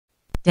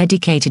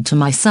dedicated to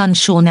my son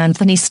Sean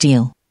Anthony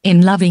Steele,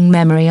 in loving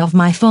memory of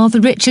my father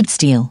Richard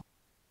Steele.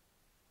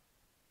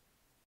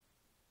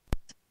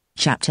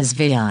 Chapters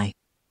VI.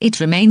 It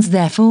remains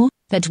therefore,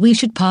 that we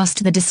should pass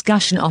to the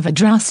discussion of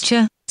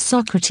Adrastia,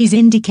 Socrates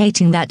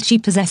indicating that she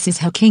possesses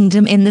her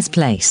kingdom in this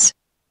place.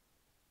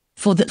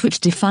 For that which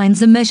defines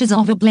the measures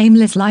of a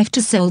blameless life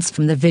to souls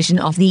from the vision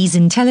of these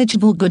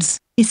intelligible goods,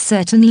 is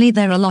certainly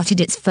there allotted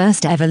its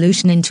first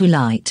evolution into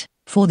light,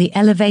 for the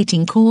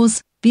elevating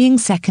cause, being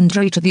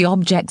secondary to the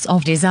objects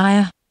of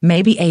desire,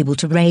 may be able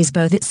to raise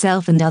both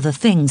itself and other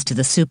things to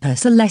the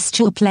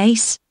supercelestial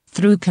place,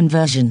 through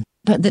conversion,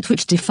 but that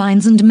which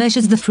defines and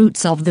measures the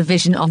fruits of the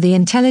vision of the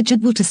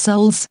intelligible to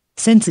souls,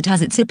 since it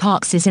has its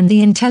hypoxis in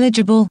the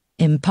intelligible,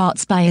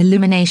 imparts by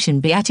illumination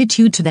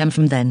beatitude to them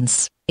from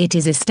thence. It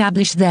is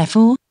established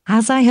therefore,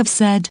 as I have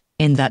said,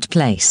 in that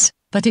place,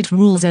 but it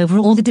rules over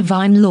all the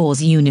divine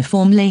laws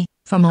uniformly,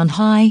 from on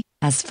high,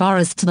 as far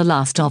as to the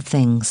last of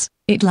things.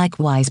 It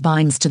likewise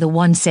binds to the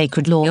one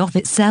sacred law of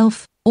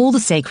itself, all the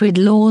sacred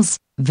laws,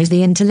 viz.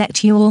 The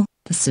intellectual,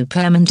 the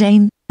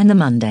supermundane, and the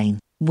mundane.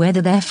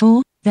 Whether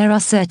therefore, there are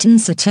certain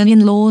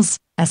Saturnian laws,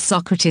 as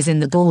Socrates in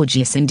the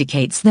Gorgias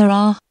indicates there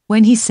are,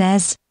 when he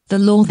says, the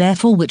law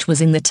therefore which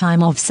was in the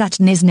time of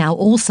Saturn is now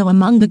also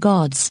among the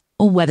gods,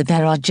 or whether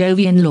there are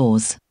Jovian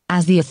laws,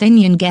 as the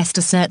Athenian guest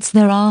asserts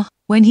there are,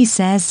 when he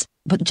says,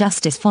 but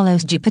justice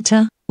follows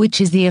Jupiter,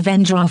 which is the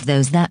avenger of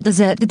those that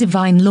desert the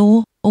divine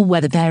law, or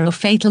whether there are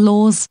fatal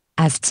laws,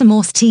 as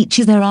Timaeus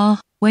teaches there are,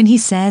 when he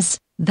says,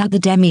 that the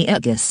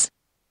demiurgus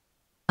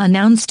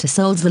announced to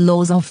souls the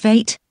laws of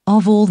fate.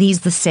 Of all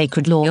these the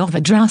sacred law of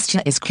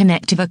Adrastia is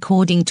connective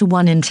according to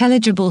one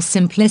intelligible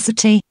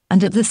simplicity,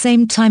 and at the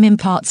same time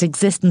imparts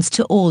existence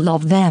to all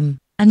of them,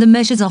 and the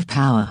measures of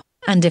power,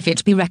 and if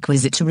it be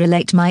requisite to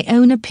relate my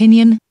own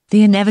opinion,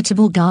 the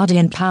inevitable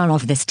guardian power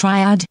of this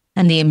triad,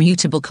 and the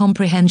immutable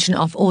comprehension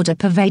of order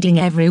pervading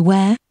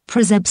everywhere,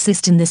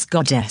 presubsist in this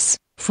goddess,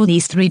 for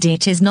these three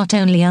deities not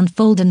only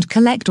unfold and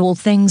collect all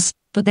things,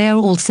 but they are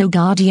also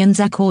guardians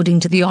according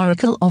to the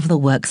oracle of the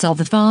works of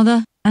the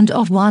Father, and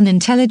of one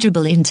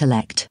intelligible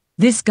intellect.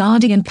 This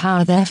guardian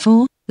power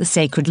therefore, the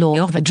sacred law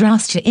of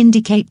Adrastia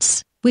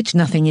indicates, which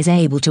nothing is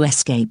able to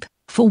escape,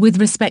 for with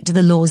respect to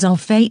the laws of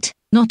fate,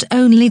 not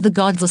only the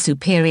gods are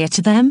superior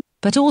to them,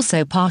 but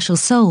also partial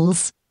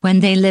souls, when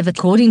they live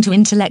according to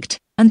intellect,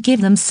 and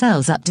give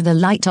themselves up to the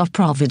light of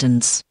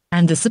providence,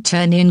 and the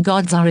Saturnian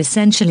gods are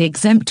essentially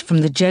exempt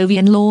from the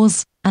Jovian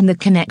laws, and the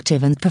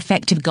connective and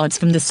perfective gods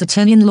from the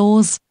Saturnian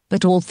laws,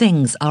 but all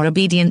things are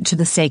obedient to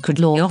the sacred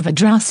law of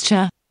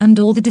Adrastia, and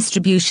all the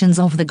distributions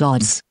of the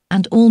gods,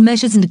 and all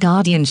measures and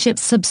guardianships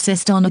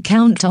subsist on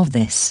account of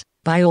this.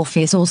 By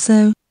Orpheus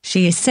also,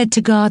 she is said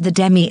to guard the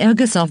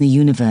demiurgus of the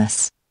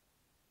universe.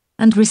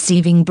 And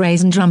receiving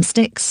brazen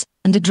drumsticks,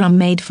 and a drum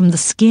made from the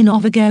skin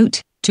of a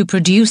goat, to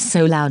produce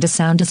so loud a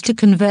sound as to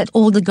convert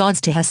all the gods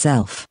to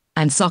herself,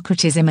 and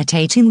Socrates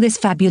imitating this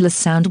fabulous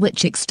sound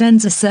which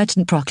extends a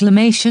certain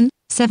proclamation,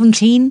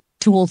 17,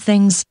 to all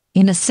things,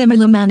 in a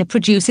similar manner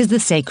produces the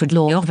sacred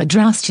law of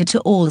Adrastia to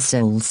all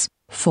souls.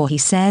 For he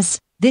says,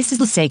 this is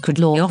the sacred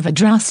law of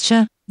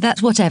Adrastia,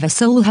 that whatever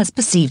soul has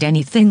perceived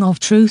anything of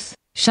truth,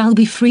 shall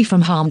be free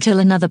from harm till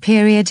another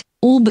period,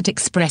 all but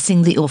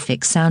expressing the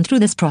Orphic sound through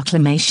this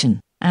proclamation,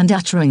 and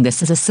uttering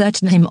this as a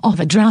certain hymn of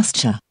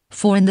Adrastia,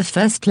 for in the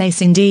first place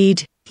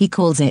indeed, he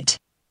calls it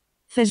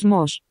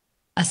Thesmos,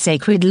 a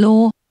sacred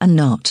law, and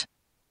not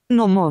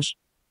Nomos,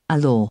 a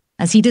law,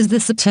 as he does the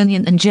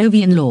Saturnian and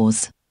Jovian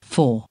laws,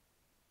 for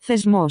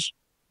Thesmos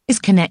is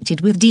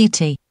connected with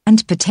deity,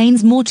 and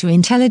pertains more to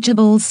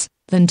intelligibles,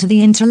 than to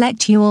the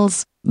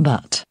intellectuals,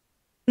 but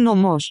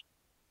Nomos,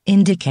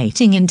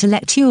 indicating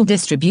intellectual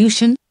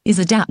distribution, is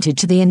adapted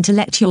to the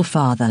intellectual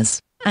fathers,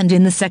 and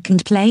in the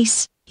second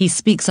place, he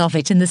speaks of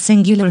it in the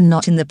singular and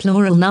not in the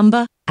plural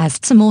number, as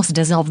Timaeus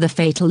does of the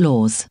fatal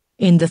laws.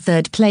 In the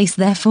third place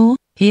therefore,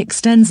 he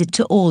extends it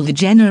to all the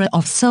genera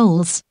of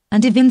souls,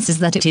 and evinces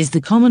that it is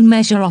the common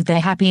measure of their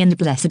happy and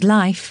blessed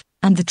life,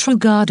 and the true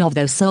guard of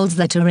those souls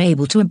that are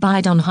able to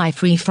abide on high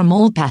free from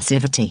all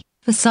passivity,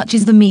 for such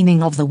is the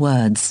meaning of the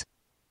words.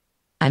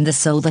 And the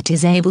soul that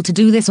is able to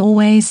do this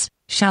always,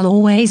 shall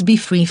always be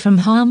free from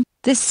harm.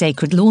 This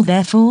sacred law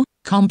therefore,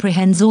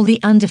 comprehends all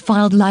the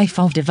undefiled life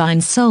of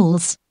divine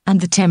souls, and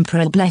the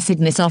temporal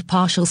blessedness of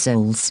partial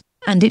souls,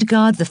 and it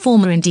guards the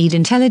former indeed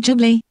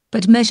intelligibly,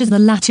 but measures the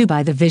latter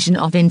by the vision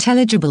of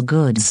intelligible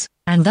goods,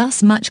 and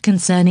thus much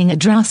concerning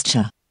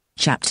Adrastia.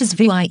 Chapters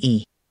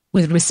VIE.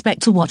 With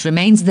respect to what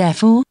remains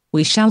therefore,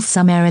 we shall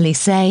summarily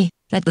say,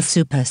 that the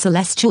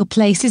supercelestial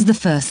place is the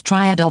first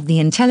triad of the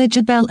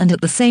intelligible and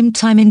at the same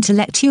time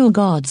intellectual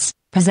gods,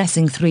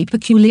 possessing three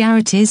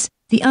peculiarities,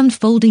 the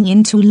unfolding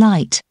into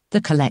light,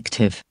 the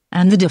collective,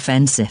 and the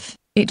defensive.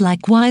 It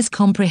likewise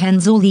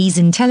comprehends all these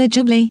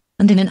intelligibly,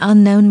 and in an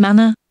unknown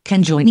manner,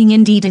 conjoining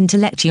indeed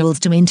intellectuals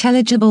to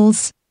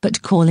intelligibles,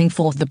 but calling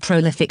forth the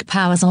prolific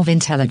powers of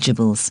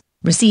intelligibles,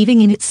 receiving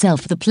in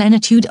itself the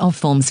plenitude of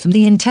forms from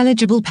the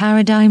intelligible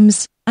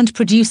paradigms, and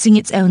producing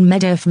its own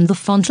meadow from the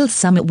fontal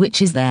summit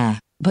which is there,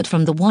 but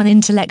from the one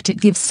intellect it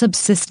gives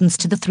subsistence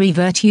to the three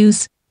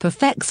virtues,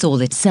 perfects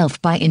all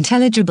itself by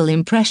intelligible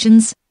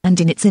impressions,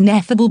 and in its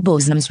ineffable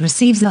bosoms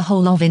receives a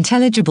whole of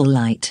intelligible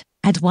light,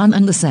 at one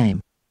and the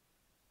same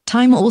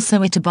time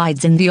also it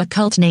abides in the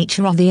occult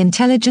nature of the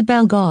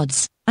intelligible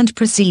gods, and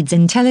proceeds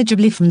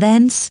intelligibly from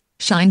thence,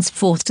 shines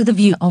forth to the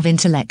view of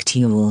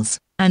intellectuals,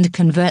 and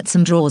converts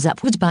and draws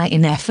upward by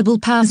ineffable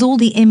powers all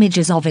the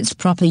images of its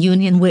proper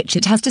union which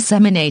it has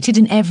disseminated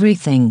in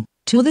everything.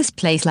 To this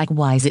place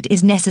likewise it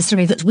is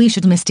necessary that we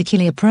should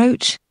mystically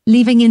approach,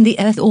 leaving in the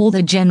earth all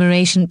the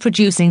generation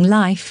producing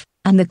life,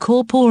 and the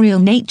corporeal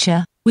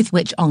nature, with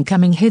which on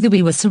coming hither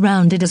we were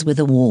surrounded as with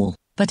a wall,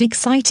 but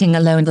exciting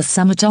alone the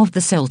summit of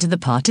the soul to the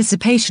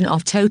participation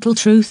of total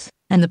truth,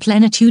 and the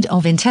plenitude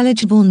of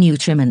intelligible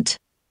nutriment.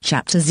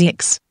 Chapter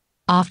 6.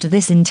 After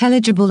this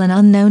intelligible and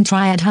unknown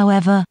triad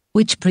however,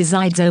 which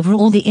presides over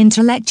all the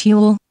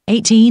intellectual,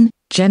 18,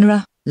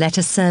 genera, let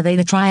us survey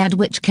the triad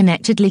which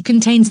connectedly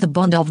contains the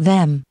bond of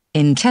them,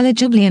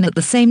 intelligibly and at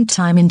the same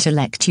time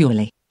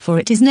intellectually, for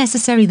it is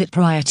necessary that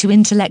prior to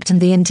intellect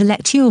and the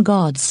intellectual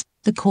gods,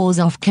 the cause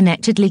of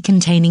connectedly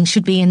containing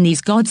should be in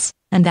these gods,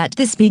 and that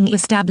this being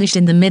established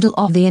in the middle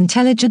of the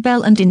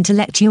intelligible and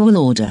intellectual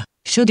order,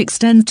 should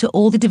extend to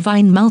all the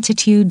divine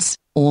multitudes,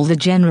 all the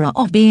genera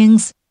of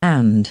beings,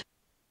 and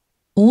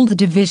all the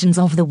divisions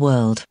of the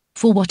world.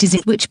 For what is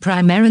it which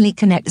primarily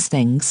connects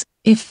things,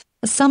 if,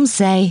 as some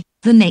say,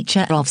 the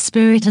nature of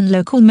spirit and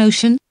local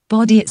motion,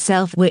 body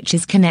itself which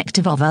is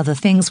connective of other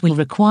things will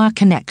require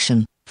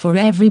connection, for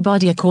every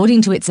body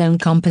according to its own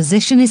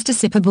composition is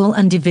dissipable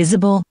and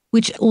divisible,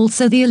 which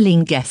also the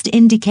Alingest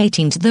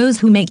indicating to those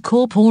who make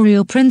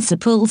corporeal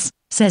principles,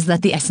 says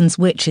that the essence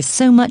which is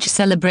so much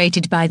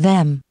celebrated by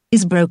them,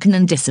 is broken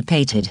and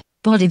dissipated.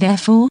 Body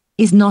therefore,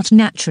 is not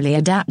naturally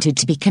adapted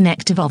to be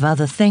connective of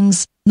other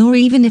things, nor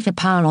even if a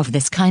power of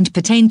this kind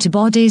pertain to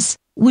bodies,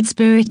 would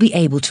spirit be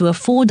able to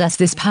afford us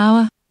this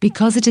power,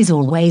 because it is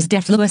always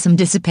defluous and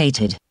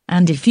dissipated,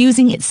 and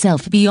diffusing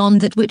itself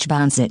beyond that which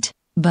bounds it.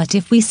 But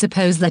if we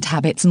suppose that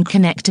habits and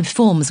connective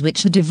forms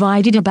which are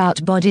divided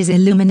about bodies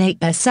illuminate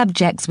their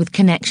subjects with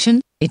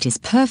connection, it is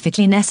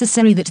perfectly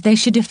necessary that they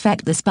should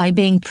effect this by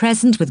being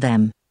present with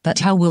them. But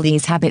how will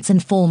these habits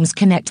and forms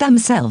connect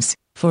themselves?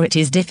 For it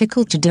is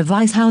difficult to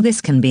devise how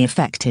this can be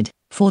effected,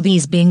 for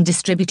these being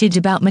distributed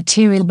about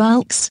material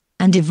bulks,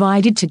 and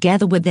divided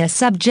together with their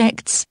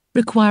subjects,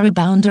 require a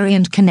boundary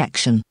and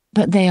connection,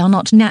 but they are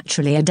not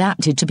naturally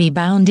adapted to be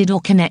bounded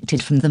or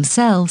connected from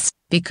themselves,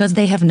 because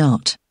they have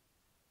not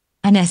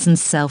an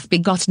essence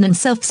self-begotten and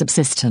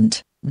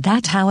self-subsistent.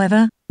 That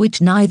however,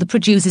 which neither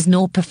produces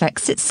nor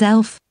perfects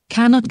itself,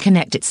 cannot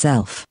connect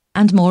itself,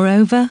 and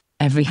moreover,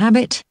 every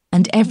habit,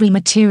 and every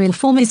material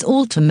form is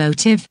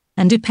automotive,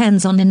 and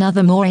depends on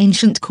another more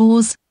ancient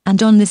cause,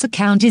 and on this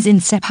account is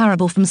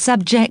inseparable from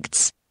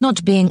subjects,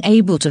 not being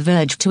able to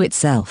verge to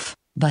itself.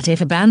 But if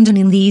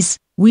abandoning these,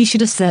 we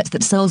should assert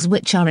that souls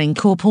which are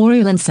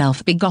incorporeal and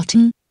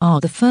self-begotten,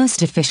 are the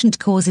first efficient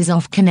causes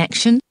of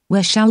connection,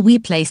 where shall we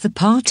place the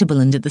partible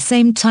and at the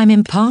same time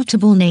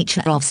impartible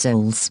nature of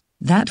souls,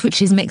 that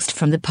which is mixed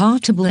from the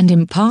partible and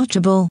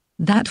impartible,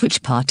 that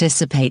which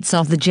participates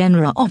of the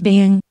genera of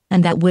being,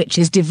 and that which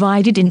is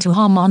divided into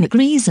harmonic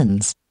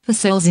reasons? For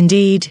souls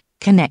indeed,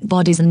 connect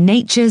bodies and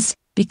natures,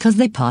 because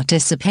they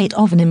participate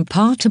of an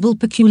impartible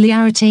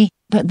peculiarity,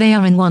 but they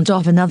are in want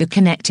of another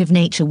connective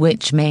nature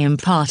which may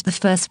impart the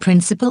first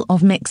principle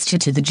of mixture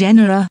to the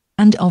genera,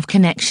 and of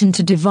connection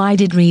to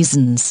divided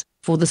reasons.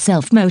 For the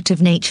self-motive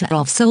nature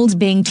of souls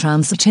being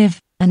transitive,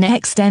 and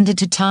extended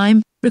to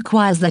time,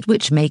 requires that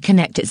which may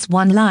connect its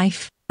one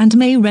life, and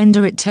may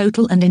render it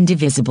total and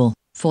indivisible.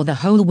 For the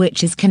whole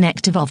which is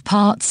connective of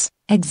parts,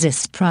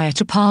 exists prior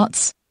to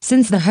parts,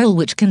 since the whole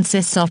which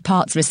consists of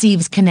parts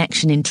receives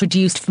connection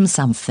introduced from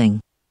something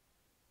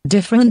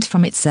different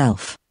from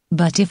itself.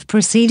 But if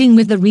proceeding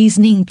with the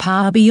reasoning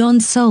power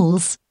beyond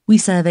souls, we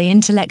survey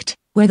intellect,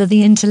 whether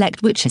the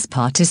intellect which has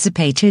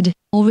participated,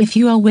 or if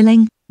you are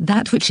willing,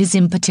 that which is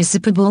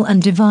imparticipable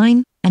and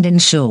divine, and in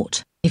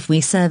short, if we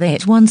survey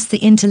at once the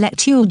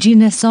intellectual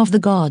genus of the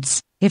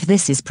gods, if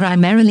this is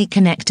primarily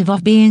connective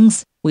of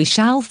beings, we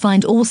shall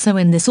find also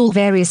in this all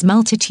various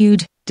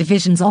multitude,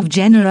 divisions of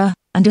genera,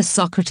 and as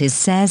Socrates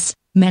says,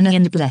 many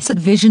and blessed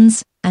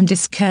visions, and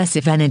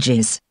discursive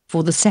energies,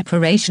 for the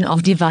separation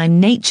of divine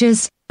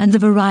natures, and the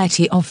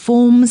variety of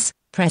forms,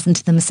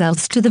 present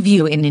themselves to the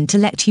view in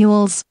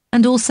intellectuals,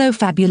 and also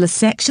fabulous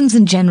sections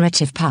and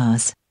generative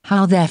powers.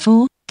 How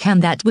therefore,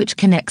 can that which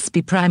connects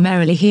be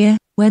primarily here,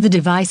 where the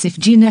divisive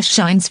genus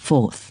shines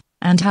forth?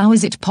 And how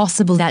is it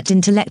possible that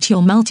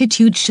intellectual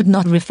multitude should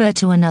not refer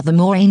to another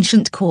more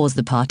ancient cause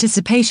the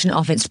participation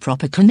of its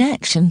proper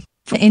connection?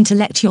 For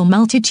intellectual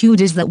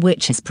multitude is that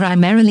which is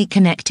primarily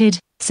connected,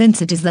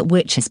 since it is that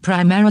which is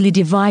primarily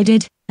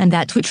divided, and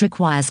that which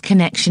requires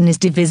connection is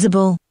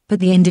divisible, but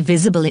the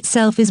indivisible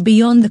itself is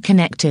beyond the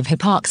connective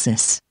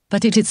hypoxis,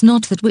 but it is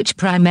not that which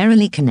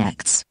primarily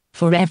connects,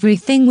 for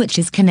everything which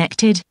is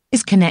connected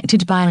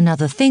by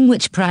another thing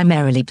which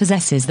primarily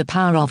possesses the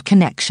power of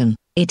connection.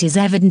 It is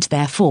evident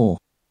therefore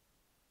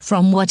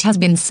from what has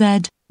been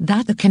said,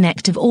 that the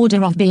connective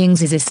order of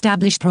beings is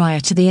established prior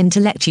to the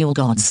intellectual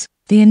gods.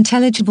 The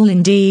intelligible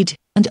indeed,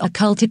 and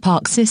occult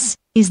hypoxis,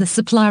 is the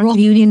supplier of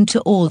union to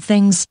all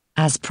things,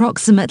 as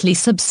proximately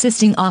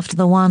subsisting after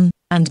the one,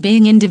 and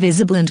being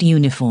indivisible and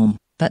uniform.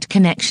 But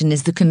connection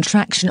is the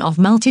contraction of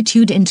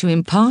multitude into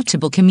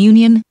impartible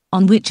communion,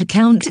 on which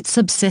account it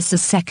subsists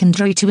as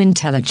secondary to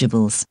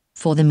intelligibles,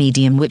 for the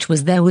medium which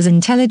was there was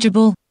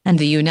intelligible, and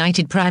the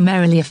united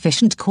primarily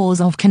efficient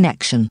cause of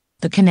connection.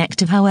 The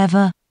connective,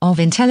 however, of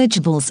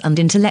intelligibles and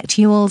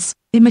intellectuals,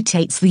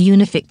 imitates the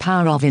unific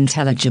power of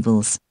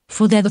intelligibles,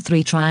 for there the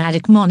three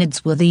triadic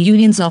monads were the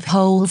unions of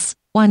wholes,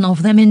 one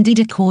of them indeed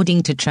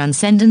according to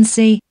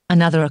transcendency,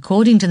 another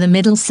according to the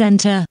middle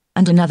center,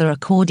 and another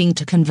according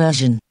to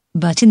conversion.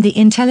 But in the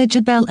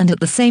intelligible and at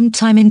the same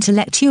time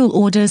intellectual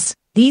orders,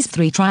 these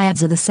three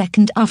triads are the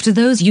second after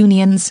those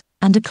unions,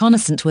 and are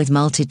connascent with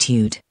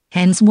multitude.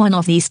 Hence one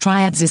of these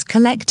triads is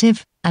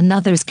collective,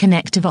 another is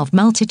connective of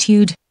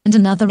multitude, and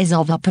another is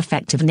of a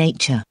perfective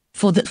nature.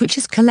 For that which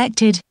is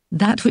collected,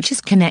 that which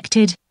is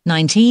connected,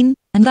 19,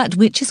 and that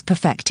which is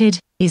perfected,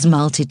 is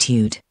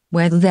multitude,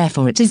 whether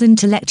therefore it is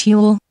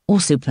intellectual, or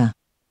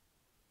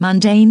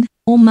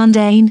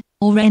mundane,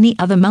 or any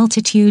other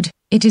multitude,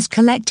 it is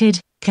collected,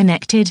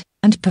 connected,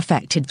 and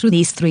perfected through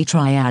these three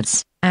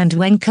triads, and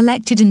when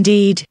collected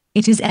indeed,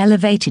 it is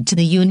elevated to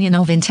the union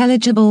of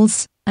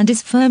intelligibles, and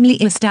is firmly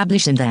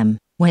established in them.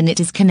 When it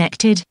is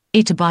connected,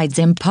 it abides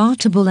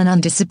impartible and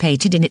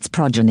undissipated in its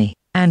progeny,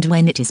 and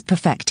when it is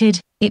perfected,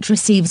 it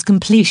receives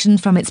completion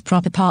from its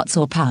proper parts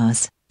or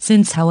powers.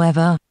 Since,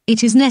 however,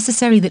 it is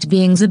necessary that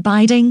beings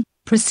abiding,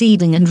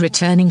 proceeding and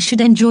returning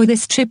should enjoy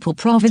this triple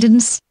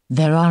providence,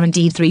 there are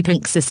indeed three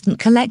pre-existent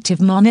collective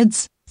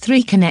monads,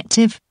 three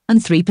connective,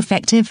 and three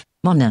perfective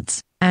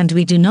monads, and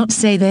we do not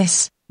say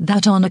this,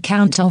 that on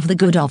account of the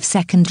good of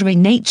secondary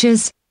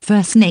natures,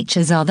 first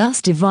natures are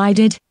thus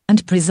divided,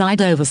 and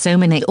preside over so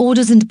many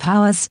orders and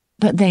powers,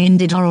 but they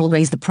indeed are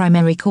always the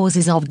primary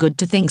causes of good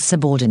to things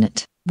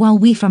subordinate, while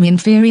we from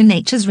inferior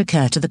natures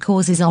recur to the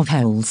causes of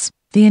wholes.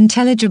 The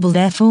intelligible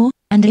therefore,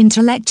 and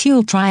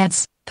intellectual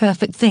triads,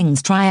 perfect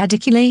things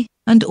triadically,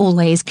 and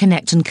always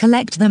connect and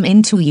collect them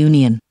into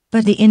union,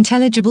 but the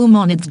intelligible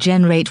monads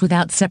generate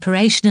without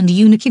separation and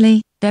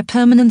unically, their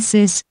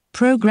permanences,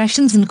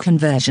 progressions and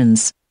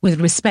conversions. With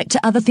respect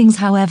to other things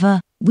however,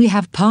 we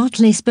have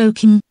partly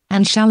spoken,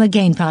 and shall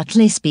again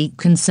partly speak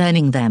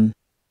concerning them.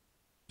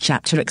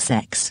 Chapter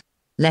XX.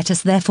 Let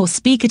us therefore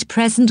speak at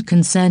present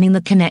concerning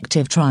the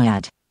connective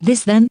triad.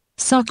 This then,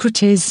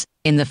 Socrates,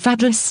 in the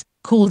Phaedrus,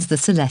 calls the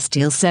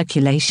celestial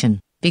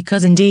circulation,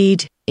 because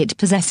indeed, it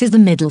possesses the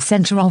middle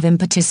center of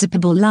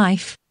imparticipable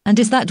life, and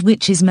is that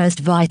which is most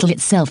vital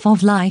itself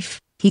of life.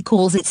 He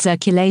calls it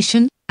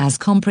circulation, as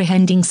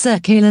comprehending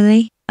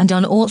circularly, and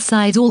on all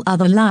sides all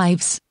other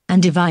lives,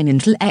 and divine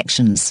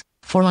intellections,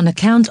 for on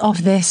account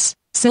of this,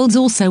 souls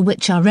also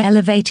which are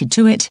elevated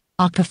to it,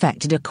 are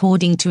perfected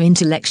according to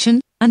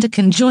intellection, and are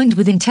conjoined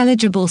with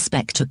intelligible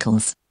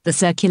spectacles. The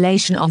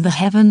circulation of the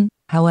heaven,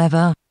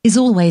 however, is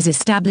always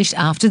established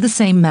after the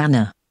same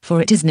manner,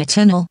 for it is an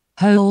eternal,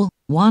 whole,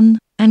 one,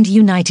 and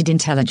united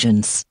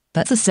intelligence,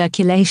 but the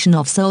circulation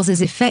of souls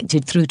is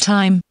effected through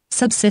time,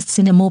 subsists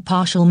in a more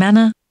partial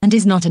manner, and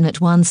is not an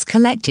at once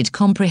collected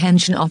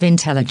comprehension of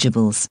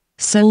intelligibles.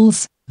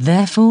 Souls,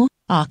 therefore,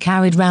 are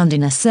carried round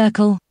in a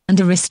circle, and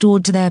are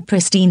restored to their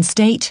pristine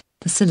state,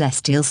 the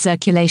celestial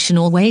circulation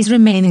always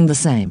remaining the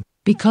same,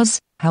 because,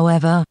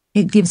 however,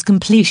 it gives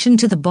completion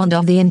to the bond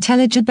of the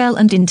intelligible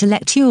and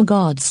intellectual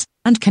gods,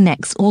 and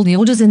connects all the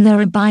orders in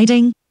their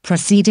abiding,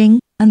 proceeding,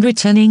 and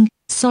returning.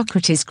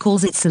 Socrates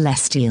calls it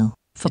celestial.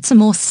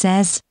 Fortsamore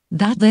says,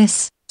 that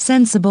this,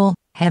 sensible,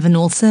 heaven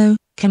also,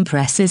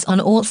 compresses on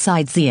all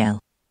sides the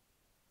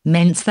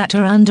elements that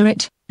are under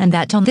it, and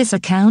that on this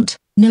account,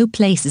 no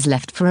place is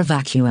left for a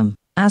vacuum.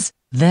 As,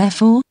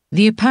 therefore,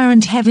 the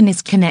apparent heaven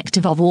is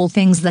connective of all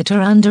things that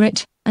are under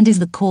it, and is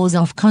the cause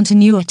of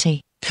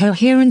continuity,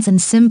 coherence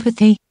and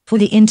sympathy, for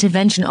the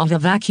intervention of a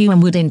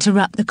vacuum would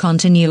interrupt the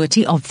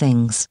continuity of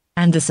things,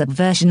 and the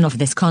subversion of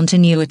this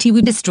continuity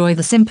would destroy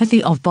the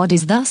sympathy of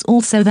bodies. Thus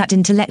also that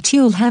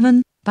intellectual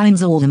heaven,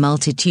 binds all the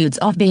multitudes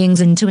of beings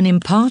into an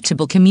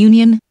impartible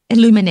communion,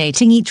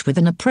 illuminating each with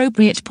an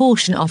appropriate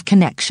portion of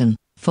connection,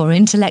 for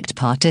intellect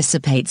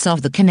participates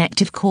of the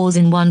connective cause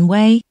in one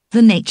way,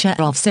 the nature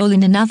of soul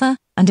in another,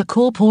 and a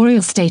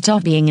corporeal state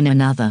of being in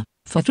another.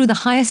 For through the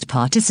highest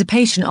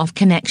participation of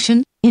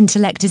connection,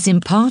 intellect is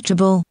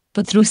impartible,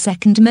 but through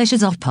second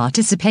measures of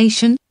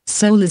participation,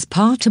 soul is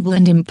partible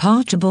and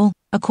impartible,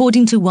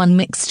 according to one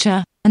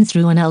mixture, and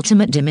through an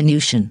ultimate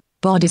diminution,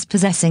 bodies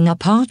possessing a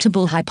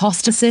partible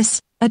hypostasis,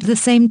 at the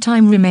same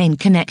time remain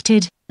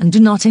connected, and do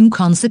not in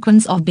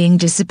consequence of being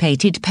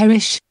dissipated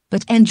perish,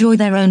 but enjoy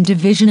their own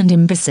division and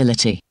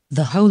imbecility.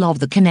 The whole of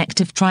the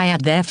connective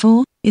triad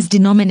therefore, is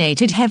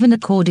denominated heaven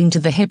according to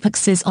the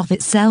hypoxis of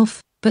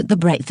itself, but the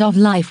breadth of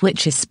life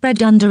which is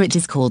spread under it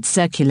is called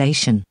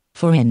circulation,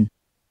 for in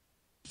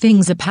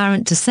things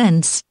apparent to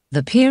sense,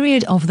 the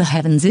period of the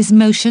heavens is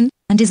motion,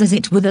 and is as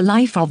it were the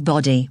life of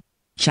body.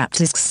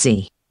 Chapter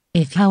C.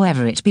 If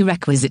however it be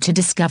requisite to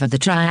discover the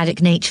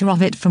triadic nature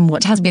of it from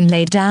what has been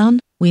laid down,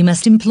 we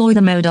must employ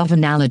the mode of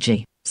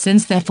analogy.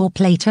 Since therefore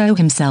Plato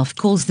himself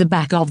calls the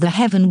back of the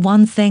heaven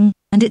one thing,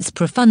 and its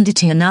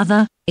profundity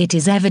another, it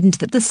is evident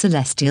that the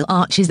celestial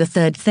arch is the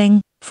third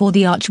thing, for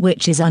the arch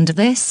which is under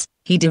this,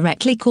 he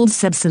directly calls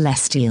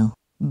subcelestial.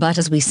 But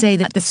as we say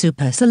that the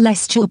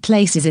supercelestial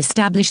place is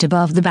established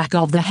above the back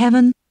of the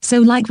heaven, so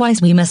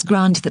likewise we must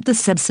grant that the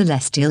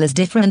subcelestial is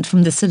different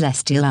from the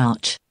celestial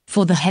arch,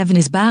 for the heaven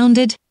is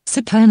bounded,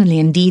 supernally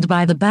indeed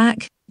by the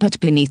back, but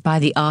beneath by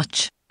the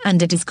arch,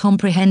 and it is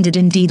comprehended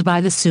indeed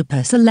by the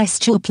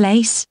supercelestial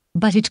place,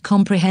 but it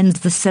comprehends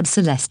the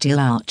subcelestial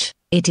arch.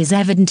 It is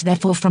evident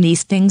therefore from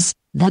these things,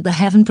 that the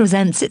heaven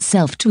presents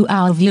itself to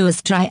our view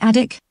as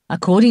triadic,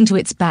 according to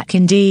its back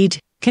indeed,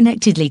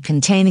 connectedly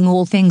containing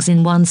all things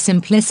in one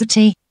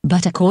simplicity,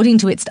 but according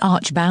to its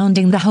arch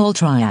bounding the whole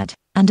triad,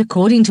 and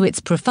according to its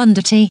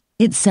profundity,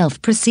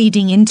 itself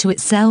proceeding into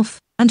itself,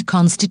 and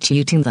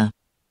constituting the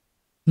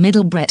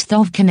middle breadth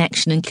of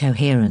connection and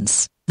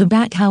coherence. The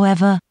back,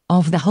 however,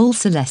 of the whole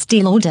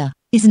celestial order,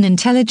 is an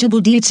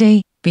intelligible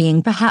deity,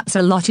 being perhaps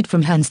allotted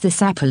from hence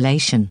this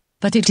appellation,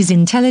 but it is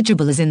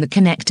intelligible as in the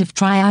connective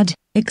triad,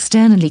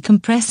 externally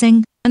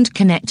compressing, and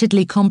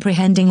connectedly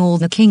comprehending all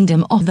the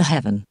kingdom of the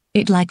heaven.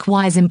 It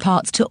likewise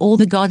imparts to all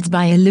the gods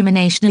by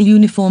illumination a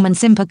uniform and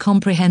simple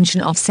comprehension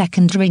of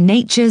secondary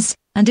natures,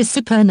 and is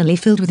supernally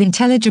filled with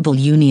intelligible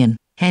union.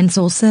 Hence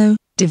also,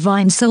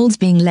 divine souls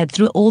being led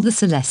through all the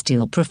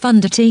celestial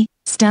profundity,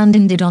 stand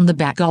indeed on the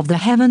back of the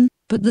heaven,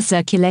 but the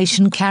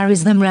circulation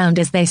carries them round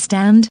as they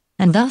stand,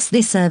 and thus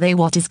they survey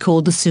what is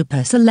called the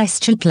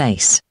supercelestial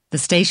place. The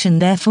station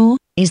therefore,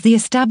 is the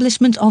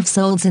establishment of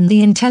souls in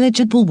the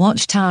intelligible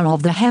watchtower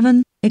of the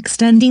heaven,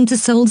 extending to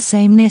souls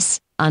sameness,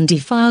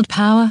 undefiled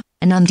power,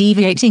 and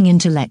undeviating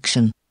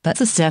intellection. But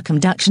the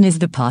circumduction is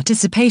the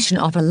participation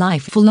of a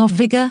life full of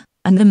vigor,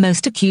 and the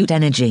most acute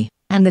energy,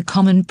 and the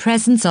common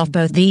presence of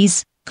both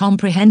these,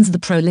 comprehends the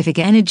prolific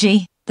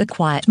energy, the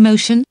quiet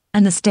motion,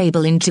 and the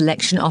stable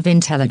intellection of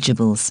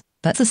intelligibles.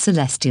 But the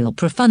celestial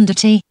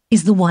profundity,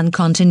 is the one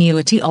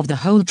continuity of the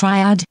whole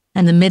triad,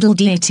 and the middle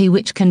deity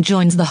which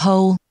conjoins the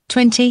whole,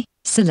 20,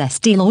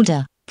 celestial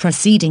order,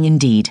 proceeding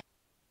indeed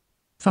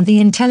from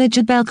the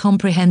intelligible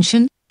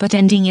comprehension, but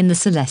ending in the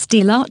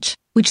celestial arch,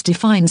 which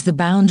defines the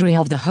boundary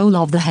of the whole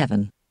of the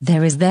heaven.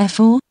 There is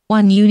therefore,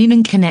 one union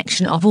and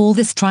connection of all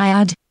this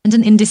triad, and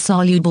an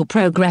indissoluble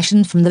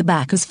progression from the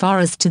back as far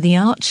as to the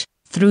arch,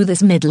 through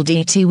this middle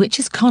deity which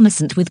is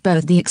connected with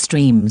both the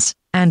extremes,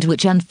 and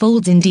which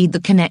unfolds indeed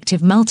the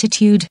connective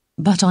multitude,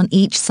 but on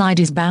each side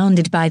is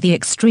bounded by the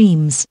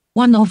extremes,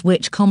 one of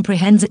which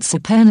comprehends it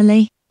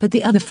supernally, but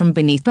the other from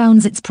beneath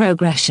bounds its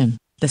progression.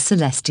 The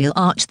celestial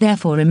arch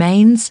therefore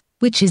remains,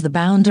 which is the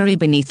boundary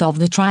beneath of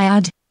the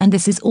triad, and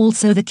this is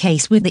also the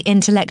case with the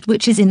intellect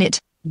which is in it,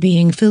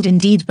 being filled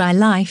indeed by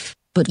life,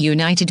 but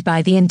united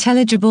by the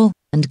intelligible,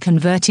 and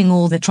converting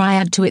all the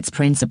triad to its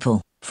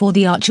principle. For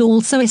the arch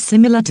also is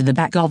similar to the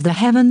back of the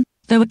heaven,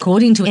 though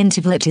according to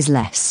interval it is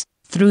less.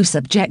 Through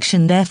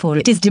subjection therefore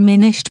it is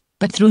diminished,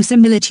 but through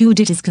similitude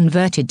it is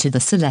converted to the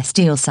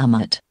celestial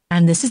summit.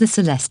 And this is the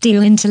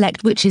celestial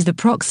intellect which is the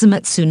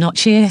proximate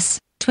synochius,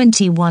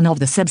 21 of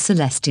the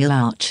subcelestial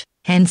arch.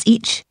 Hence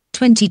each,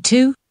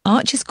 22,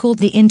 arch is called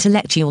the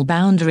intellectual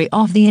boundary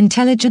of the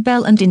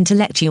intelligible and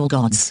intellectual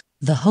gods.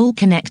 The whole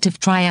connective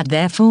triad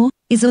therefore,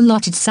 is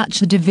allotted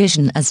such a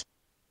division as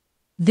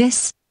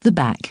this, the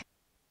back,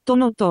 των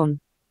οτών,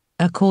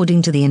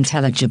 according to the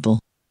intelligible,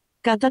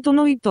 κατά των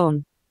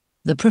νοητών,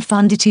 the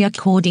profundity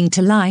according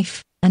to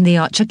life, and the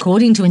arch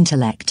according to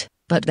intellect.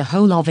 But the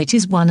whole of it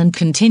is one and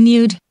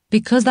continued,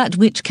 because that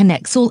which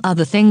connects all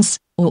other things,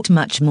 ought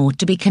much more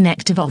to be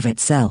connective of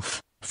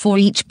itself. For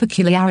each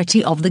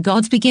peculiarity of the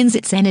gods begins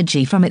its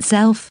energy from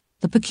itself,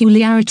 the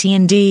peculiarity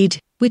indeed,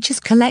 which is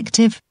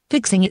collective,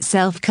 fixing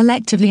itself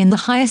collectively in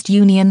the highest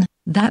union,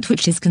 that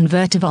which is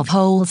convertive of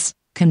wholes,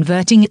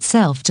 converting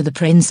itself to the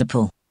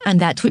principle, and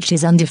that which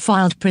is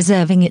undefiled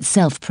preserving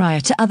itself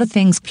prior to other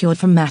things pure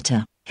from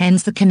matter.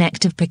 Hence the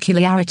connective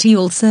peculiarity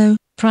also,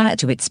 prior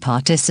to its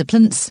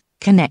participants,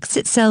 connects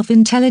itself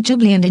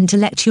intelligibly and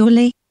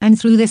intellectually, and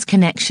through this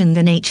connection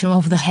the nature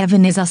of the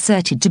heaven is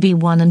asserted to be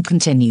one and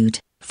continued.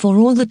 For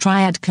all the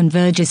triad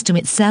converges to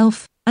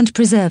itself, and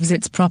preserves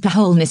its proper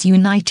wholeness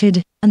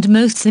united, and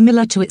most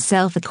similar to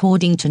itself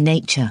according to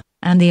nature,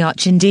 and the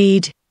arch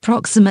indeed,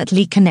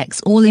 proximately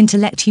connects all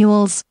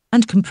intellectuals,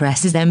 and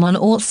compresses them on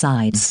all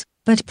sides.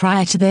 But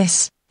prior to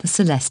this, the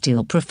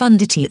celestial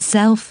profundity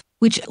itself,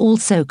 which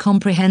also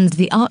comprehends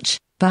the arch,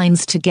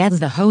 binds together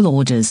the whole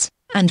orders,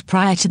 and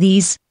prior to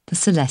these, the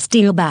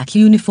celestial back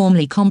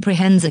uniformly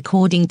comprehends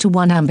according to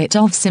one ambit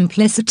of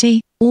simplicity,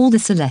 all the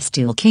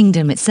celestial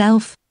kingdom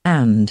itself,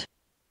 and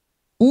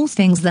all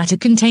things that are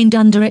contained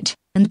under it,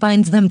 and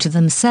binds them to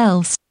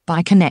themselves,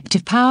 by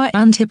connective power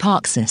and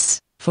hyparxis.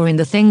 For in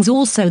the things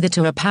also that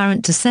are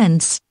apparent to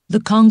sense,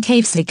 the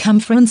concave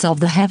circumference of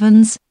the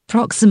heavens,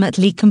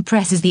 proximately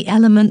compresses the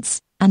elements,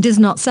 and does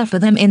not suffer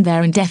them in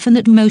their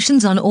indefinite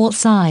motions on all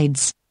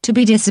sides, to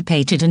be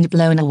dissipated and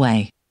blown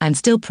away. and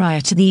still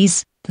prior to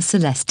these, the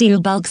celestial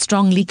bulk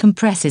strongly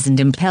compresses and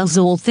impels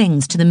all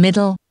things to the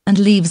middle, and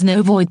leaves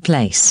no void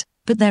place.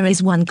 But there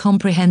is one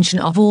comprehension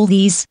of all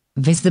these,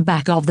 viz. The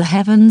back of the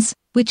heavens,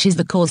 which is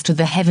the cause to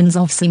the heavens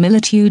of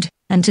similitude,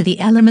 and to the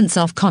elements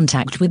of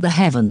contact with the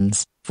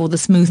heavens. For the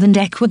smooth and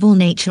equable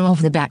nature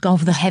of the back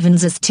of the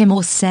heavens, as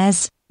Timor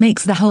says,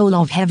 makes the whole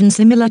of heaven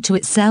similar to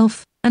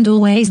itself, and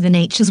always the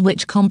natures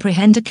which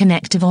comprehend are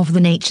connective of the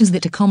natures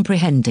that are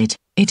comprehended.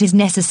 It is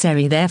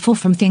necessary therefore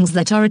from things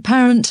that are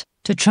apparent,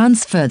 to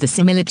transfer the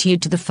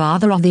similitude to the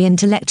Father of the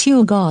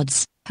intellectual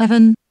gods,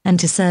 heaven, and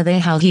to survey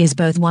how he is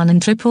both one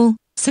and triple,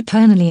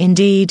 supernally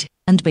indeed,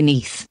 and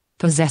beneath,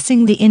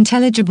 possessing the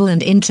intelligible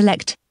and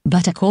intellect,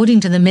 but according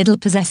to the middle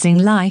possessing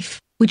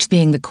life, which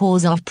being the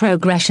cause of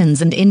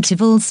progressions and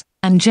intervals,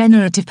 and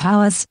generative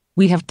powers,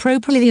 we have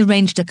properly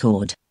arranged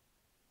accord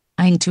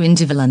to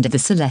interval under the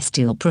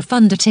celestial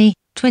profundity.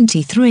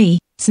 23,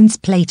 since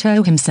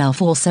Plato himself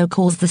also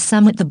calls the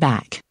summit the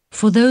back,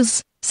 for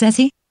those, says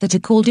he, that are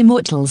called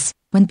immortals,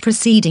 when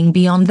proceeding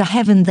beyond the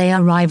heaven they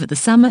arrive at the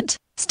summit,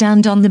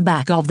 stand on the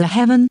back of the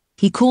heaven,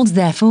 he calls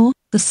therefore,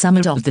 the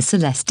summit of the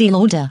celestial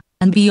order,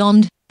 and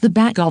beyond, the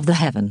back of the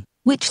heaven,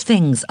 which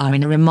things are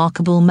in a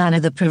remarkable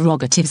manner the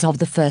prerogatives of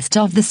the first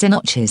of the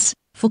synopses,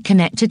 for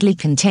connectedly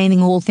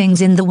containing all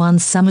things in the one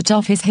summit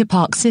of his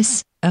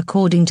hypaxis,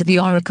 according to the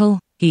oracle,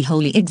 he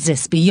wholly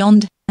exists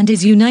beyond, and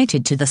is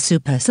united to the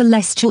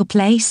supercelestial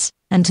place,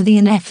 and to the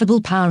ineffable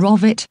power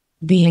of it,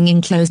 being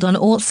enclosed on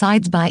all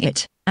sides by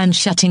it, and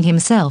shutting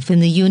himself in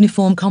the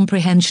uniform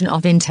comprehension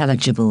of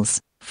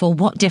intelligibles. For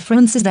what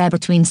difference is there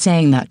between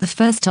saying that the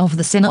first of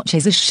the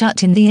synopses is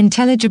shut in the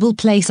intelligible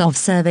place of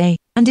survey,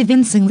 and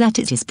evincing that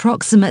it is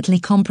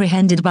proximately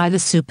comprehended by the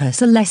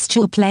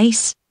supercelestial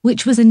place,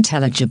 which was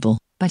intelligible,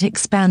 but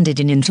expanded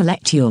in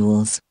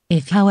intellectuals?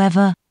 If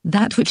however,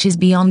 that which is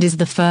beyond is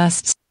the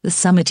first, the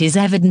summit is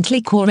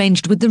evidently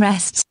co-arranged with the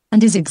rests,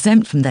 and is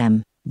exempt from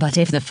them. But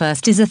if the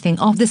first is a thing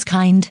of this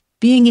kind,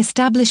 being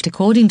established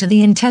according to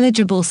the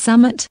intelligible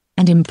summit,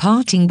 and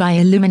imparting by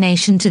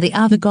illumination to the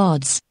other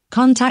gods,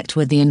 contact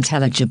with the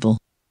intelligible,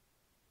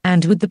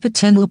 and with the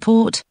paternal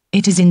port,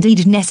 it is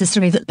indeed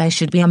necessary that there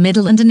should be a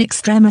middle and an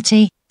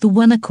extremity, the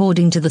one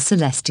according to the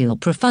celestial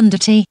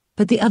profundity,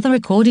 but the other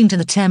according to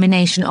the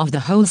termination of the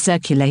whole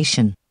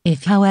circulation.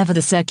 If however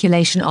the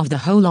circulation of the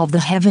whole of the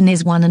heaven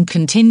is one and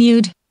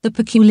continued, the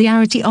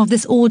peculiarity of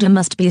this order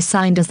must be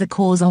assigned as the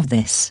cause of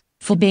this,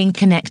 for being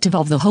connective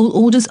of the whole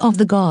orders of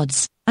the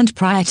gods, and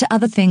prior to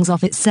other things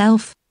of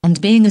itself,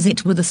 and being as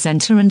it were the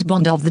center and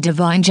bond of the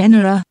divine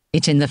genera,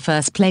 it in the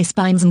first place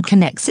binds and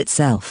connects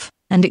itself,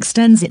 and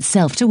extends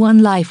itself to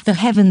one life. The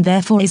heaven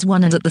therefore is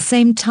one and at the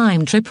same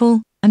time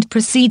triple, and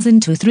proceeds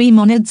into three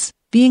monads,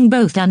 being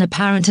both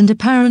unapparent and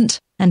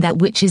apparent, and that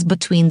which is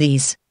between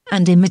these,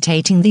 and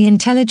imitating the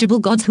intelligible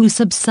gods who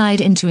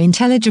subside into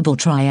intelligible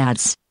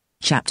triads.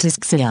 Chapters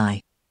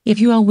XI. If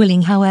you are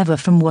willing however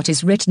from what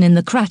is written in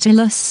the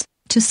Cratylus,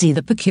 to see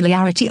the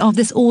peculiarity of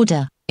this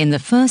order, in the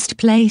first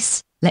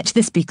place, let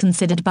this be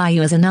considered by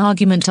you as an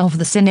argument of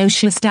the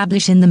Synotia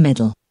established in the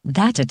middle,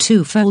 that a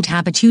twofold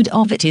habitude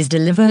of it is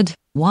delivered,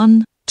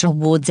 one,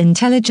 towards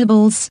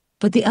intelligibles,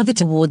 but the other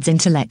towards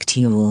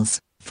intellectuals,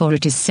 for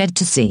it is said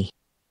to see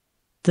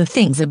the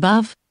things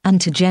above, and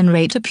to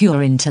generate a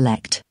pure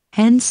intellect.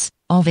 Hence,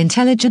 of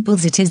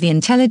intelligibles it is the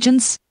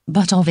intelligence,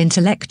 but of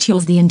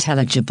intellectuals the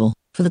intelligible,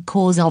 for the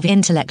cause of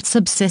intellect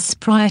subsists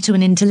prior to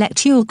an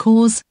intellectual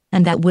cause,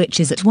 and that which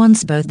is at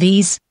once both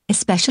these,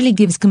 especially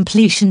gives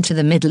completion to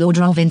the middle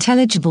order of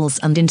intelligibles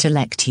and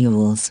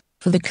intellectuals,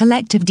 for the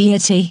collective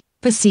deity,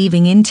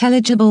 perceiving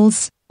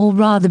intelligibles, or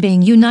rather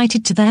being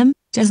united to them,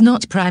 does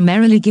not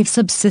primarily give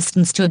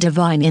subsistence to a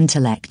divine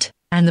intellect,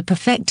 and the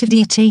perfected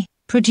deity,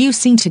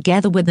 producing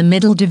together with the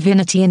middle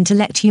divinity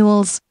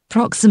intellectuals,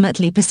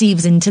 proximately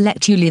perceives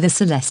intellectually the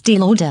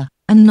celestial order,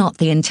 and not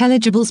the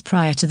intelligibles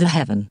prior to the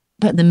heaven,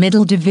 but the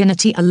middle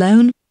divinity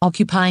alone,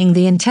 occupying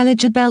the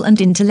intelligible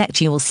and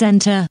intellectual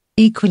center,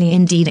 equally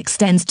indeed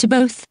extends to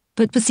both,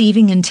 but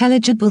perceiving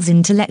intelligibles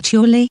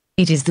intellectually,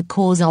 it is the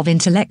cause of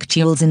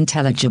intellectuals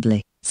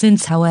intelligibly.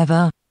 Since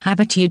however,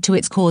 habitude to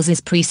its causes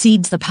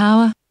precedes the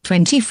power,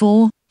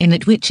 24, in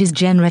it which is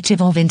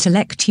generative of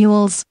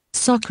intellectuals,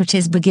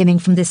 Socrates beginning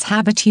from this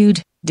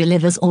habitude,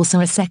 delivers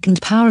also a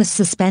second power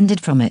suspended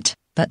from it,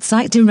 but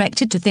sight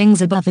directed to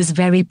things above is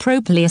very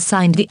properly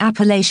assigned the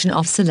appellation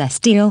of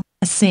celestial,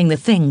 as seeing the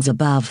things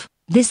above.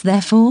 This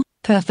therefore,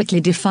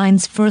 perfectly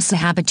defines for us a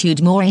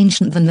habitude more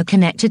ancient than the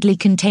connectedly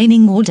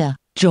containing order,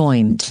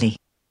 jointly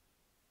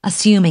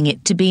assuming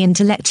it to be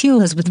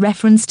intellectual as with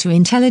reference to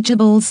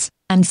intelligibles,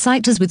 and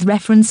sight as with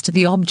reference to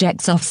the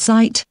objects of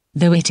sight,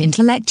 though it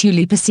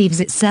intellectually perceives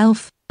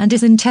itself, and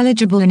is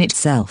intelligible in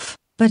itself,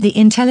 but the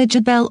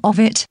intelligible of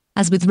it,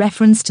 as with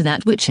reference to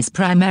that which is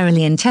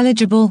primarily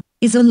intelligible,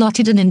 is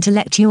allotted an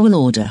intellectual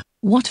order.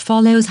 What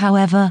follows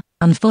however,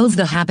 unfolds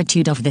the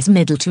habitude of this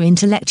middle to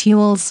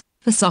intellectuals,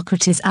 for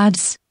Socrates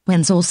adds,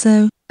 whence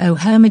also, O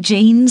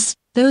Hermogenes,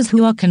 those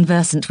who are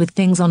conversant with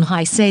things on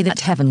high say that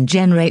heaven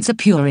generates a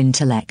pure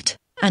intellect,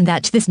 and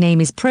that this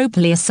name is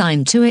properly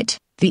assigned to it,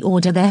 The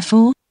order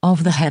therefore,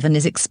 of the heaven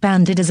is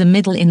expanded as a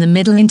middle in the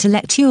middle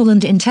intellectual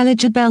and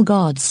intelligible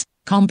gods,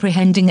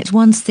 comprehending at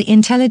once the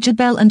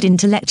intelligible and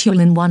intellectual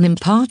in one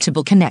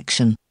impartible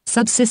connection,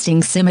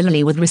 subsisting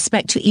similarly with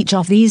respect to each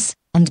of these,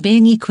 and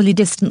being equally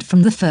distant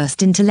from the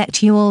first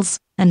intellectuals,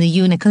 and the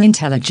unical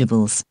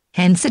intelligibles.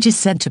 Hence it is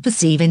said to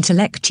perceive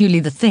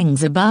intellectually the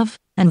things above,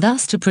 and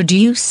thus to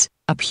produce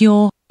a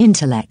pure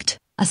intellect.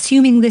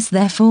 Assuming this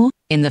therefore,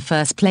 in the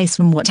first place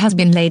from what has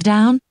been laid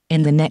down,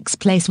 in the next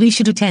place we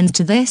should attend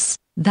to this,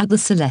 that the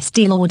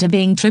celestial order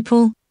being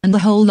triple, and the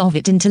whole of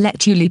it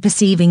intellectually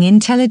perceiving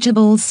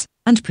intelligibles,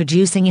 and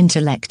producing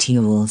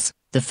intellectuals,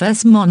 the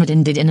first monad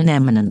indeed in an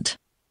eminent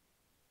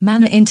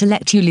manner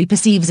intellectually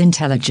perceives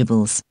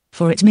intelligibles,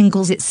 for it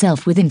mingles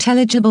itself with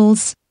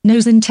intelligibles,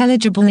 knows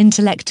intelligible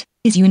intellect,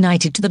 is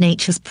united to the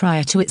natures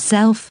prior to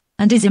itself,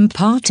 and is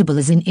impartible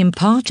as in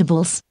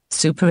impartibles,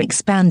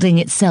 super-expanding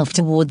itself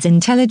towards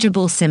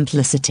intelligible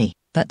simplicity.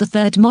 But the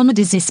third monad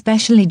is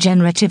especially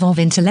generative of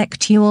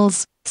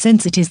intellectuals,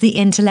 since it is the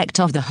intellect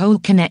of the whole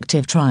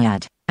connective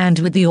triad, and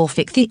with the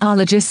Orphic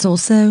theologists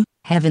also,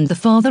 heaven the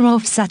father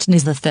of Saturn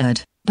is the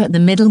third, but the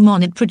middle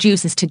monad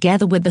produces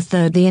together with the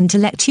third the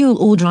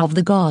intellectual order of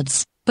the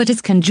gods, but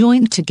is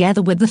conjoined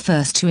together with the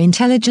first two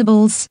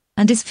intelligibles,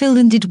 and is filled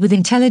indeed with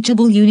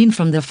intelligible union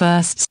from the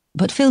firsts,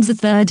 but fills the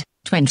third,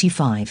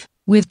 25,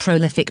 with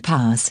prolific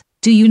powers.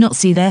 Do you not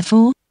see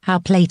therefore, how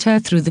Plato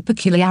through the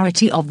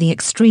peculiarity of the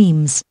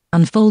extremes,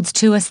 unfolds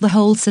to us the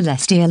whole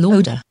celestial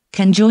order,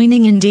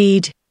 conjoining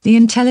indeed, the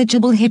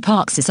intelligible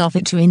hyparxis of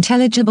it to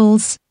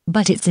intelligibles,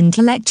 but its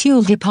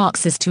intellectual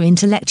hyparxis to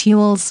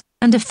intellectuals,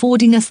 and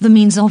affording us the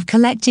means of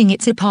collecting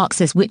its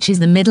hyparxis which is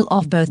the middle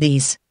of both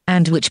these,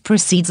 and which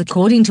proceeds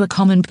according to a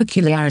common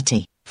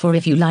peculiarity. For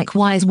if you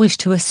likewise wish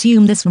to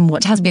assume this from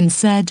what has been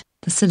said,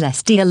 the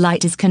celestial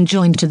light is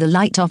conjoined to the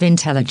light of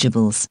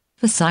intelligibles,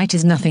 for sight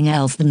is nothing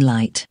else than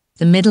light.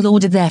 The middle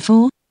order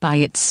therefore, by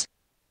its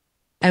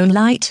own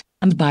light,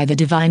 and by the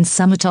divine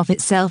summit of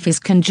itself is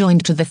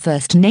conjoined to the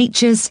first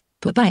natures,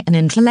 but by an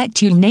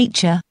intellectual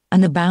nature,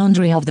 and the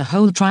boundary of the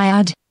whole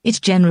triad,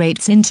 it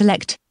generates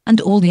intellect,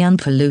 and all the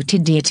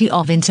unpolluted deity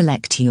of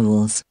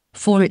intellectuals,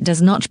 for it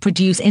does not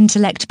produce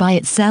intellect by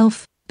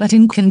itself, but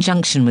in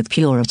conjunction with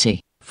purity.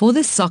 For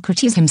this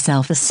Socrates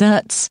himself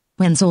asserts,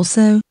 whence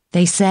also,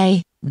 they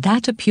say,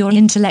 that a pure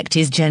intellect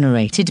is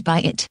generated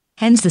by it.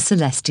 Hence the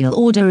celestial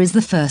order is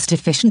the first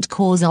efficient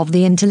cause of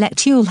the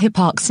intellectual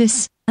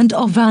hyparxis, and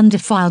of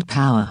undefiled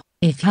power.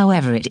 If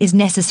however it is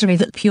necessary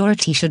that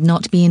purity should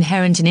not be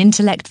inherent in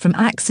intellect from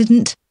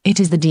accident,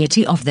 it is the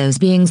deity of those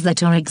beings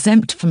that are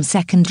exempt from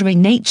secondary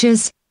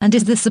natures, and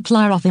is the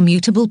supplier of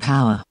immutable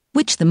power,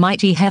 which the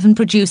mighty heaven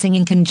producing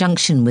in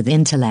conjunction with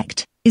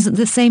intellect, is at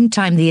the same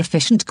time the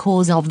efficient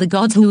cause of the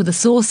gods who are the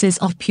sources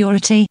of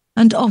purity,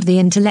 and of the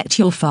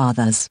intellectual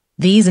fathers.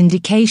 These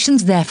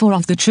indications therefore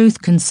of the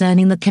truth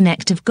concerning the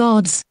connective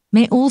gods,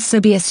 may also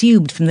be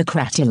assumed from the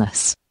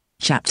Cratylus.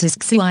 Chapters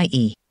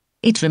XIIe.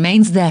 It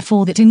remains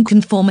therefore that in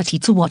conformity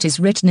to what is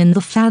written in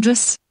the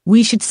Phaedrus,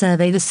 we should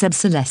survey the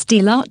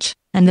sub-celestial arch,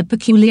 and the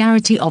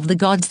peculiarity of the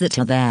gods that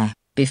are there.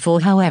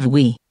 Before however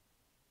we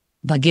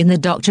begin the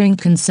doctrine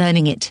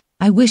concerning it,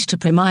 I wish to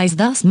premise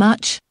thus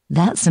much,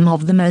 that some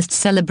of the most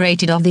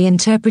celebrated of the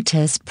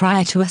interpreters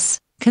prior to us,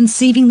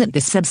 conceiving that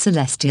this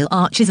sub-celestial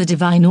arch is a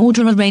divine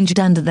order arranged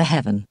under the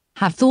heaven,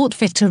 have thought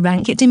fit to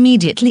rank it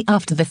immediately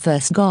after the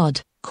first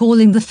god,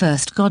 calling the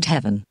first god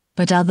heaven,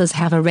 but others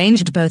have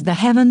arranged both the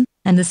heaven,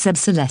 and the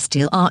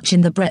sub-celestial arch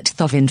in the breadth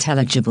of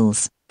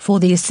intelligibles, for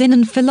the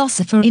Asinian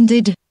philosopher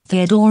indeed,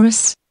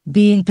 Theodorus,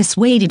 being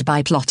persuaded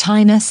by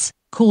Plotinus,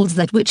 calls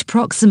that which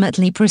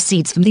proximately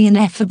proceeds from the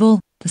ineffable,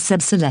 the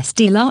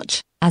sub-celestial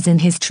arch, as in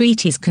his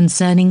treatise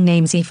concerning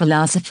names he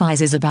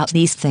philosophizes about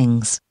these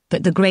things.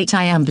 But the great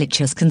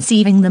Iamblichus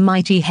conceiving the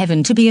mighty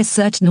heaven to be a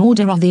certain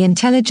order of the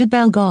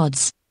intelligible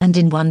gods, and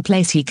in one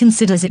place he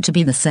considers it to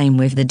be the same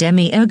with the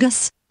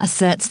demiurgus,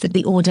 asserts that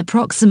the order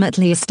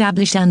proximately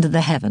established under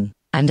the heaven,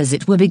 and as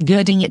it were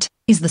begirding it,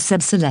 is the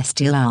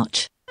sub-celestial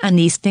arch, and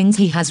these things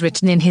he has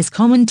written in his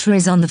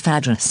commentaries on the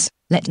Phaedrus.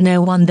 Let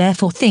no one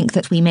therefore think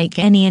that we make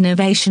any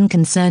innovation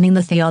concerning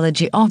the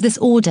theology of this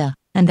order,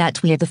 and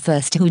that we are the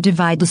first who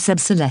divide the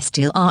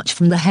sub-celestial arch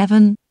from the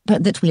heaven,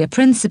 but that we are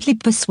principally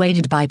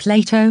persuaded by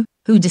Plato,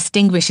 who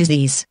distinguishes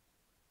these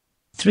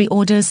three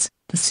orders,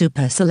 the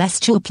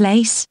super-celestial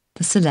place,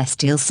 the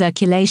celestial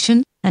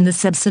circulation, and the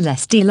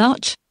sub-celestial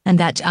arch, and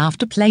that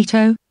after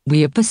Plato,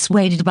 we are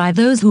persuaded by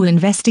those who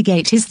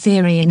investigate his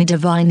theory in a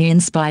divinely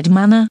inspired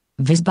manner,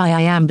 viz. By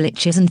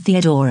Iamblichus and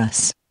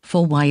Theodorus.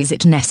 For why is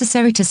it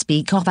necessary to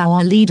speak of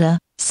our leader,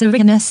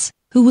 Cyrenus,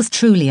 who was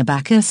truly a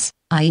Bacchus,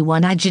 i.e.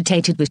 one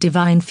agitated with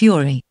divine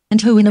fury,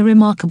 and who in a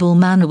remarkable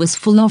manner was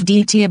full of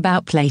deity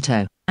about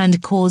Plato,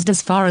 and caused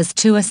as far as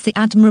to us the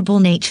admirable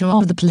nature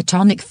of the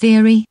Platonic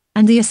theory,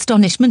 and the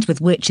astonishment with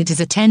which it is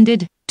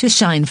attended, to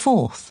shine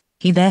forth.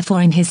 He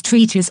therefore in his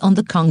treatise on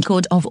the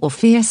Concord of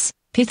Orpheus,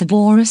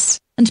 Pythagoras,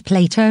 and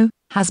Plato,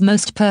 has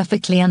most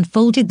perfectly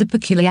unfolded the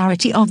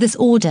peculiarity of this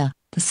order,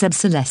 the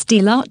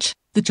sub-celestial arch.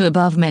 The two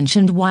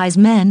above-mentioned wise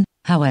men,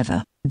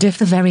 however,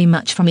 differ very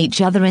much from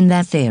each other in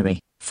their theory,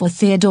 for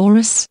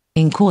Theodorus,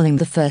 in calling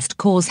the first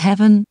cause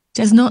heaven,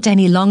 does not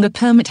any longer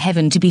permit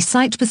heaven to be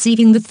sight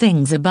perceiving the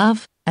things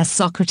above, as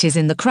Socrates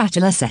in the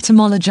Cratylus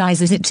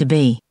etymologizes it to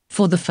be,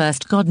 for the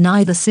first God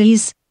neither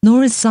sees,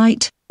 nor is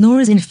sight, nor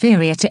is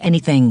inferior to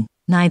anything,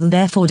 neither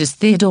therefore does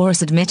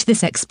Theodorus admit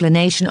this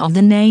explanation of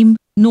the name,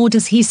 nor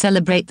does he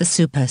celebrate the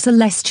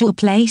supercelestial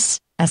place,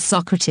 as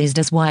Socrates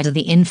does wider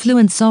the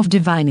influence of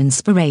divine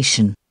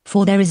inspiration,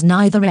 for there is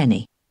neither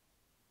any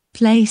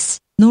place,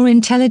 nor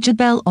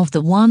intelligible of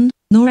the one,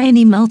 nor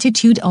any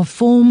multitude of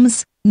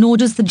forms, nor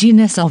does the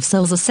genus of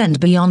souls ascend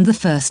beyond the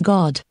first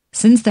God,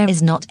 since there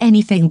is not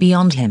anything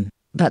beyond him,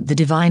 but the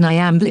divine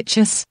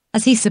Iamblichus,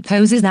 as he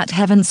supposes that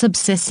heaven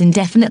subsists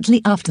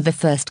indefinitely after the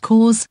first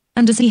cause,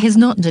 and as he has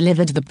not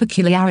delivered the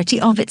peculiarity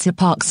of its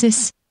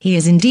hypoxis, he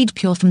is indeed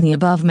pure from the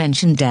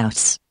above-mentioned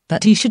doubts,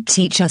 but he should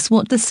teach us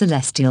what the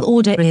celestial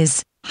order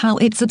is, how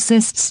it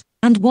subsists,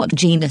 and what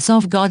genus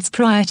of gods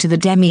prior to the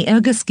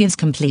demiurgus gives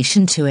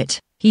completion to it.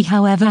 He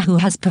however who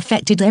has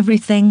perfected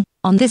everything,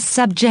 on this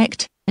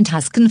subject, and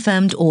has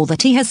confirmed all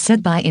that he has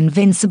said by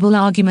invincible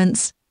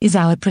arguments, is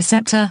our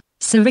preceptor,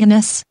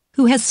 Cyrinus,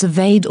 who has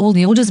surveyed all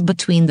the orders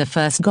between the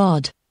first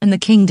God, and the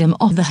kingdom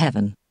of the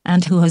heaven,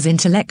 and who has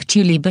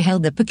intellectually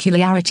beheld the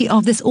peculiarity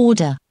of this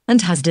order,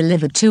 and has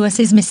delivered to us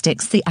his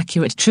mystics the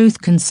accurate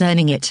truth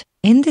concerning it.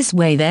 In this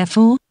way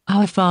therefore,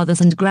 our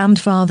fathers and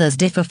grandfathers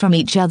differ from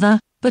each other,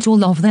 but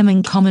all of them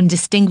in common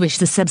distinguish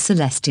the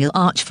subcelestial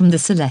arch from the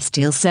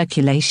celestial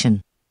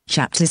circulation.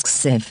 Chapter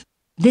Civ.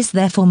 This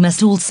therefore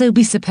must also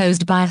be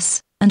supposed by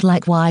us, and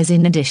likewise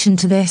in addition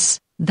to this,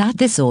 that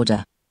this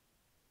order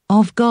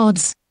of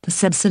gods, the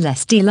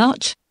subcelestial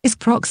arch, is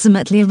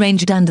proximately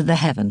arranged under the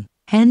heaven.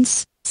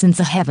 Hence, since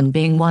a heaven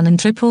being one and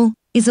triple,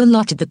 is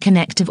allotted the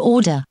connective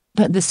order,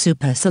 but the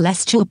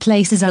supercelestial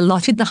place is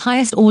allotted the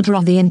highest order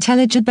of the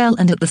intelligible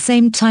and at the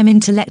same time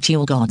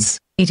intellectual gods,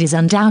 it is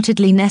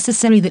undoubtedly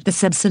necessary that the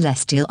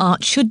subcelestial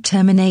arch should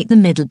terminate the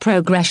middle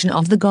progression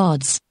of the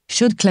gods,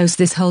 should close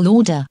this whole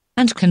order,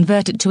 and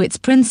convert it to its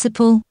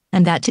principle,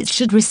 and that it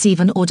should receive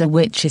an order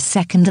which is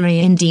secondary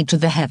indeed to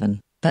the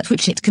heaven, but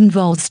which it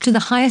convolves to the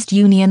highest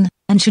union,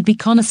 and should be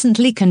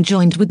constantly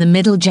conjoined with the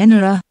middle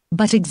genera,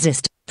 but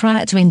exist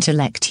prior to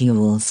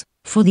intellectuals,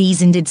 for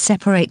these indeed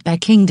separate their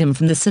kingdom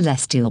from the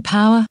celestial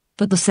power,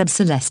 but the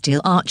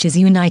subcelestial arch is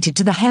united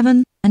to the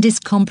heaven, and is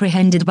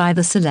comprehended by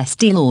the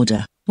celestial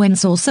order,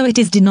 whence also it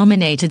is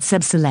denominated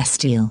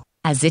subcelestial,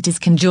 as it is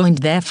conjoined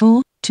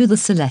therefore, to the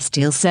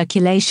celestial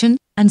circulation,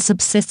 and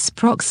subsists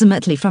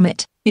proximately from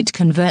it, it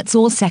converts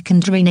all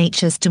secondary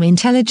natures to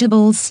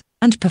intelligibles,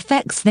 and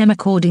perfects them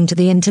according to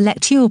the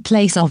intellectual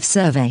place of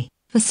survey.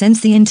 For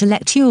since the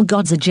intellectual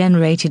gods are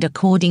generated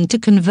according to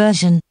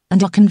conversion,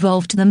 and are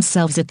convolved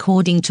themselves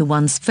according to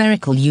one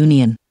spherical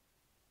union,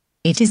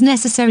 it is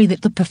necessary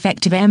that the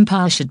perfective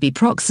empire should be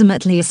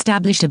proximately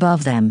established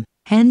above them.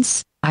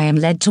 Hence, I am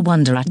led to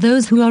wonder at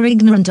those who are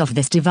ignorant of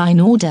this divine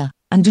order,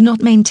 and do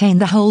not maintain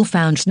the whole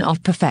fountain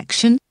of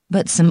perfection,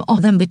 but some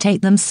of them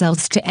betake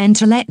themselves to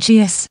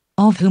Entellectius,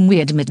 of whom we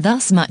admit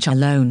thus much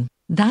alone,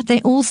 that they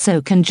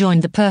also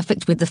conjoin the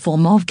perfect with the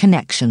form of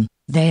connection.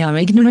 They are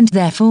ignorant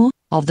therefore,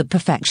 of the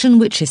perfection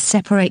which is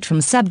separate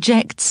from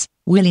subjects,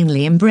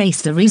 willingly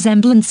embrace the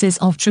resemblances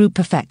of true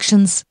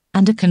perfections,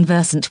 and are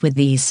conversant with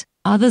these.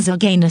 Others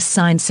again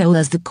assign soul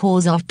as the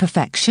cause of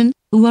perfection,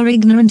 who are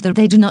ignorant that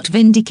they do not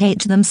vindicate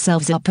to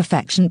themselves a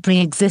perfection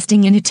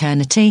pre-existing in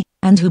eternity,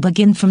 and who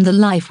begin from the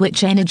life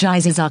which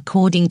energizes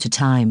according to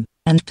time,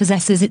 and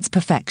possesses its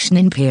perfection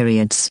in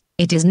periods.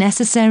 It is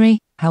necessary,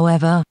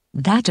 however,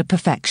 that a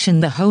perfection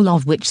the whole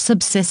of which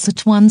subsists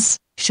at once,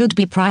 should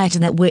be prior to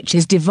that which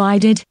is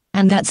divided,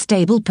 and that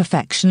stable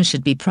perfection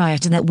should be prior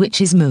to that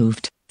which is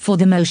moved, for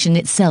the motion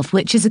itself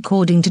which is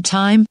according to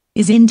time,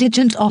 is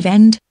indigent of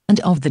end, and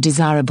of the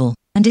desirable,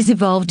 and is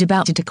evolved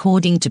about it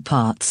according to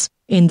parts.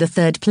 In the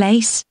third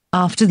place,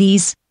 after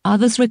these,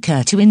 others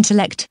recur to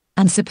intellect,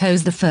 and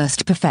suppose the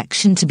first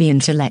perfection to be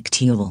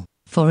intellectual,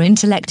 for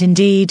intellect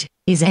indeed,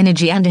 is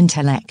energy and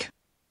intellect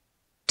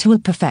to a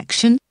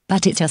perfection,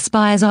 but it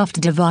aspires after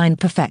divine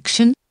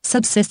perfection,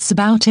 subsists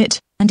about it,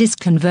 and is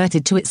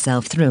converted to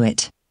itself through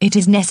it. It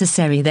is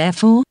necessary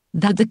therefore,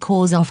 that the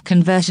cause of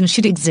conversion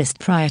should exist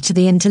prior to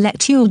the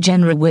intellectual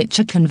genera which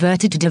are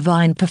converted to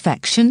divine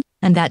perfection,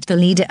 and that the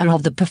leader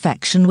of the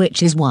perfection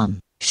which is one,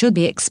 should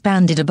be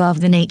expanded above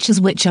the natures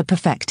which are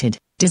perfected.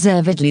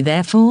 Deservedly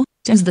therefore,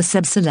 does the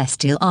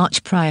subcelestial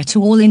arch prior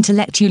to all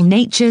intellectual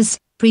natures,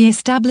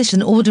 pre-establish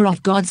an order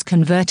of gods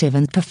convertive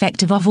and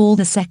perfective of all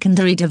the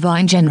secondary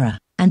divine genera,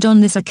 and on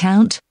this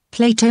account,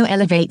 Plato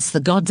elevates the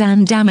gods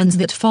and daemons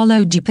that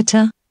follow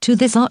Jupiter, to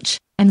this arch,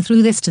 and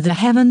through this to the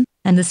heaven,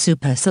 and the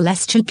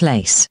supercelestial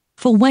place,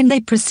 for when they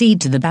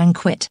proceed to the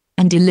banquet,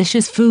 and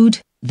delicious food,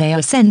 they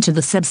ascend to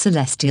the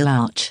subcelestial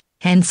arch,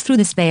 hence through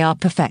this they are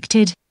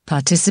perfected,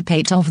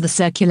 participate of the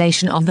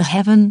circulation of the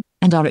heaven,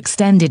 and are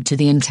extended to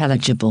the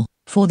intelligible,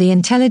 for the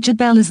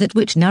intelligible is that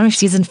which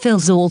nourishes and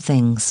fills all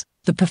things.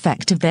 The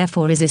perfective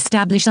therefore is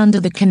established under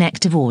the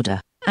connective order,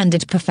 and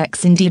it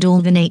perfects indeed all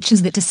the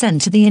natures that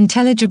ascend to the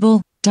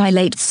intelligible,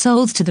 dilates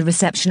souls to the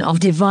reception of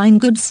divine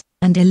goods,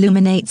 and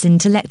illuminates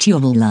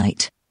intellectual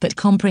light, but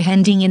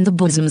comprehending in the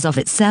bosoms of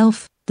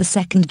itself, the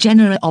second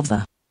genera of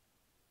the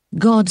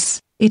gods,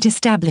 it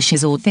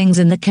establishes all things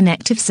in the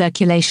connective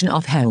circulation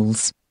of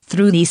wholes.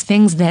 Through these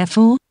things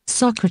therefore,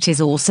 Socrates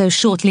also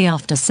shortly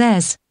after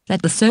says,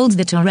 that the souls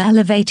that are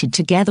elevated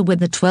together with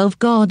the 12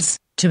 gods,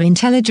 to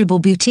intelligible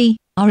beauty,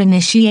 are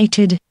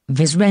initiated,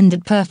 viz.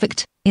 Rendered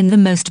perfect, in the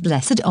most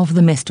blessed of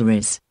the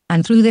mysteries,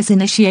 and through this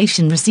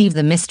initiation receive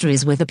the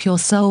mysteries with a pure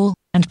soul,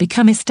 and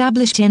become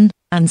established in,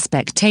 and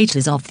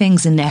spectators of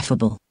things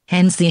ineffable.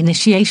 Hence the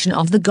initiation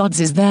of the gods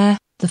is there,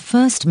 the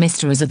first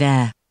mysteries are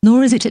there,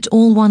 nor is it at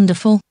all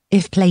wonderful,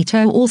 if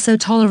Plato also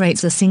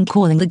tolerates us in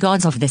calling the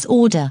gods of this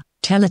order,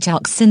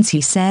 teletarchs, since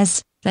he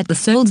says, that the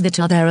souls that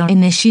are there are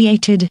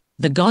initiated,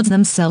 the gods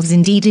themselves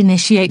indeed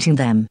initiating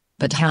them.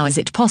 But how is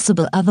it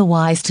possible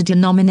otherwise to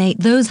denominate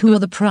those who are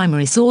the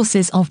primary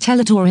sources of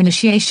teletor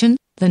initiation,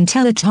 than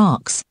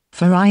teletarchs?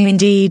 For I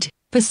indeed,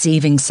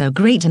 perceiving so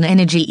great an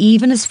energy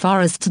even as far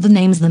as to the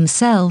names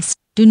themselves,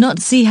 do not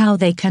see how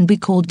they can be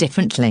called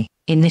differently.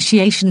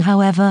 Initiation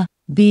however,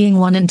 being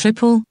one and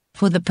triple,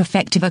 for the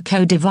perfective are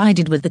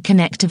co-divided with the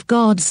connective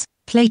gods,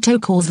 Plato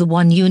calls the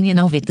one union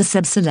of it the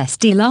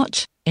subcelestial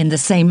arch, in the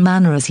same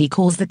manner as he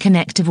calls the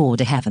connective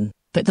order heaven,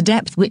 but the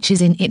depth which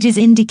is in it is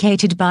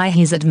indicated by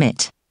his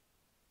admitting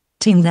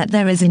that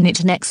there is in it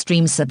an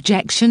extreme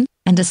subjection,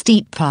 and a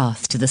steep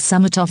path to the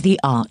summit of the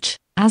arch.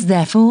 As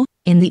therefore,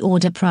 in the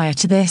order prior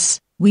to this,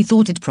 we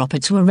thought it proper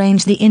to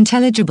arrange the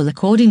intelligible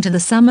according to the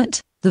summit,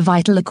 the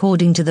vital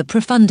according to the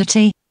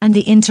profundity, and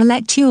the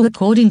intellectual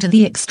according to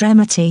the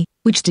extremity,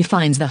 which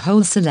defines the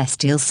whole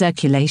celestial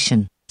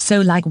circulation.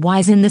 So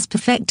likewise in this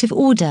perfective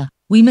order,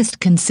 we must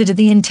consider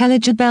the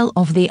intelligible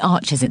of the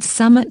arch as its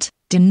summit,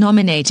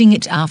 denominating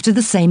it after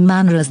the same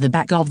manner as the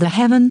back of the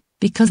heaven,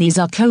 because these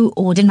are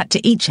coordinate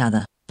to each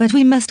other. But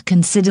we must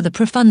consider the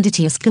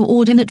profundity as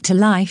coordinate to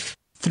life,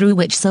 through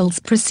which souls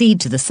proceed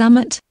to the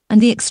summit, and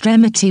the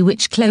extremity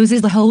which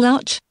closes the whole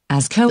arch,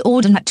 as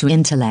coordinate to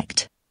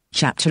intellect.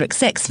 Chapter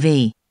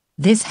XXV.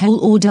 This whole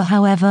order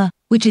however,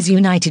 which is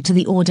united to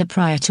the order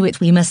prior to it,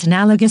 we must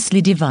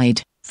analogously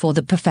divide, for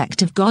the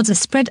perfective gods are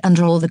spread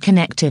under all the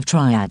connective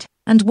triad,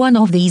 and one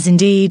of these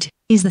indeed,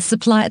 is the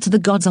supplier to the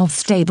gods of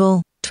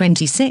stable,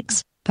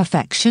 26,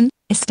 perfection,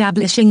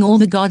 establishing all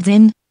the gods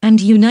in,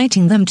 and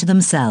uniting them to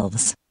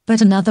themselves.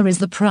 But another is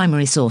the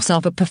primary source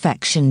of a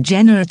perfection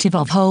generative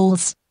of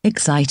wholes,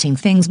 exciting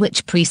things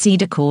which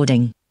precede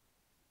according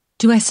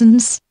to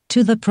essence,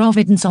 to the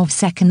providence of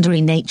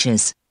secondary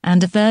natures,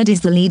 and a third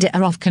is the leader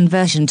of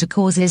conversion to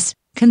causes,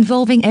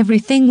 convolving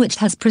everything which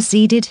has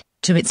preceded,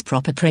 to its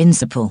proper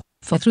principle.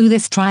 For through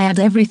this triad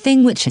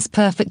everything which is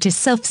perfect is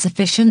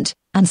self-sufficient,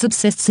 and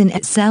subsists in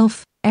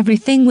itself,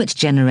 everything which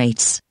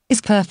generates, is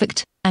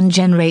perfect, and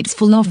generates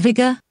full of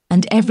vigor,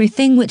 and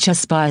everything which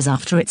aspires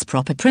after its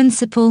proper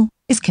principle,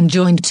 is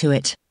conjoined to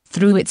it,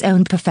 through its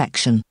own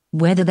perfection.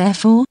 Whether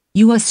therefore,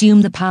 you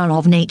assume the power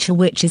of nature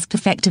which is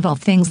perfective of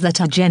things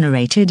that are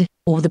generated,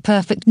 or the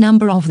perfect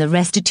number of the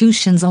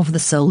restitutions of the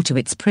soul to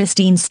its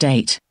pristine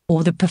state,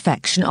 or the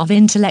perfection of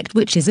intellect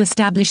which is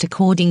established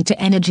according to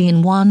energy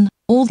in one,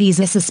 all these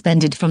are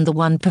suspended from the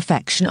one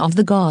perfection of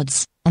the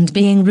gods, and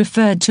being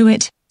referred to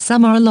it,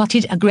 some are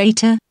allotted a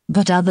greater,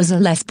 but others a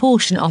less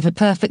portion of a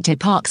perfect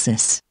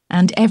hyparxis,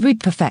 and every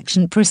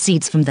perfection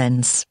proceeds from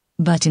thence.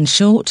 But in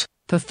short,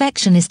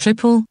 perfection is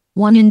triple,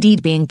 one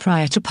indeed being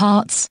prior to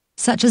parts,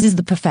 such as is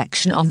the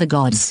perfection of the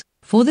gods,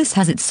 for this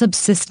has its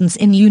subsistence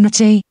in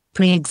unity,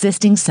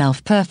 pre-existing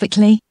self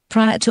perfectly,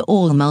 prior to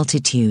all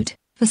multitude,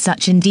 for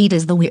such indeed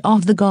is the we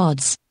of the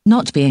gods,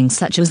 not being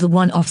such as the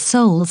one of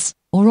souls,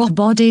 or of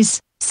bodies,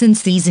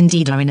 since these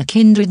indeed are in a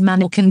kindred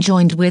manner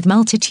conjoined with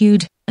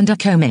multitude, and are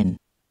commingled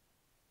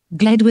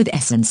with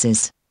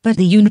essences, but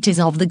the unities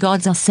of the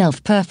gods are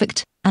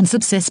self-perfect, and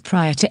subsist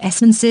prior to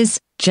essences,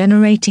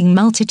 generating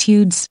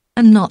multitudes,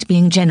 and not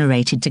being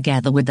generated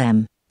together with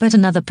them. But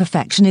another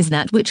perfection is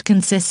that which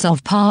consists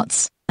of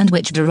parts, and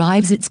which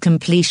derives its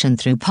completion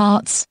through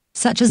parts,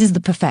 such as is the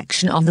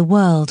perfection of the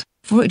world,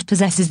 for it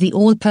possesses the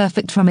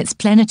all-perfect from its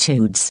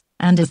plenitudes,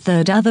 and a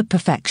third other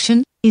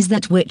perfection, is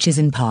that which is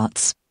in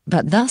parts,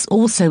 but thus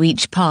also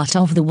each part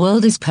of the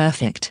world is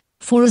perfect,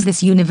 for as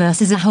this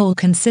universe is a whole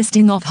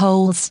consisting of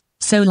wholes,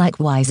 so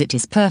likewise it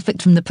is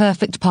perfect from the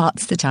perfect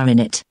parts that are in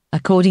it,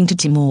 according to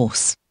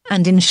Timaeus,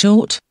 and in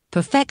short,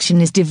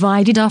 perfection is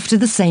divided after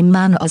the same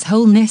manner as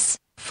wholeness,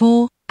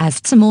 for, as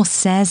Timaeus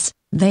says,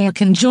 they are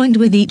conjoined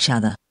with each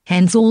other.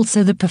 Hence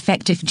also the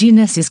perfective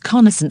genus is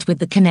connascent with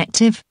the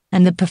connective,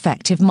 and the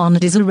perfective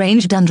monad is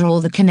arranged under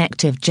all the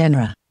connective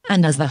genera.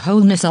 And as the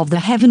wholeness of the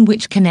heaven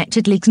which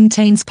connectedly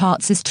contains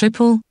parts is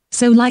triple,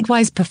 so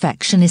likewise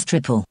perfection is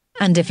triple.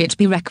 And if it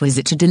be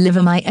requisite to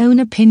deliver my own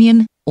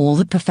opinion, all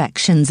the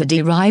perfections are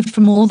derived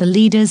from all the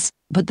leaders,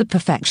 but the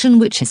perfection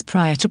which is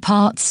prior to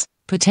parts,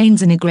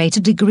 pertains in a greater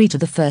degree to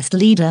the first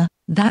leader,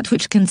 that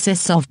which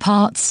consists of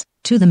parts,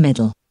 to the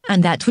middle,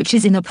 and that which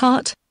is in a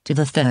part, to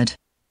the third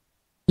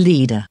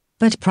leader.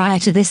 But prior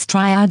to this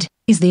triad,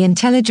 is the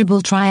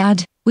intelligible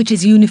triad, which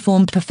is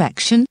uniform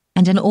perfection,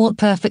 and an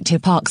all-perfect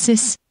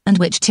hyparxis, and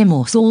which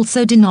Timos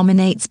also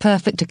denominates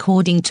perfect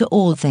according to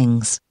all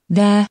things.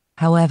 There,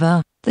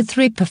 however, the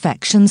three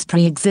perfections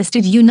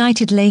pre-existed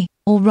unitedly,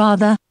 or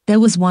rather, there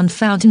was one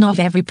fountain of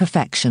every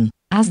perfection,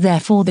 as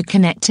therefore the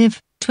connective,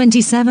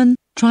 27,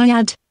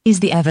 triad, is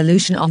the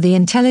evolution of the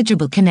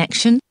intelligible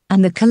connection,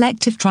 and the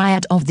collective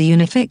triad of the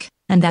unific,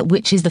 and that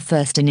which is the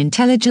first in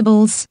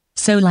intelligibles,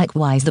 so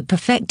likewise the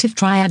perfective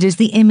triad is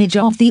the image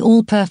of the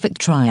all-perfect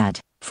triad,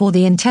 for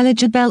the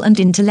intelligible and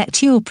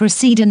intellectual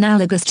proceed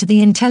analogous to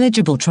the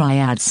intelligible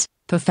triads.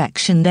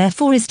 Perfection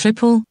therefore is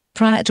triple,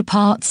 prior to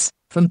parts,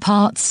 from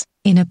parts,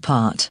 in a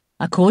part.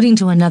 According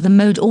to another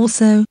mode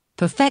also,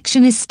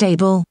 perfection is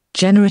stable,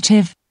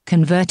 generative,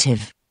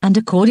 convertive, and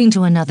according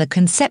to another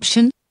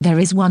conception, there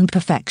is one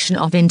perfection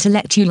of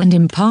intellectual and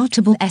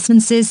impartible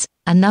essences,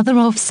 another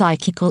of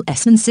psychical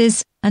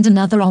essences, and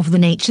another of the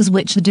natures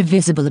which are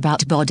divisible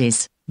about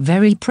bodies.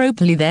 Very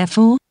properly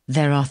therefore,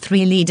 there are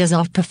three leaders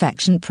of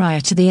perfection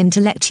prior to the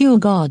intellectual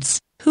gods,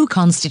 who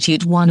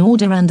constitute one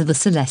order under the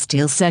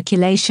celestial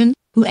circulation,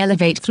 who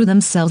elevate through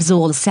themselves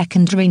all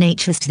secondary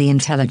natures to the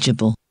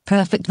intelligible,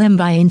 perfect them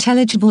by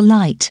intelligible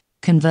light,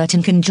 convert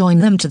and conjoin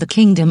them to the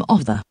kingdom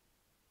of the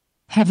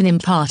heaven,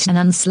 impart an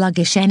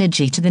unsluggish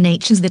energy to the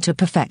natures that are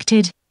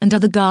perfected, and are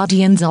the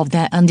guardians of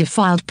their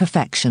undefiled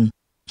perfection.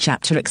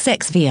 Chapter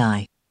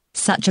XXVI.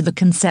 Such are the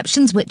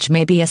conceptions which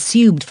may be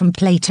assumed from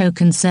Plato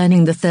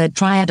concerning the third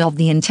triad of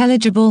the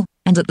intelligible,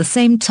 and at the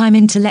same time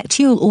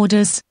intellectual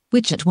orders,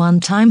 which at one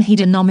time he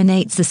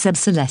denominates the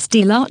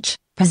subcelestial arch,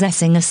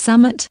 possessing a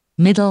summit,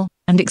 middle,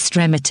 and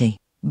extremity,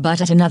 but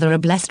at another a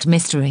blessed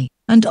mystery,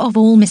 and of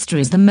all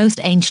mysteries the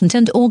most ancient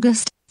and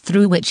august,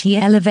 through which he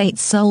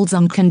elevates souls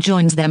and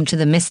conjoins them to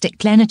the mystic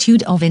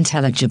plenitude of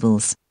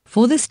intelligibles.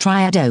 For this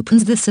triad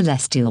opens the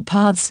celestial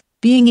paths,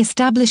 being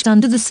established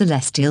under the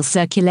celestial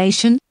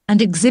circulation,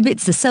 and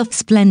exhibits the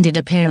self-splendid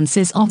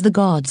appearances of the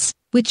gods,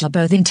 which are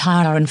both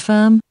entire and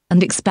firm,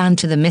 and expand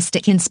to the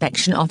mystic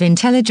inspection of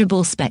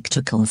intelligible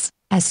spectacles,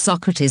 as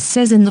Socrates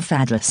says in the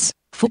Phaedrus,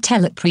 for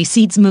tele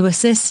precedes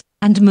muesis,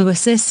 and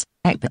muesis,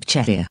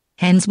 epicteria.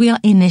 Hence we are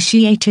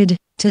initiated,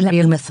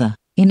 teleomatha,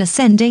 in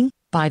ascending,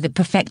 by the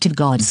perfected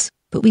gods,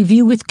 but we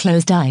view with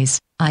closed eyes,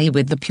 i.e.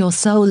 with the pure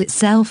soul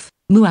itself,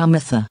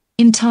 muamatha,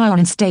 entire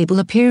and stable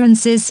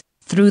appearances,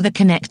 through the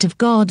connective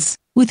gods,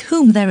 with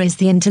whom there is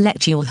the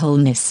intellectual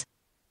wholeness,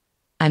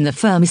 and the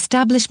firm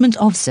establishment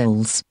of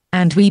souls,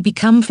 and we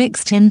become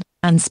fixed in,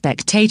 and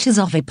spectators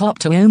of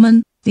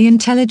hypoptoomon, the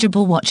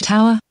intelligible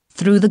watchtower,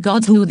 through the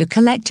gods who are the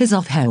collectors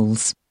of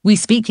wholes. We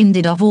speak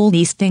indeed of all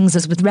these things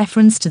as with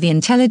reference to the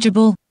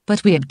intelligible,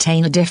 but we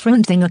obtain a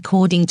different thing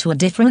according to a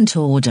different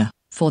order.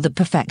 For the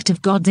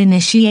perfective gods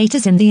initiate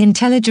us in the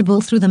intelligible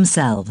through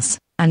themselves,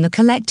 and the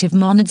collective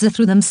monads are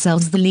through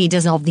themselves the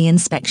leaders of the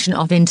inspection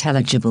of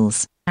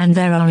intelligibles, and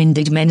there are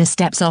indeed many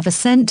steps of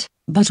ascent,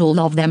 but all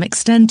of them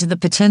extend to the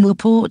paternal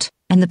port,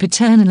 and the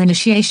paternal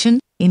initiation,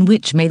 in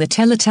which may the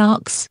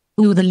teletarchs,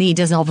 who are the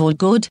leaders of all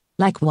good,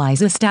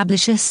 likewise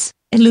establish us,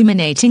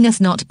 illuminating us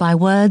not by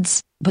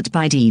words, but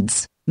by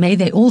deeds. May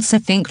they also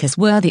think us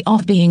worthy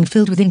of being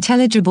filled with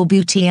intelligible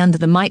beauty under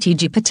the mighty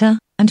Jupiter,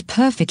 and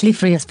perfectly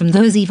free us from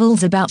those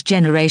evils about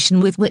generation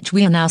with which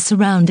we are now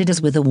surrounded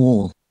as with a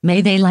wall.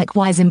 May they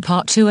likewise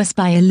impart to us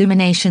by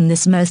illumination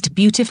this most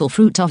beautiful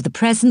fruit of the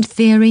present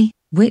theory,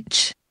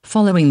 which,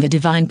 following the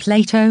divine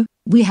Plato,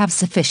 we have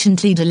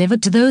sufficiently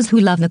delivered to those who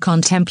love the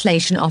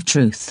contemplation of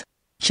truth.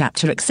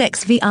 Chapter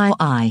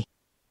XXVII.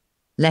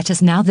 Let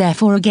us now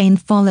therefore again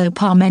follow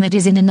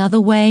Parmenides in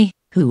another way,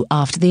 who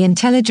after the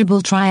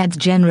intelligible triad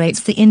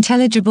generates the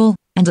intelligible,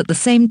 and at the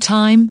same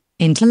time,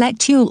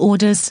 intellectual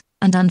orders,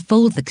 and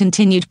unfold the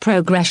continued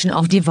progression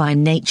of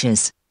divine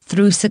natures,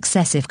 through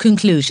successive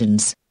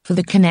conclusions, for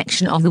the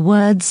connection of the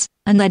words,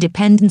 and their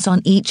dependence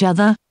on each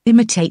other,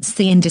 imitates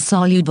the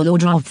indissoluble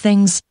order of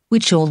things,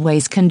 which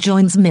always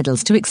conjoins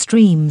middles to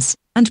extremes,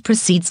 and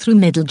proceeds through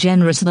middle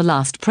genera to the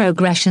last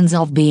progressions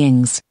of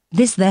beings.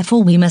 This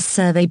therefore we must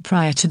survey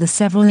prior to the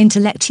several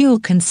intellectual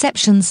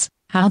conceptions,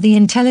 how the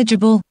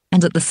intelligible,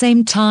 and at the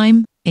same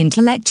time,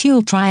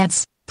 intellectual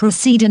triads,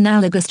 proceed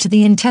analogous to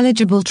the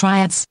intelligible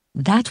triads,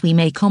 that we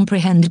may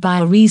comprehend by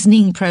a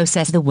reasoning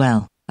process the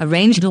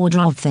well-arranged order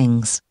of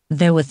things.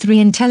 There were three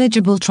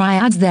intelligible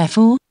triads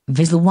therefore,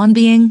 viz. The one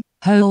being,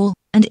 whole,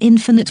 and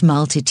infinite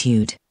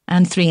multitude,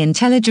 and three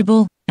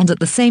intelligible, and at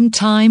the same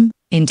time,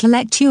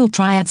 intellectual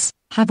triads,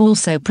 have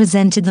also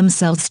presented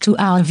themselves to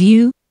our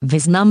view,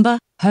 viz. Number,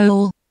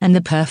 whole, and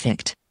the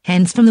perfect.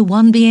 Hence from the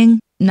one being,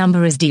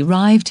 number is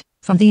derived,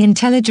 from the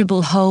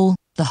intelligible whole,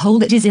 the whole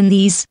that is in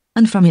these,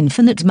 and from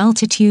infinite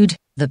multitude,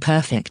 the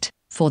perfect,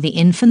 for the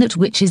infinite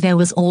which is there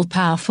was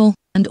all-powerful,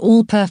 and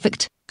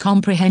all-perfect,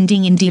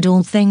 comprehending indeed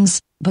all things,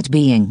 but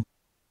being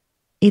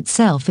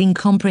itself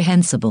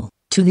incomprehensible.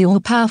 To the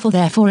all-powerful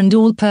therefore and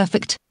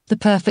all-perfect, the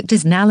perfect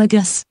is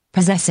analogous,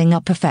 possessing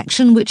a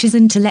perfection which is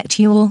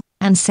intellectual,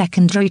 and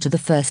secondary to the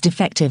first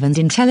effective and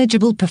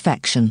intelligible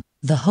perfection.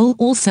 The whole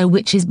also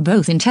which is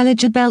both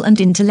intelligible and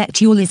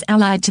intellectual is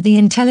allied to the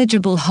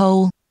intelligible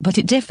whole, but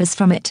it differs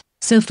from it,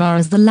 so far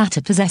as the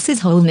latter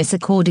possesses wholeness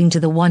according to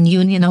the one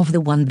union of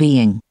the one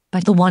being,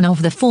 but the one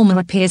of the former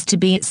appears to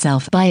be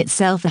itself by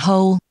itself a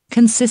whole,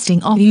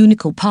 consisting of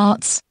unical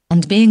parts,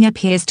 and being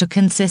appears to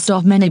consist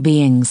of many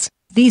beings.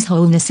 These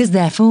wholenesses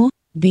therefore,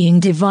 being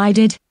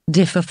divided,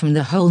 differ from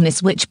the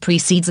wholeness which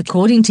precedes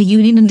according to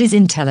union and is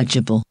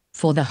intelligible,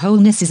 for the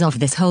wholenesses of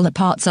this whole are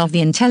parts of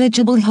the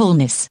intelligible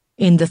wholeness.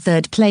 In the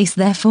third place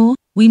therefore,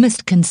 we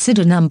must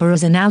consider number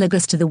as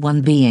analogous to the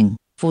one being,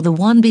 for the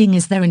one being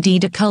is there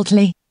indeed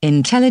occultly,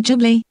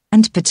 intelligibly,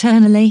 and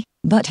paternally,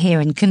 but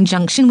here in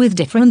conjunction with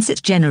difference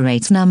it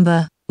generates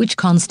number, which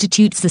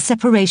constitutes the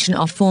separation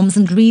of forms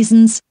and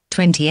reasons.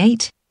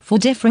 28. For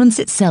difference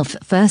itself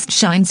first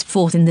shines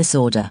forth in this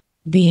order,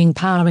 being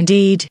power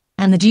indeed,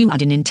 and the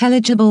duad in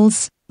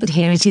intelligibles, but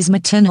here it is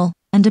maternal,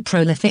 and a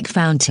prolific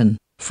fountain,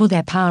 for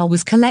their power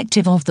was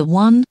collective of the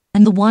one,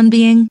 and the one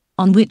being,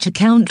 on which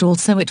account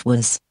also it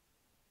was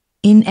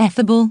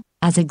ineffable,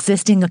 as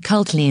existing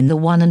occultly in the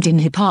one and in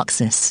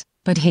hypoxis,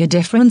 but here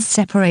difference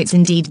separates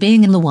indeed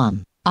being in the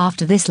one.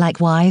 After this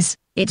likewise,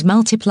 it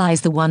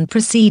multiplies the one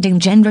proceeding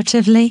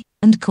generatively,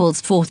 and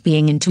calls forth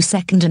being into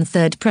second and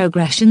third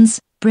progressions,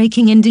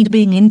 breaking indeed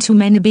being into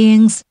many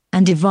beings,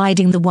 and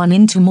dividing the one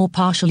into more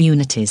partial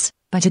unities,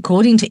 but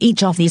according to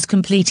each of these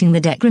completing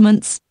the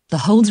decrements, the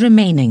wholes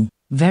remaining.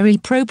 Very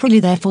properly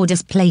therefore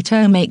does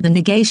Plato make the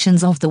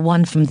negations of the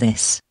one from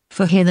this,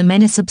 for here the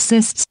many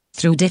subsists,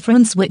 through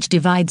difference which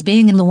divides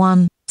being in the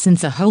one,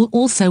 since a whole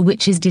also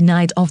which is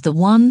denied of the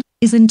one,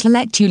 is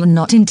intellectual and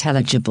not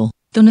intelligible.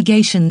 The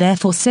negation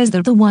therefore says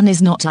that the one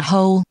is not a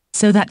whole,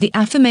 so that the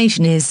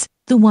affirmation is,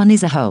 the one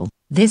is a whole.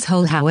 This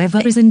whole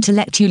however is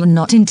intellectual and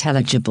not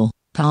intelligible.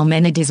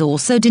 Parmenides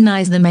also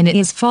denies the many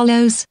as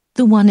follows,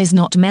 the one is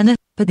not many,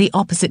 but the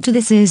opposite to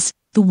this is,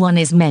 the one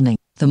is many.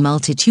 The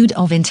multitude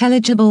of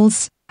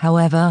intelligibles,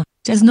 however,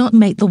 does not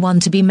make the one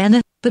to be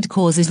many, but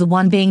causes the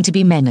one being to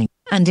be many,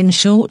 and in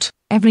short,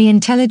 every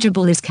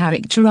intelligible is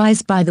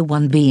characterized by the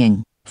one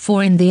being,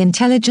 for in the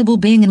intelligible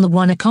being and the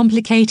one are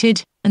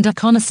complicated, and are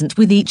connascent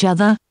with each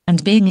other,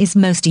 and being is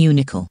most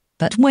unical,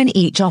 but when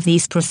each of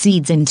these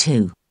proceeds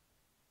into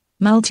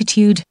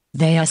multitude,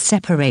 they are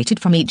separated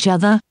from each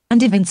other,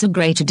 and evince a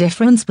greater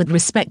difference with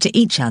respect to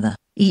each other.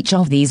 Each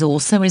of these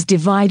also is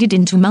divided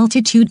into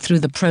multitude through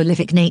the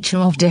prolific nature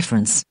of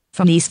difference.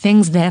 From these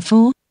things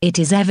therefore, it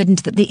is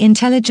evident that the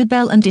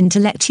intelligible and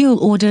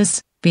intellectual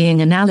orders, being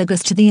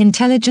analogous to the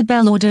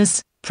intelligible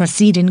orders,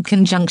 proceed in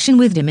conjunction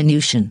with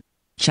diminution.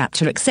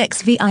 Chapter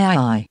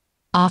XXVII.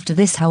 After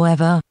this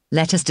however,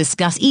 let us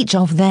discuss each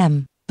of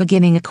them,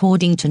 beginning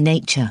according to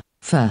nature.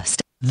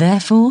 First,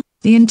 therefore,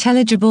 the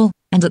intelligible,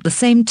 and at the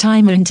same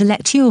time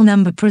intellectual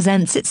number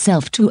presents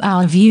itself to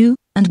our view,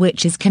 and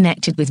which is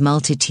connected with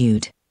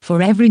multitude.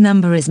 For every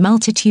number is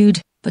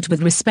multitude, but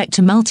with respect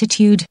to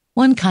multitude,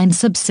 one kind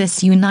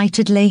subsists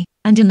unitedly,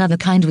 and another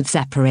kind with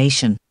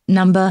separation.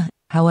 Number,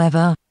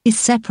 however, is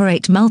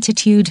separate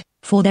multitude,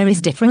 for there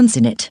is difference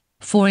in it.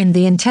 For in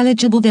the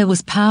intelligible there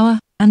was power,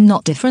 and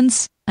not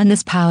difference, and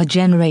this power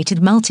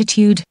generated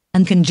multitude,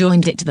 and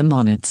conjoined it to the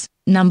monads.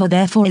 Number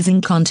therefore is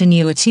in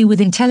continuity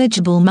with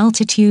intelligible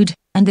multitude,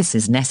 and this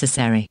is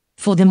necessary,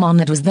 for the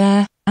monad was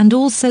there, and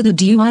also the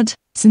duad,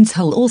 since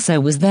whole also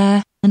was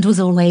there, and was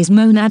always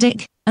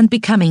monadic, and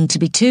becoming to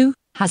be two,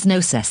 has no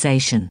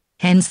cessation,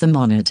 hence the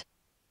monad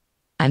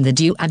and the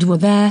duad were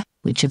there,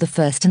 which are the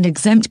first and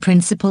exempt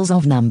principles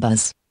of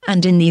numbers,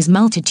 and in these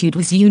multitude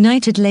was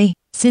unitedly,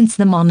 since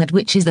the monad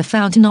which is the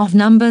fountain of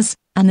numbers,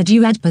 and the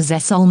duad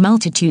possess all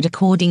multitude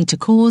according to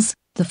cause,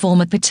 the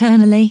former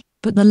paternally,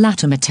 but the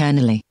latter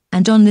maternally,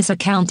 and on this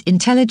account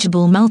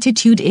intelligible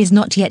multitude is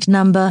not yet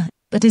number,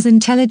 but is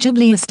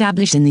intelligibly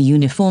established in the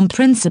uniform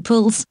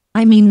principles,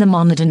 I mean the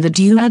monad and the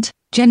duad,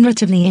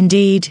 generatively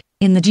indeed,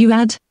 in the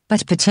duad,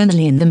 but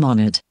paternally in the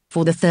monad.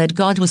 For the third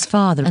God was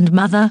father and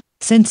mother,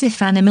 since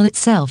if animal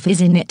itself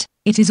is in it,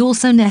 it is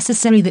also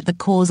necessary that the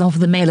cause of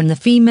the male and the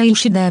female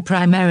should there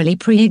primarily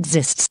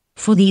pre-exists,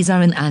 for these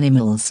are in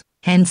animals.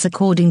 Hence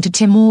according to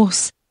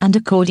Timaeus, and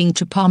according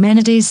to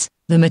Parmenides,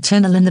 the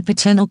maternal and the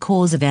paternal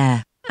cause are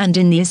there, and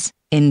in these,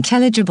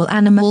 intelligible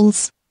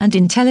animals, and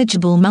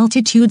intelligible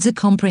multitudes are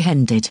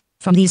comprehended.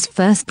 From these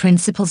first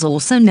principles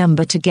also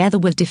number together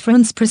with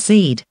difference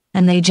proceed,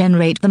 and they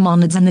generate the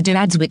monads and the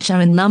duads which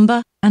are in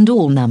number, and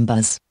all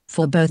numbers,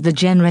 for both the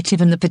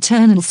generative and the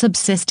paternal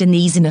subsist in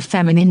these in a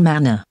feminine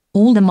manner.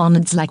 All the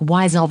monads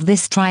likewise of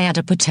this triad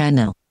are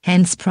paternal,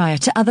 hence prior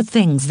to other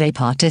things they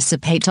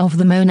participate of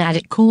the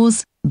monadic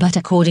cause, but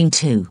according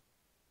to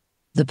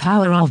the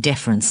power of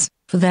difference,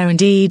 for there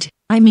indeed,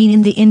 I mean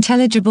in the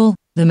intelligible,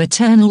 the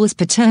maternal was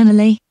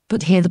paternally,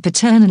 but here the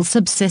paternal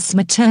subsists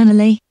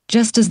maternally,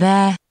 just as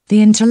there,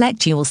 the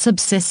intellectual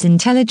subsists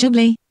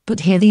intelligibly,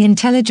 but here the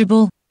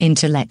intelligible,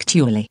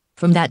 intellectually.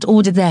 From that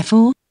order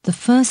therefore, the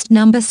first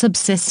number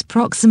subsists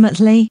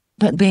proximately,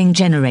 but being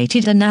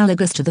generated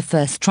analogous to the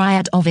first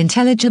triad of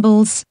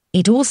intelligibles,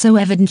 it also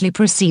evidently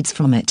proceeds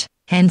from it.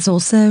 Hence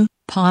also,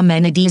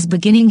 Parmenides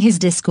beginning his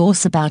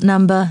discourse about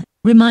number,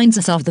 reminds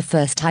us of the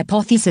first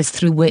hypothesis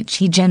through which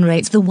he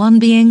generates the one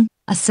being,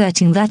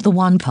 asserting that the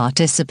one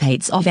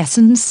participates of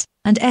essence,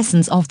 and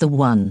essence of the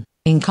one,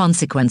 in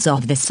consequence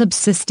of this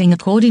subsisting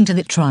according to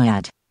the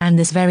triad, and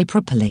this very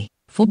properly,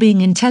 for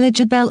being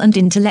intelligible and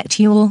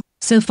intellectual,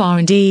 so far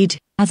indeed,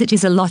 as it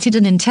is allotted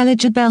an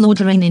intelligible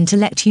order in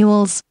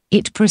intellectuals,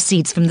 it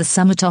proceeds from the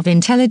summit of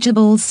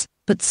intelligibles,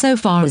 but so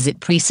far as it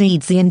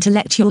precedes the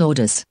intellectual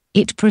orders,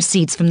 it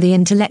proceeds from the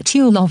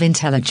intellectual of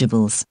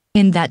intelligibles.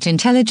 In that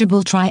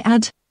intelligible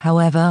triad,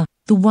 however,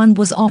 the one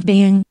was of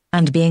being,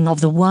 and being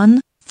of the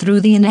one,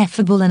 through the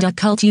ineffable and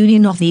occult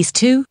union of these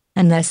two,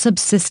 and their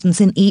subsistence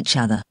in each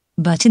other.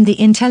 But in the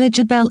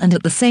intelligible and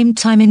at the same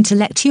time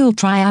intellectual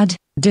triad,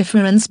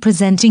 difference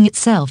presenting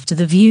itself to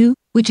the view,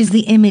 which is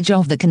the image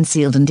of the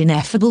concealed and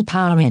ineffable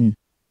power in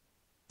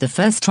the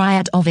first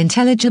triad of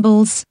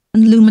intelligibles,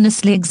 and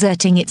luminously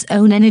exerting its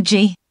own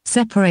energy,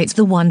 separates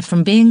the one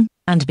from being,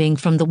 and being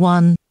from the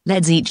one,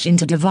 leads each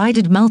into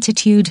divided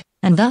multitude,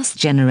 and thus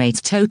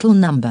generates total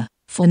number.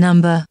 For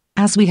number,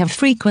 as we have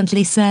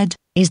frequently said,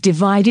 is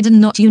divided and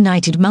not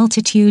united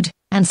multitude,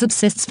 and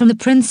subsists from the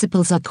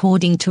principles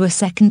according to a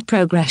second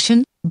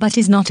progression, but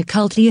is not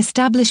occultly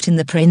established in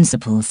the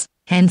principles.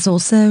 Hence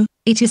also,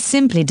 it is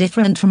simply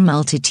different from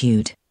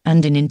multitude,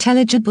 and in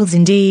intelligibles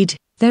indeed,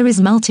 there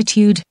is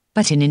multitude,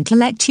 but in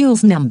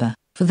intellectuals number,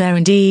 for there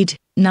indeed,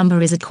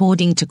 number is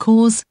according to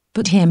cause,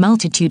 but here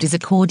multitude is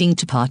according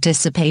to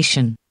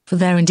participation, for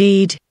there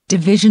indeed,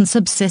 division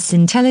subsists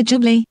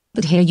intelligibly,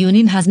 but here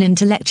union has an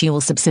intellectual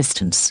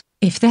subsistence.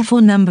 If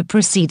therefore number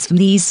proceeds from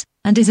these,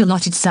 and is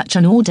allotted such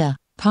an order,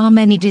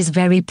 Parmenides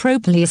very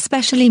properly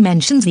especially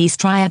mentions these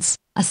triads,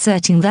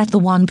 asserting that the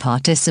one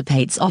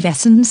participates of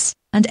essence,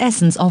 and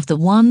essence of the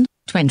one,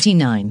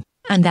 29,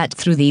 and that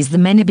through these the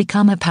many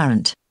become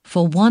apparent,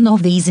 for one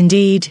of these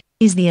indeed,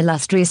 is the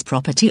illustrious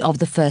property of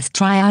the first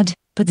triad,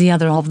 but the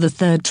other of the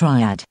third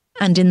triad,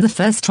 and in the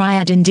first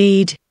triad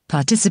indeed,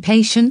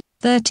 participation,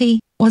 30,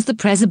 was the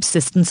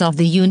presubsistence of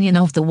the union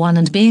of the one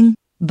and being,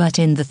 but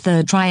in the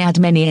third triad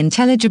many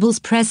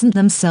intelligibles present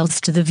themselves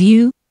to the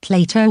view,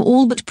 Plato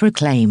all but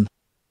proclaim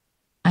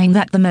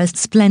that the most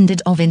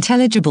splendid of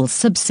intelligibles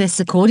subsists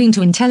according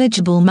to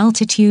intelligible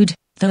multitude,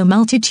 though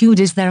multitude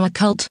is there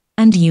occult,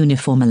 and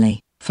uniformly,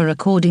 for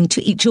according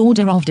to each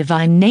order of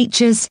divine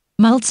natures,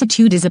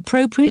 multitude is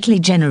appropriately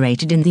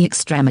generated in the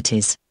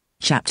extremities.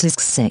 Chapters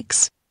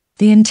 6.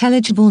 The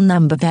intelligible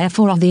number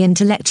therefore of the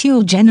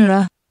intellectual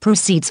genera,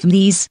 proceeds from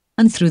these,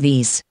 and through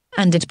these,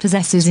 and it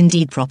possesses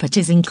indeed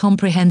properties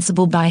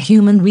incomprehensible by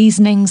human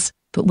reasonings,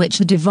 but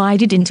which are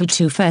divided into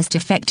two first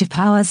effective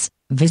powers,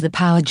 viz. The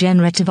power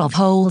generative of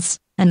wholes,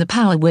 and the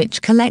power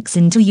which collects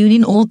into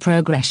union all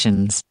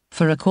progressions,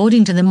 for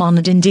according to the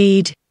monad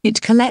indeed,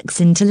 it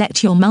collects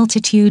intellectual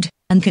multitude,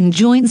 and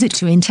conjoins it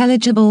to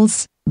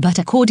intelligibles, but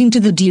according to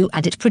the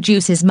duad it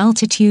produces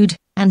multitude,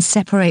 and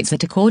separates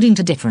it according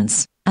to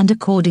difference, and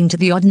according to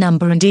the odd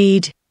number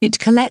indeed, it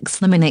collects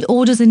them in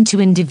orders into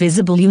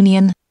indivisible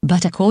union,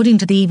 but according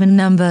to the even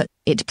number,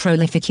 it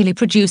prolifically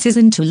produces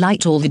into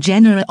light all the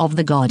genera of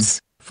the gods,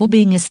 for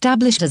being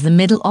established as the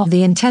middle of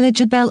the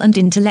intelligible and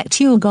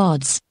intellectual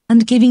gods,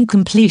 and giving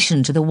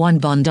completion to the one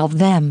bond of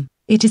them,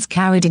 it is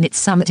carried in its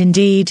summit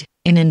indeed,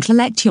 in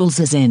intellectuals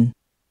as in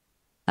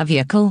a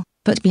vehicle,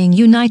 but being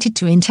united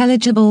to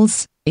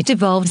intelligibles, it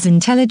evolves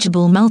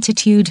intelligible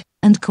multitude,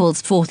 and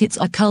calls forth its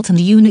occult and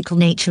unical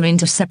nature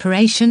into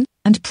separation,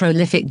 and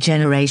prolific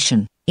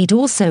generation. It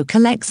also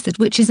collects that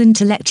which is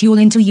intellectual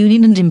into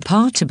union and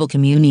impartible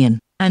communion,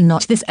 and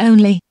not this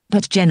only,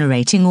 but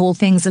generating all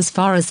things as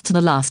far as to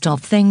the last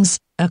of things,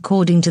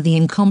 according to the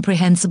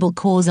incomprehensible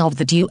cause of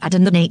the duad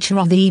and the nature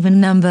of the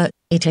even number,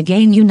 it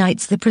again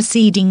unites the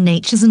preceding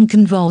natures and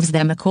convolves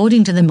them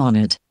according to the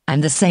monad,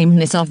 and the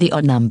sameness of the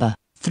odd number.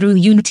 Through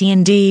unity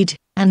indeed,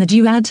 and the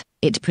duad,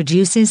 it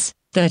produces,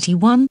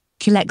 31,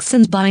 collects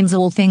and binds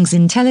all things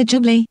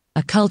intelligibly,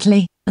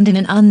 occultly, and in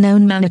an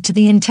unknown manner to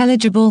the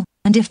intelligible,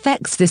 and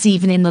effects this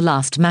even in the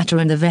last matter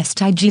and the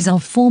vestiges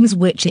of forms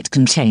which it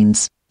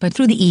contains. But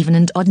through the even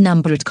and odd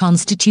number it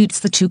constitutes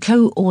the two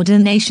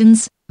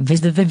coordinations,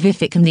 viz. The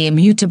vivific and the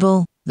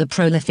immutable, the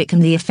prolific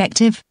and the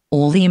effective,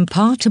 all the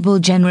impartible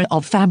genera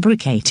of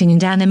fabricating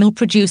and animal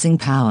producing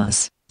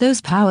powers, those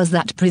powers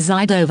that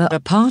preside over a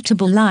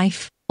partible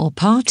life, or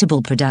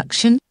partible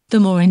production, the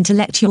more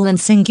intellectual and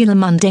singular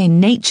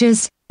mundane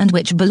natures, and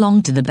which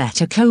belong to the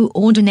better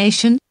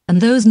coordination, and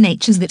those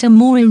natures that are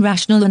more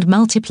irrational and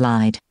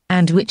multiplied,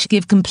 and which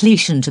give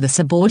completion to the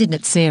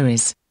subordinate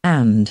series,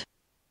 and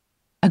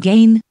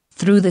again,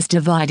 through this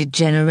divided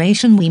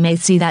generation we may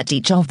see that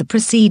each of the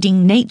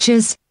preceding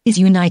natures, is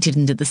united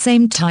and at the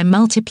same time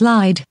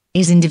multiplied,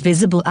 is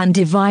indivisible and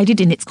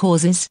divided in its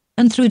causes,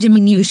 and through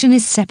diminution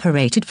is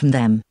separated from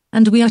them,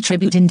 and we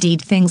attribute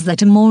indeed things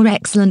that are more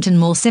excellent and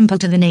more simple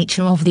to the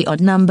nature of the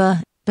odd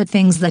number, but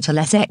things that are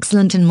less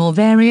excellent and more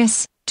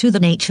various, to the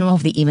nature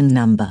of the even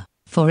number.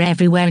 For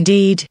everywhere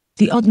indeed,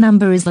 the odd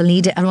number is the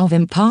leader of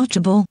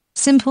impartible,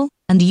 simple,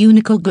 and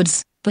unical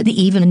goods, but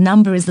the even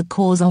number is the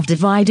cause of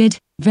divided,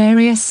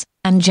 various,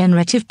 and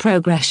generative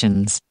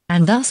progressions,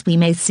 and thus we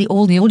may see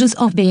all the orders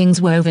of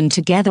beings woven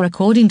together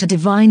according to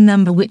divine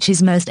number, which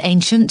is most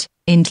ancient,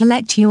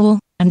 intellectual,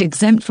 and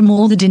exempt from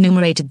all the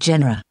denumerated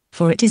genera.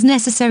 For it is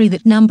necessary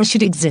that number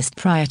should exist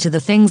prior to the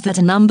things that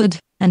are numbered,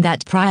 and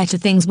that prior to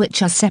things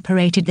which are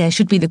separated there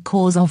should be the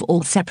cause of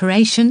all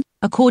separation,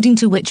 according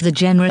to which the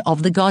genera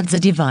of the gods are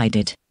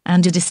divided,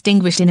 and are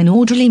distinguished in an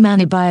orderly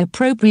manner by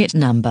appropriate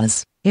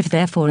numbers. If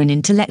therefore in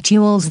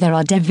intellectuals there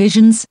are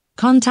divisions,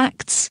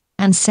 contacts,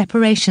 and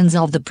separations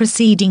of the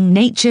preceding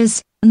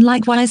natures, and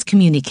likewise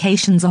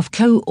communications of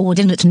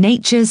coordinate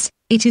natures,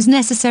 it is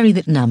necessary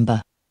that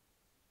number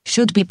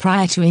should be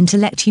prior to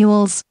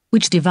intellectuals,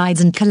 which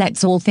divides and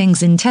collects all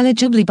things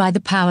intelligibly by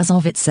the powers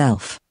of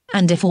itself.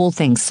 And if all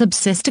things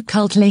subsist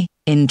occultly,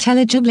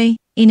 intelligibly,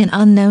 in an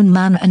unknown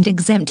manner and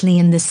exemptly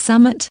in this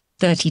summit,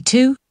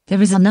 32,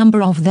 there is a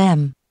number of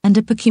them, and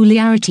a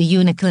peculiarity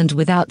unical and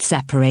without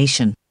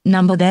separation.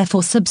 Number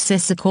therefore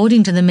subsists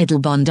according to the middle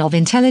bond of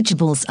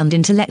intelligibles and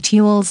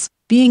intellectuals,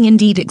 being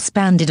indeed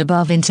expanded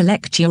above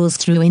intellectuals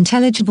through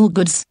intelligible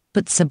goods,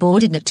 but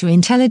subordinate to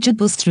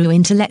intelligibles through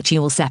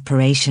intellectual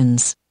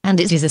separations, and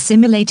it is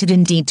assimilated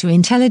indeed to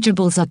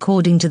intelligibles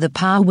according to the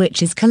power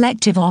which is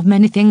collective of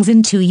many things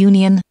into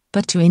union,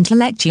 but to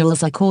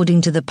intellectuals according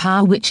to the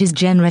power which is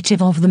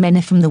generative of the many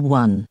from the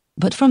one.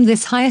 But from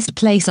this highest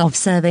place of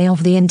survey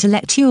of the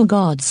intellectual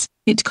gods,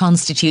 it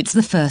constitutes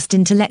the first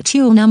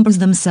intellectual numbers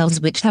themselves,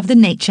 which have the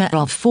nature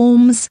of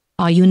forms,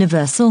 are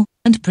universal,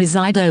 and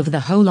preside over the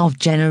whole of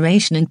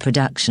generation and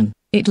production.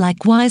 It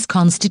likewise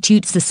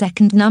constitutes the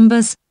second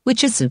numbers,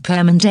 which are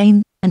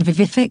supermundane, and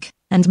vivific,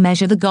 and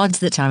measure the gods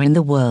that are in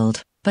the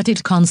world. But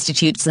it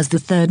constitutes as the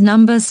third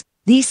numbers,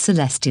 these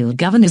celestial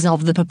governors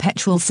of the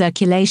perpetual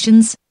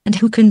circulations, and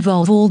who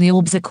convolve all the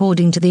orbs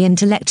according to the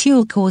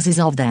intellectual causes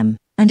of them,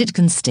 and it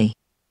constitutes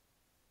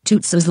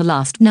as the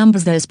last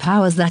numbers those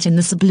powers that in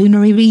the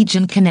sublunary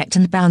region connect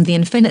and bound the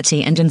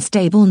infinity and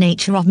unstable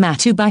nature of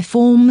matter by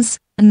forms,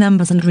 and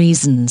numbers and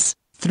reasons,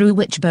 through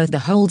which both the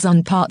wholes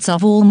and parts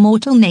of all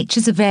mortal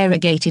natures are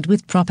variegated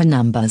with proper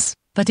numbers.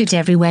 But it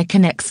everywhere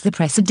connects the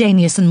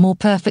precedenious and more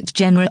perfect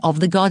genera of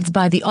the gods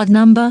by the odd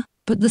number,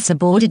 but the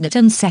subordinate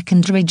and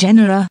secondary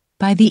genera,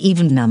 by the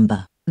even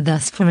number.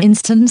 Thus for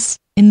instance,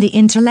 in the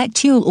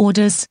intellectual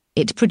orders,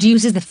 it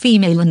produces the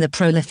female and the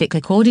prolific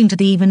according to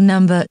the even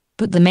number,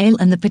 but the male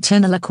and the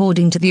paternal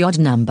according to the odd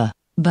number.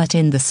 But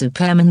in the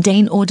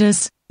supermundane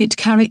orders, it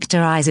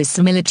characterizes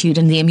similitude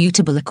and the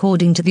immutable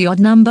according to the odd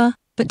number,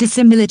 but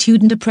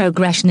dissimilitude and a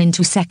progression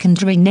into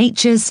secondary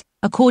natures,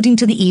 according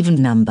to the even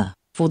number.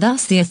 For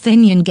thus the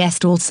Athenian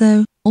guest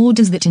also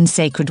orders that in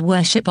sacred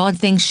worship odd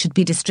things should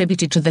be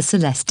distributed to the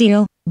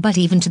celestial, but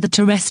even to the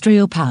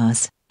terrestrial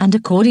powers, and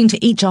according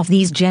to each of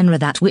these genera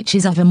that which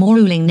is of a more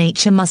ruling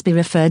nature must be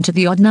referred to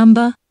the odd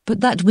number,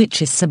 but that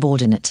which is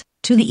subordinate,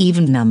 to the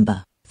even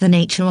number. The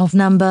nature of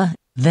number,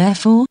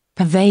 therefore,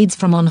 pervades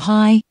from on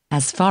high,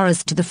 as far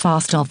as to the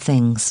fast of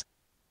things,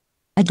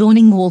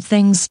 adorning all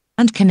things,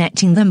 and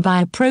connecting them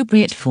by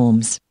appropriate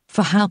forms.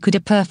 For how could a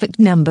perfect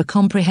number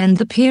comprehend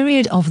the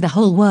period of the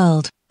whole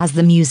world, as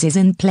the Muses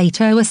in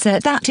Plato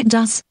assert that it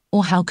does,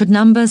 or how could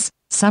numbers,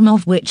 some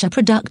of which are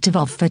productive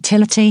of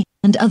fertility,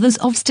 and others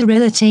of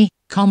sterility,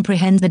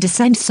 comprehend the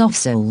descents of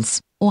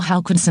souls, or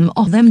how could some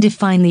of them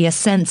define the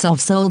ascents of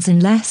souls in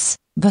less,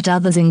 but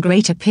others in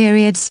greater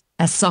periods,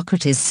 as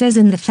Socrates says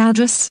in the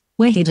Phaedrus,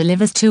 where he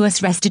delivers to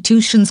us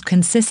restitutions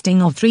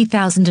consisting of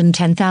 3,000 and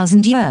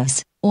 10,000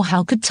 years, or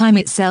how could time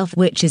itself,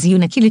 which is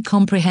uniquely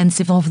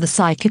comprehensive of the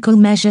psychical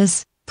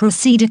measures,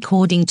 proceed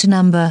according to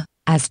number,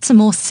 as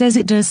Samos says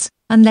it does,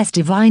 unless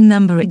divine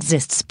number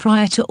exists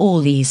prior to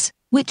all these,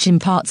 which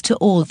imparts to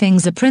all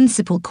things a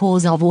principal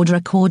cause of order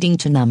according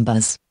to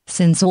numbers.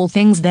 Since all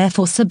things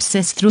therefore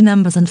subsist through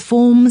numbers and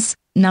forms,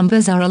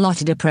 numbers are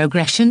allotted a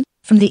progression,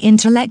 from the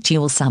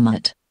intellectual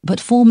summit, but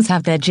forms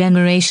have their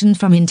generation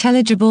from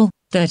intelligible,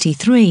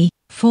 33,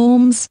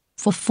 forms,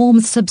 for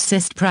forms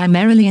subsist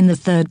primarily in the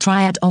third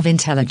triad of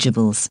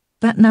intelligibles,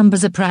 but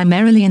numbers are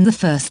primarily in the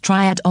first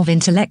triad of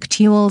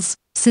intellectuals,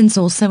 since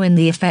also in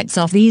the effects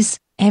of these,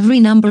 every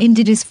number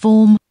indeed is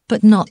form,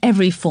 but not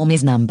every form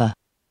is number.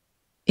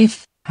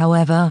 If,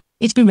 however,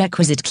 it be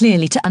requisite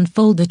clearly to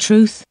unfold the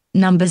truth,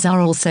 numbers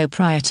are also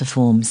prior to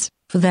forms,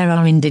 for there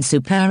are indeed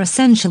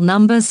superessential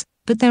numbers,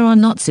 but there are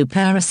not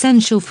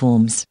superessential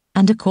forms,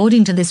 and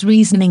according to this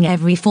reasoning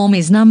every form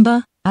is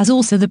number, as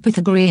also the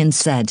Pythagoreans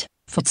said.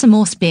 For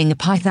Samos, being a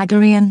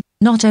Pythagorean,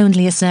 not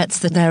only asserts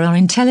that there are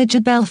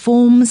intelligible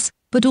forms,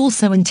 but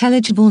also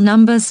intelligible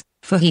numbers,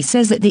 for he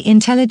says that the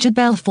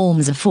intelligible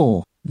forms are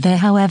four. There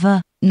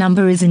however,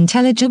 number is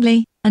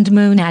intelligibly, and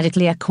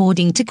monadically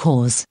according to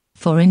cause,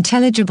 for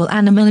intelligible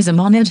animal is a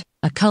monad,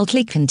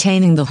 occultly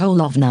containing the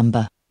whole of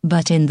number,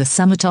 but in the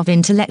summit of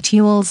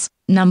intellectuals,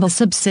 number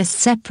subsists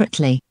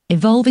separately,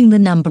 evolving the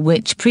number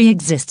which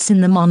pre-exists in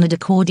the monad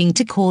according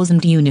to cause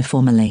and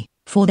uniformly.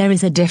 For there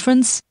is a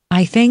difference,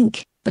 I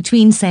think,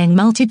 between saying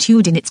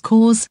multitude in its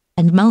cause,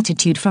 and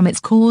multitude from its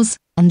cause,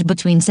 and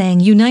between saying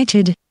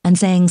united, and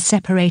saying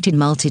separated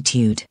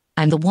multitude,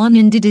 and the one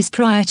indeed is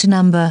prior to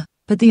number,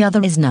 but the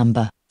other is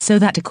number. so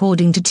that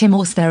according to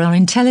Timaeus there are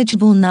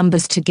intelligible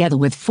numbers together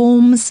with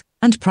forms,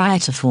 and prior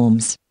to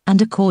forms,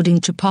 and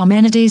according to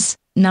Parmenides,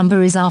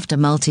 number is after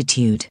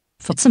multitude,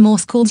 for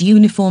Timaeus calls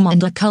uniform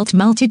and occult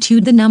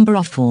multitude the number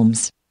of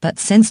forms, but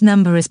since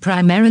number is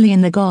primarily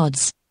in the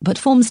gods, but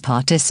forms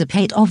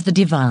participate of the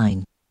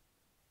divine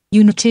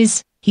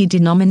unities, he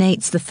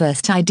denominates the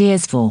first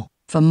ideas for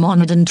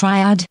monad and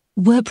triad,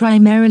 were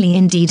primarily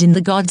indeed in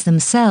the gods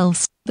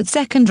themselves, but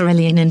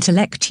secondarily in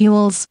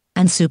intellectuals,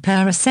 and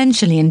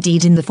superessentially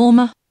indeed in the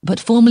former, but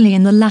formally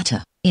in the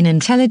latter. In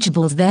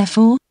intelligibles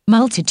therefore,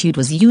 multitude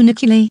was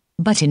unically,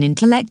 but in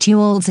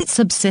intellectuals it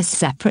subsists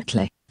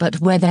separately, but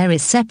where there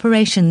is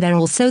separation there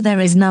also there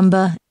is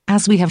number,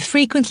 as we have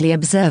frequently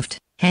observed.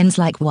 Hence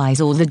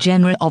likewise all the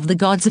genera of the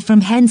gods are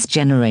from hence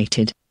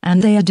generated,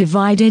 and they are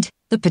divided,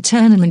 the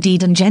paternal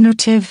indeed and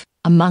generative,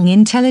 among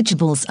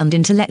intelligibles and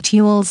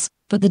intellectuals,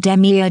 but the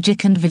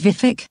demiurgic and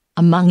vivific,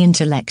 among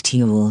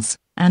intellectuals,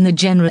 and the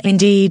genera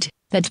indeed,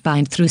 that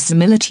bind through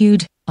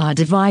similitude, are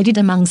divided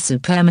among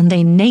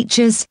supermundane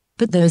natures,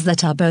 but those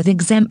that are both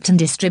exempt and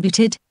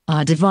distributed,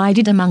 are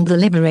divided among the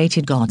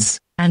liberated gods,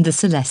 and the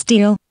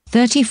celestial,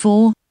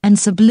 34, and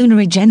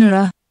sublunary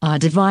genera, are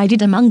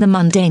divided among the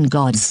mundane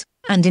gods,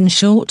 and in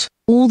short,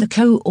 all the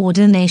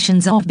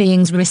coordinations of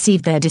beings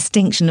receive their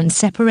distinction and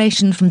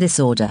separation from this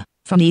order.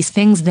 From these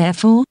things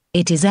therefore,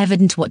 it is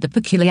evident what the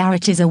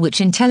peculiarities are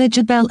which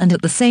intelligible and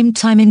at the same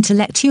time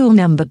intellectual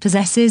number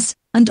possesses,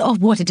 and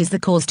of what it is the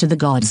cause to the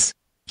gods.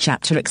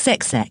 Chapter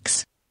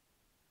XXX.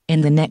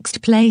 In the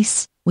next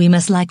place, we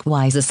must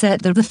likewise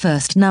assert that the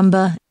first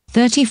number,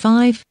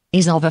 35,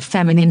 is of a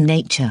feminine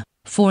nature,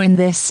 for in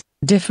this,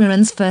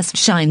 difference first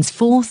shines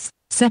forth,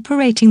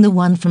 separating the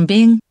one from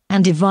being,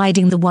 and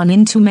dividing the one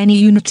into many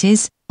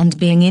unities, and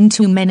being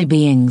into many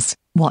beings.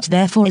 What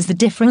therefore is the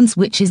difference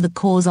which is the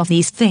cause of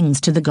these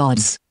things to the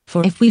gods?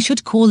 For if we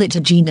should call it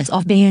a genus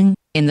of being,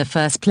 in the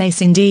first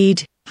place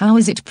indeed, how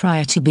is it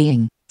prior to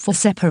being? For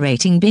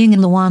separating being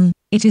in the one,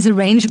 it is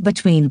arranged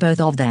between both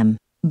of them,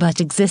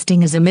 but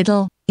existing as a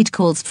middle, it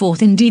calls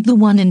forth indeed the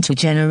one into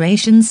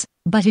generations,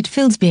 but it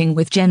fills being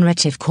with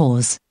generative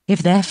cause.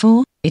 If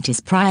therefore, it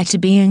is prior to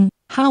being,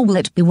 how will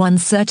it be one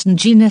certain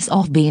genus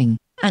of being?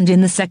 And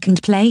in the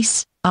second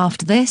place,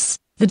 after this,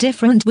 the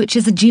different which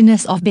is a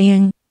genus of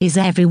being, is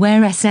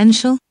everywhere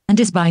essential, and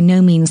is by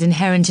no means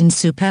inherent in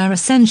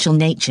superessential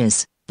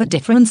natures, but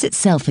difference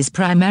itself is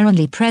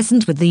primarily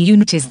present with the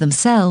unities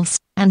themselves,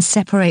 and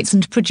separates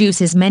and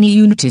produces many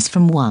unities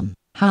from one.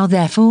 How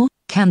therefore,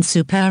 can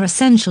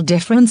superessential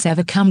difference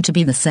ever come to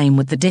be the same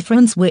with the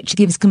difference which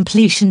gives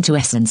completion to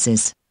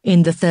essences?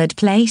 In the third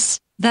place,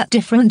 that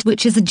different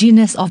which is a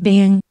genus of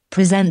being,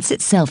 presents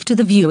itself to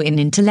the view in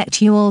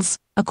intellectuals,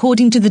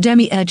 according to the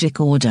demiurgic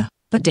order,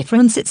 but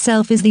difference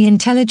itself is the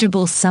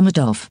intelligible summit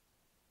of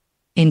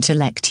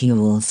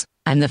intellectuals,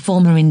 and the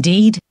former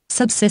indeed,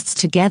 subsists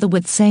together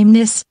with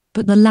sameness,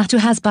 but the latter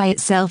has by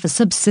itself a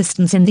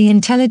subsistence in the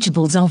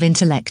intelligibles of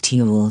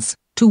intellectuals,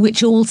 to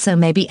which also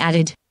may be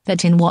added,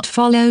 that in what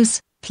follows,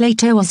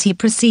 Plato as he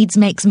proceeds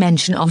makes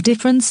mention of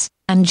difference,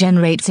 and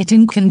generates it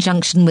in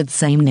conjunction with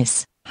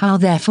sameness. How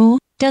therefore,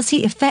 does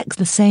he effect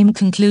the same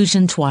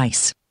conclusion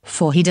twice?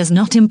 For he does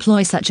not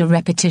employ such a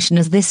repetition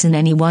as this in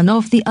any one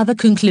of the other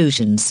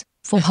conclusions,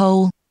 for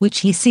whole, which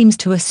he seems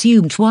to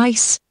assume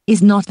twice,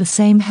 is not the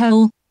same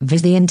whole,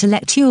 viz. The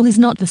intellectual is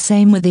not the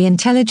same with the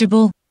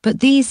intelligible, but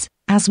these,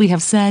 as we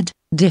have said,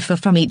 differ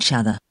from each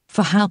other.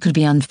 For how could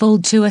he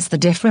unfold to us the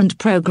different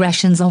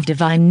progressions of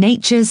divine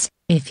natures,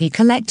 if he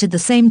collected the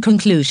same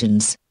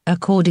conclusions,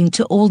 according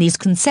to all these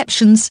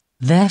conceptions?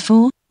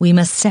 Therefore, we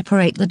must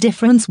separate the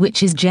difference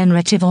which is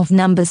generative of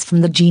numbers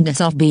from the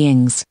genus of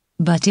beings.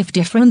 But if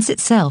difference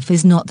itself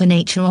is not the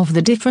nature of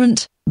the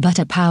different, but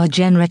a power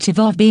generative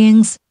of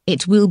beings,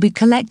 it will be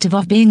collective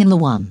of being in the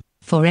one.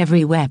 For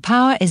everywhere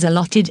power is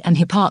allotted an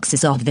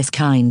hyparxis of this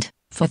kind,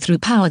 for through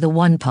power the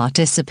one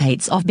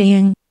participates of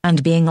being,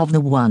 and being of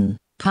the one.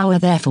 Power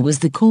therefore was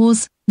the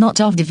cause, not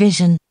of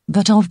division,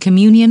 but of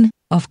communion,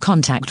 of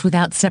contact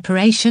without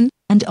separation,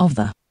 and of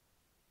the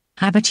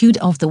habitude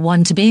of the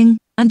one to being,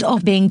 and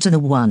of being to the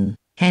one.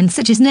 Hence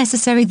it is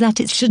necessary that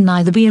it should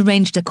neither be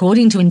arranged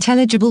according to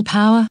intelligible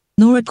power,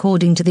 nor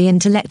according to the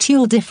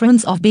intellectual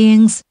difference of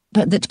beings,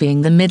 but that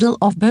being the middle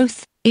of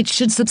both, it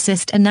should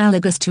subsist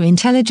analogous to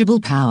intelligible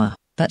power,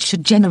 but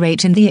should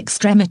generate in the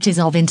extremities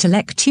of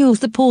intellectuals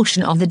the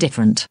portion of the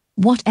different.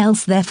 What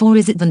else therefore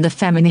is it than the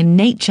feminine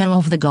nature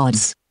of the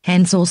gods?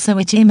 Hence also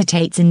it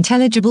imitates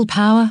intelligible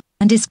power,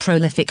 and is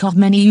prolific of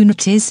many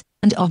unities,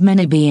 and of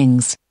many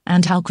beings.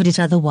 And how could it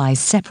otherwise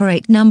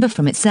separate number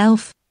from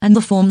itself, and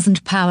the forms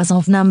and powers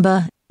of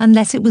number,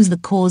 unless it was the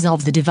cause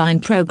of the divine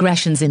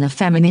progressions in a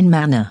feminine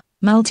manner?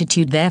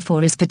 Multitude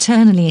therefore is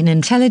paternally in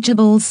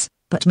intelligibles,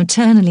 but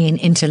maternally in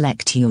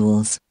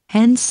intellectuals.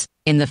 Hence,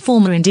 in the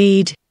former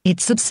indeed,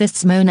 it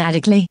subsists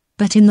monadically,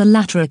 but in the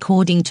latter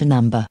according to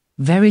number.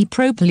 Very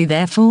properly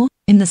therefore,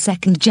 in the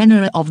second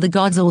genera of the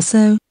gods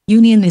also,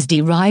 union is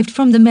derived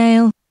from the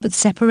male, but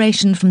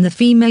separation from the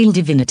female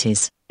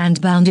divinities,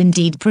 and bound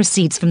indeed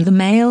proceeds from the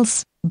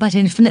males, but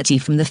infinity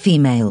from the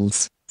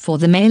females. For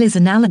the male is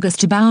analogous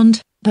to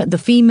bound, but the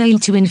female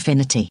to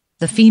infinity.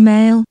 The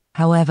female,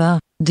 however,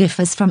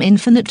 differs from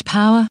infinite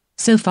power,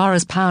 so far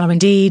as power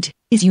indeed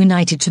is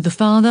united to the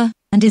Father,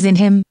 and is in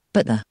him,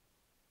 but the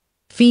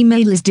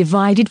female is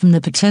divided from the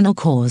paternal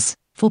cause,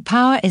 for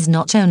power is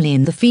not only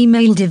in the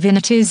female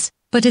divinities,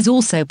 but is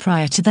also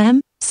prior to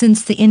them,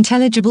 since the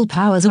intelligible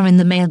powers are in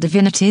the male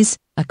divinities,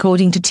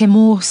 according to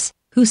Timaeus,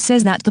 who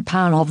says that the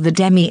power of the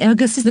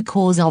demiurgus is the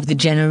cause of the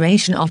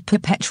generation of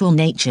perpetual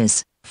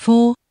natures.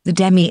 For the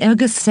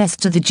demiurgus says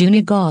to the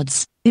junior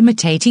gods,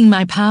 imitating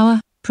my power,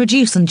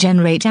 produce and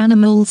generate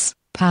animals.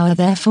 Power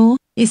therefore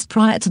is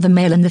prior to the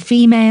male and the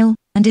female,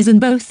 and is in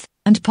both,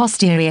 and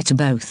posterior to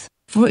both,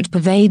 for it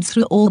pervades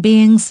through all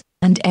beings,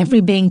 and every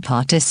being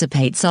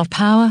participates of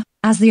power,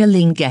 as the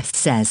Alingest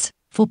says,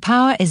 for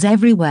power is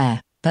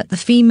everywhere, but the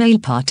female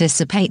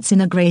participates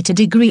in a greater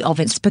degree of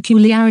its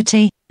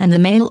peculiarity, and the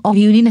male of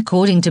union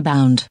according to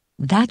bound.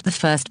 That the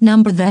first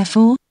number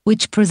therefore,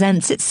 which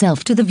presents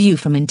itself to the view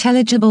from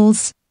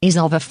intelligibles, is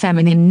of a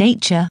feminine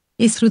nature,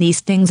 is through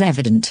these things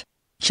evident.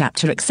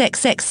 Chapter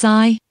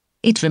XXXI.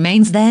 It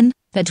remains then,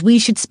 that we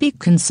should speak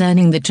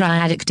concerning the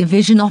triadic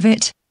division of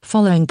it,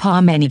 following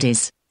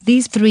Parmenides.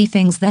 These three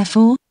things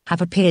therefore,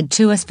 have appeared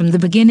to us from the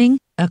beginning,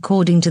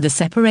 according to the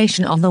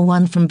separation of the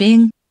one from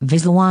being,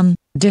 viz. The one,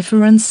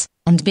 difference,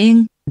 and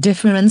being,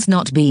 difference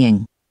not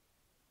being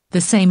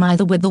the same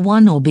either with the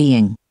one or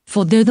being,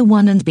 for though the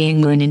one and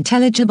being were in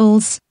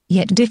intelligibles,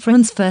 yet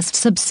difference first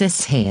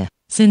subsists here,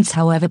 since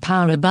however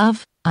power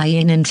above, i.e.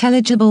 in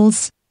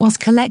intelligibles, was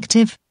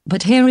collective,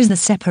 but here is the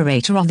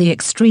separator of the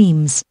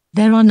extremes.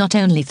 There are not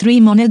only three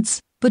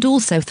monads, but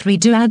also three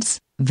duads,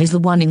 viz. The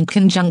one in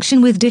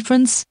conjunction with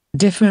difference,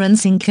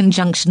 difference in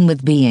conjunction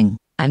with being,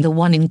 and the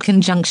one in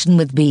conjunction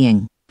with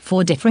being.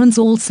 For difference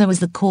also is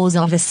the cause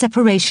of a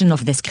separation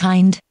of this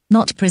kind,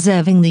 not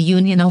preserving the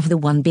union of the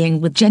one being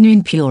with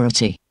genuine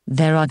purity.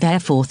 There are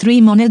therefore three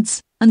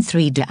monads, and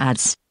three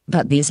duads,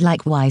 but these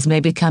likewise may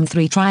become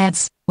three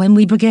triads, when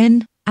we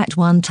begin, at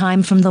one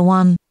time from the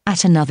one,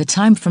 at another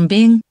time from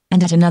being,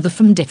 and at another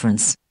from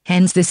difference.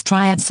 Hence this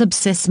triad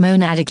subsists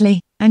monadically,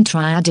 and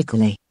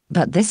triadically.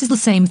 But this is the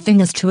same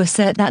thing as to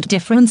assert that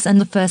difference and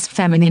the first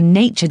feminine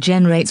nature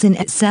generates in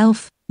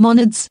itself,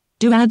 monads,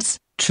 duads,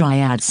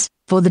 triads.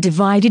 For the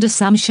divided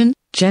assumption,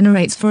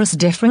 generates for us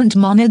different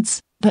monads,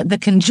 but the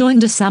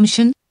conjoined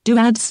assumption,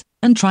 duads,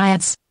 and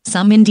triads,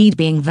 some indeed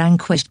being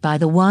vanquished by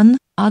the one,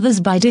 others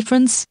by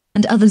difference,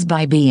 and others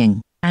by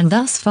being. And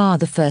thus far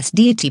the first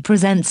deity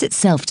presents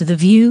itself to the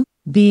view,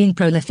 being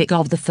prolific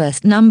of the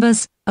first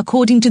numbers,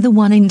 according to the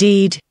one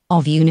indeed,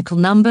 of unical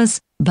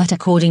numbers, but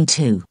according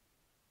to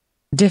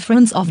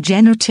difference of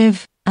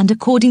generative, and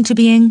according to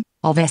being,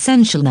 of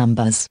essential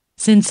numbers.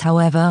 Since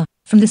however,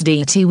 from this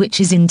deity which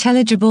is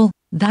intelligible,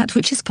 that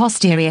which is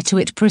posterior to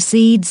it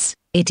proceeds,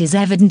 it is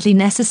evidently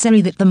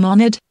necessary that the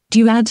monad,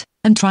 duad,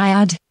 and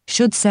triad,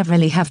 should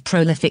severally have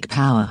prolific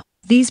power.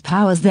 These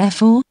powers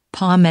therefore,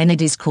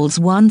 Parmenides calls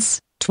once,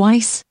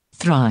 twice,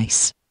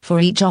 thrice, for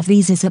each of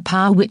these is a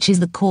power which is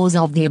the cause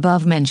of the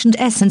above-mentioned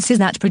essences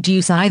that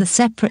produce either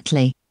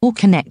separately, or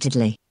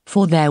connectedly,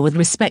 for there with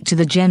respect to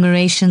the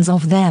generations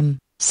of them,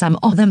 some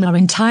of them are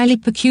entirely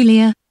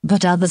peculiar,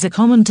 but others are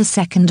common to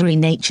secondary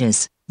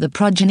natures. The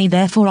progeny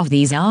therefore of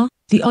these are,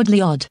 the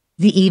oddly odd,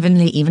 the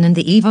evenly even and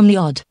the evenly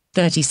odd,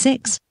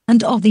 36,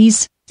 and of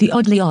these, the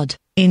oddly odd,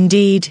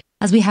 indeed,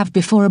 as we have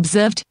before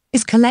observed,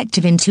 is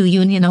collective into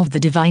union of the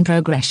divine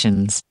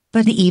progressions,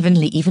 but the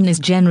evenly even is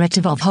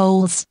generative of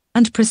wholes,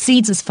 and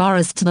proceeds as far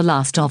as to the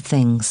last of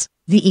things.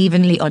 The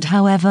evenly odd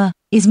however,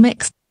 is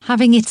mixed,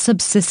 having its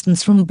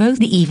subsistence from both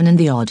the even and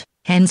the odd.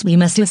 Hence we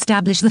must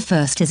establish the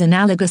first is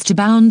analogous to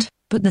bound,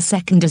 but the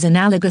second is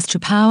analogous to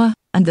power,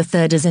 and the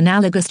third is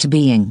analogous to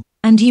being.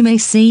 And you may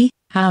see,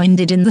 how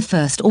indeed in the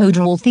first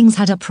order all things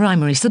had a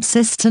primary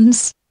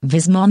subsistence,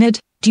 viz. Monad,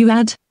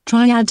 duad,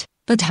 triad,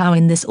 but how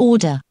in this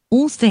order,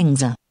 all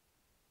things are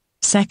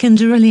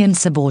secondarily and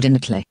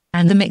subordinately,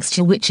 and the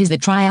mixture which is the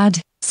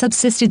triad,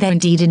 subsisted there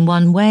indeed in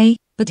one way,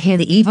 but here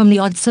the evenly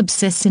odd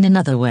subsists in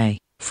another way,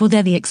 for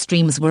there the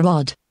extremes were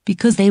odd,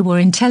 because they were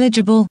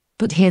intelligible,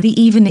 but here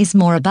the even is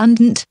more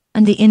abundant,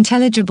 and the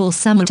intelligible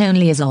somewhat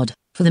only is odd,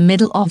 for the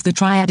middle of the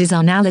triad is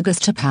analogous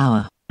to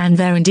power, and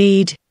there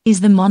indeed,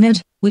 is the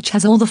monad, which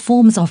has all the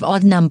forms of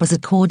odd numbers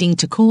according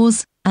to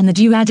cause, and the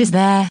duad is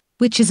there,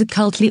 which is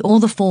occultly all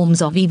the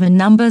forms of even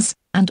numbers,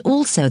 and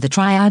also the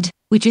triad,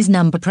 which is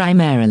number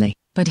primarily.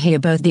 But here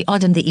both the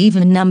odd and the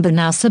even number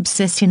now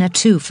subsist in a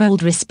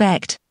twofold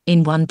respect,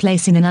 in one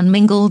place in an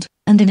unmingled,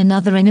 and in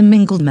another in a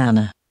mingled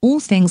manner.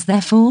 All things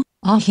therefore,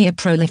 are here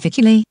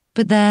prolifically,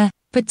 but there,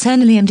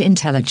 paternally and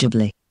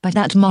intelligibly. But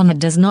that monad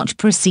does not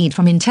proceed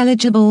from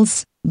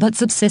intelligibles, but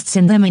subsists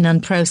in them in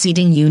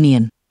unproceeding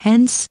union.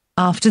 Hence,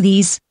 after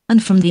these,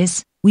 and from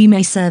these, we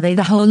may survey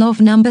the whole of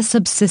number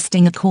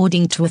subsisting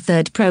according to a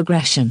third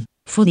progression.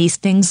 For these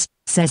things,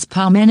 says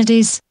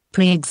Parmenides,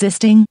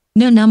 pre-existing,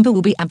 no number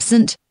will be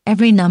absent,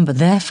 every number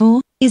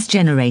therefore, is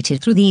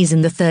generated through these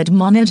in the third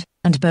monad,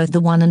 and both the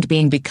one and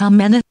being become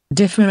many,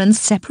 difference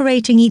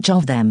separating each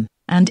of them,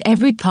 and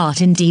every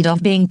part indeed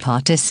of being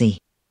participates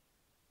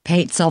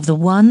of the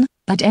one,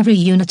 but every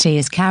unity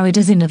is carried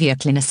as in a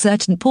vehicle in a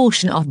certain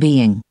portion of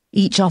being.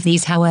 Each of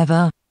these,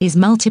 however, is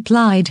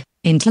multiplied,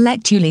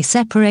 intellectually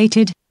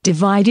separated,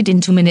 divided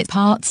into minute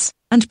parts,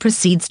 and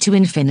proceeds to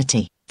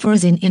infinity. For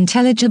as in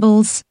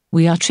intelligibles,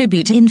 we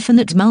attribute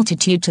infinite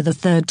multitude to the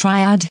third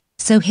triad,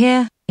 so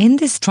here, in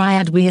this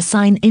triad we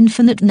assign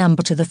infinite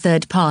number to the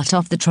third part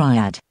of the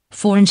triad.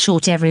 For in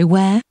short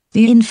everywhere,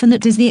 the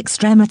infinite is the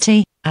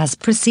extremity, as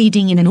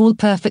proceeding in an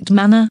all-perfect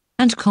manner,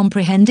 and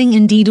comprehending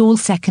indeed all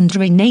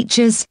secondary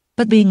natures,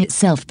 but being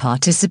itself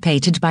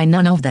participated by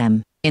none of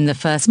them. In the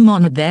first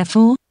monad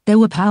therefore, there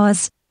were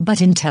powers,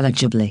 but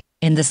intelligibly.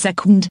 In the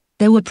second,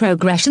 there were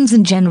progressions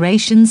and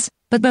generations,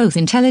 but both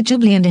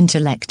intelligibly and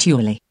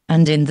intellectually.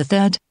 And in the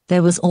third,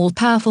 there was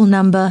all-powerful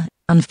number,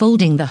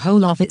 unfolding the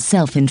whole of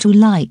itself into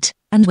light,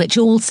 and which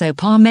also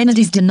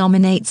Parmenides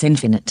denominates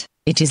infinite.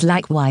 It is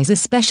likewise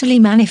especially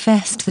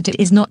manifest that it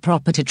is not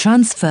proper to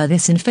transfer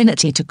this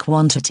infinity to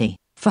quantity.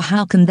 For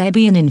how can there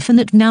be an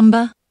infinite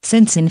number,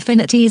 since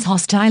infinity is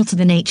hostile to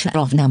the nature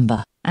of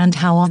number? And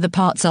how are the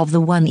parts of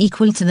the one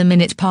equal to the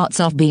minute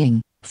parts of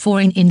being? For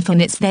in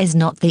infinites there's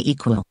not the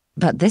equal.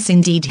 But this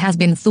indeed has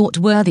been thought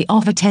worthy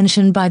of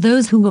attention by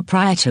those who were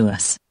prior to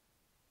us.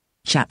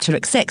 Chapter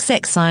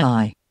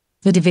XXXII.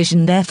 The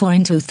division therefore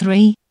into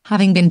three,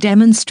 having been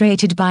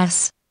demonstrated by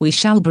us, we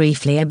shall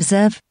briefly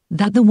observe,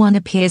 that the one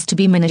appears to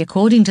be minute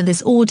according to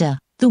this order,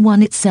 the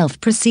one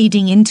itself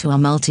proceeding into a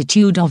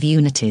multitude of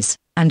unities,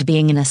 and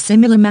being in a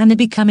similar manner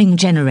becoming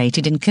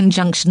generated in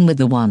conjunction with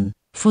the one.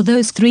 For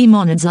those three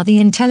monads are the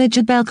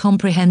intelligible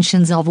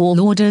comprehensions of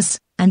all orders,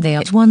 and they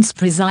at once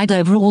preside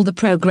over all the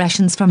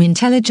progressions from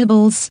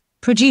intelligibles,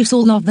 produce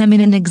all of them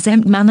in an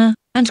exempt manner,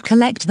 and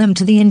collect them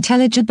to the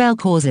intelligible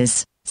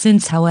causes.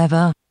 Since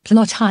however,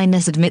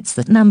 Plotinus admits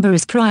that number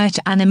is prior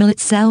to animal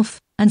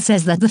itself, and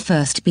says that the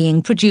first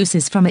being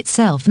produces from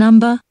itself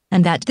number,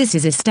 and that this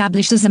is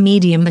established as a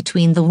medium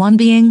between the one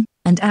being,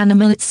 and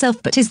animal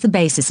itself but is the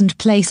basis and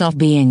place of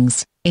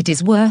beings, it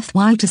is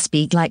worthwhile to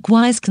speak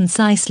likewise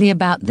concisely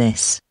about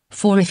this.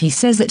 For if he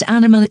says that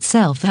animal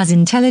itself has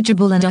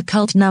intelligible and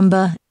occult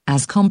number,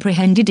 as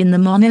comprehended in the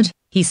monad,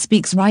 he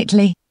speaks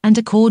rightly, and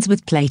accords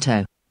with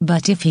Plato.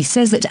 But if he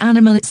says that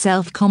animal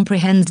itself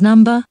comprehends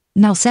number,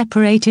 now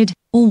separated,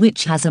 or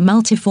which has a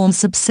multiform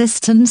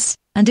subsistence,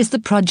 and is the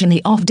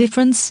progeny of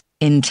difference,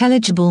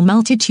 intelligible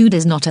multitude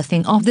is not a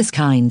thing of this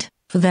kind,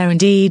 for there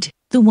indeed,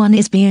 the one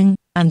is being,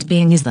 and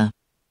being is the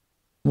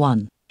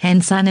one.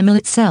 Hence animal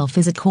itself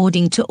is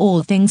according to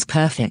all things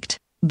perfect,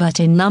 but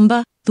in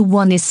number, the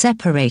one is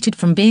separated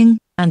from being,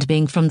 and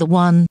being from the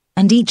one,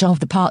 and each of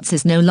the parts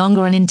is no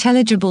longer an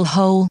intelligible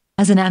whole,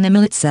 as an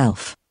animal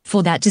itself,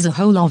 for that is a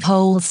whole of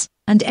wholes,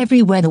 and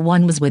everywhere the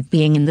one was with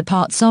being in the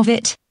parts of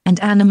it, and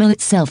animal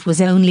itself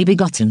was only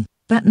begotten.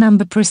 But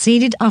number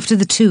proceeded after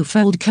the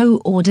twofold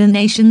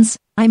coordinations,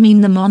 I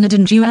mean the monad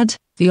and duad,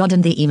 the odd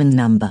and the even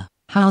number.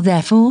 How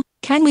therefore,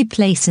 can we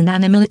place in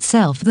animal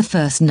itself the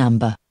first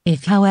number?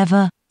 If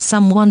however,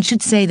 someone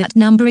should say that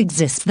number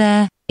exists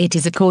there, it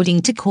is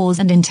according to cause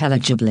and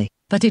intelligibly,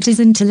 but it is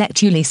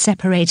intellectually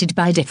separated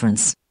by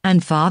difference.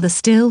 And farther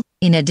still,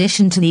 in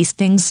addition to these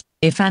things,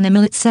 if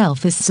animal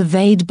itself is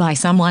surveyed by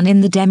someone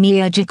in the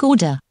demiurgic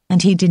order,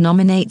 and he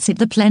denominates it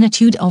the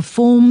plenitude of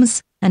forms,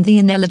 and the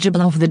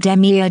ineligible of the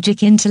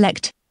demiurgic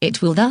intellect,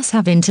 it will thus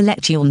have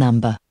intellectual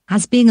number,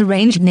 as being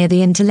arranged near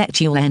the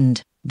intellectual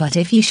end. But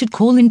if he should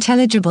call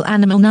intelligible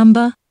animal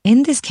number,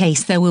 in this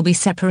case there will be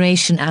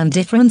separation and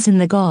difference in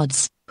the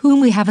gods, whom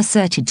we have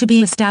asserted to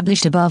be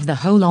established above the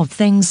whole of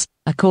things,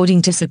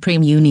 according to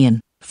supreme union.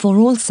 For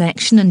all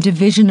section and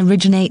division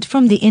originate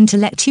from the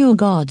intellectual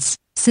gods,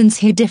 since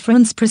here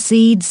difference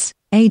proceeds,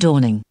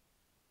 adorning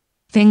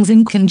things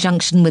in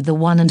conjunction with the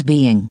one and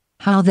being.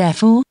 How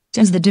therefore,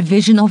 does the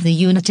division of the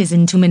unities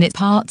into minute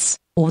parts,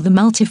 or the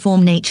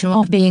multiform nature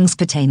of beings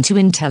pertain to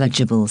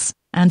intelligibles,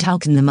 and how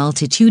can the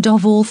multitude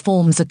of all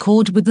forms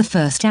accord with the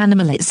first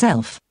animal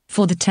itself?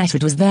 For the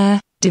tetrad was there,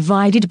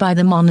 divided by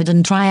the monad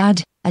and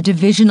triad, a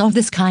division of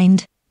this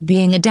kind,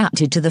 being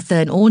adapted to the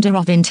third order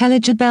of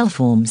intelligible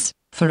forms.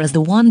 For as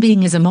the one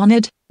being is a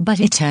monad,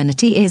 but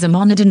eternity is a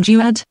monad and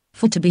duad,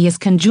 for to be is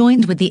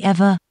conjoined with the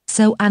ever,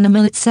 so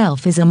animal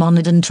itself is a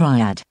monad and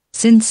triad.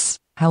 Since,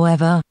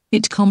 however,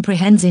 it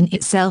comprehends in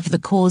itself the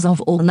cause of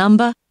all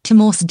number,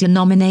 Timos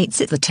denominates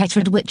it the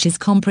tetrad, which is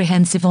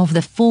comprehensive of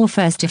the four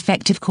first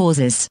effective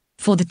causes,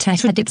 for the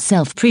tetrad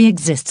itself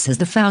pre-exists as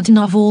the fountain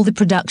of all the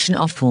production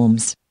of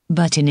forms.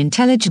 But in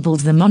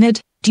intelligibles the monad,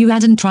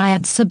 duad and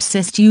triad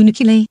subsist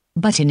unically,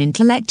 but in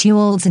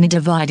intellectuals in a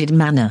divided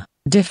manner.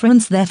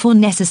 Difference therefore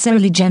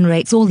necessarily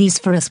generates all these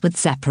for us with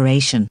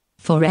separation,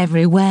 for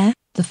everywhere,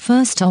 the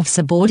first of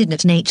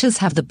subordinate natures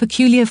have the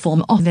peculiar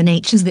form of the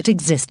natures that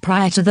exist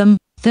prior to them.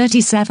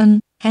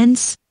 37.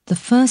 Hence, the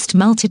first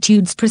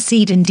multitudes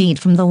proceed indeed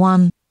from the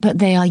one, but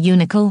they are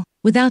unical,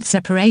 without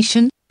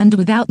separation, and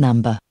without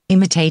number,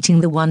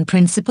 imitating the one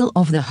principle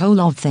of the whole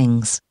of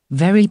things,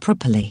 very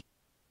properly.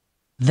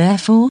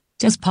 Therefore,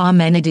 does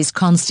Parmenides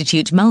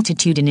constitute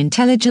multitude in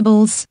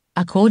intelligibles,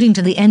 according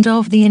to the end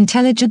of the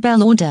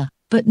intelligible order,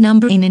 but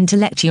number in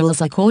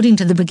intellectuals according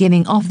to the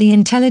beginning of the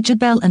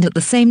intelligible and at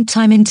the same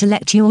time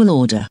intellectual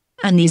order,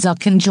 and these are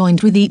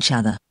conjoined with each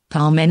other.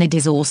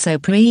 Parmenides also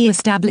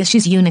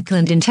pre-establishes unical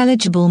and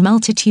intelligible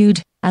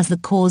multitude as the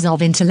cause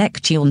of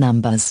intellectual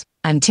numbers,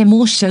 and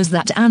Timor shows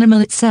that animal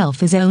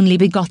itself is only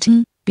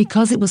begotten,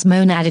 because it was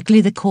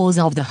monadically the cause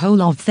of the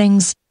whole of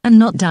things, and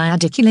not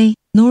dyadically,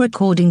 nor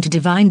according to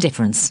divine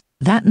difference.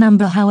 That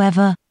number,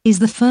 however, is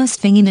the first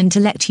thing in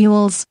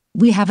intellectuals,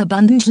 we have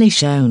abundantly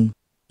shown.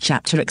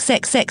 Chapter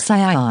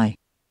XXXII.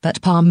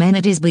 But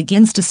Parmenides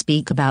begins to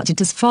speak about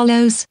it as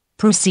follows: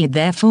 proceed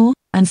therefore,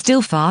 and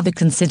still farther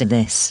consider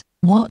this.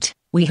 What?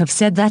 We have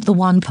said that the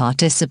one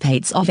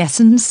participates of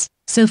essence,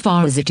 so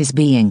far as it is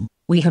being,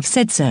 we have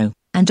said so,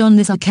 and on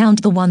this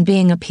account the one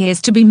being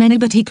appears to be many,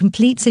 but he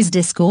completes his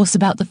discourse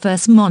about the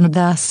first monad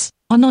thus: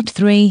 are not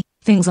three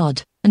things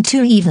odd, and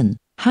two even?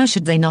 How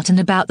should they not? And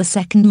about the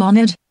second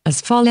monad,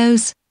 as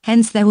follows: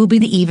 hence there will be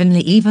the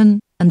evenly even,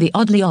 and the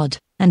oddly odd,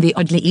 and the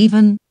oddly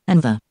even,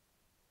 and the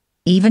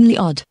evenly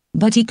odd.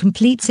 But he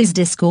completes his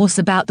discourse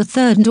about the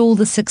third and all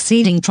the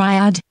succeeding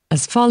triad,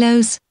 as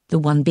follows: the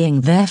one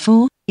being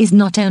therefore, is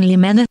not only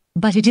many,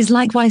 but it is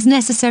likewise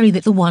necessary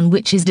that the one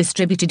which is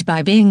distributed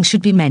by being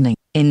should be many.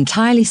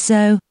 Entirely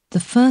so, the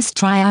first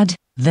triad,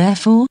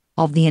 therefore,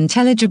 of the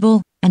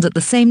intelligible, and at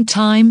the same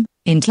time,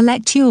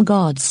 intellectual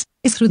gods,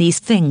 is through these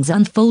things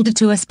unfolded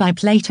to us by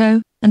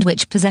Plato, and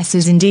which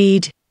possesses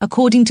indeed,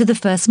 according to the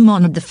first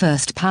monad, the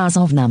first powers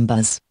of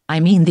numbers, I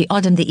mean the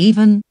odd and the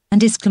even,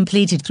 and is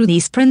completed through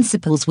these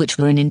principles which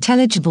were in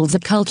intelligibles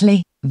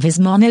occultly, viz.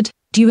 Monad,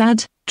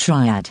 duad,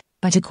 triad.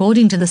 But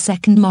according to the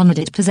second monad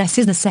it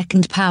possesses the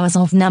second powers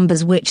of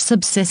numbers which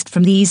subsist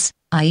from these,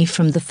 i.e.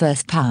 from the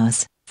first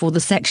powers, for the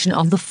section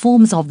of the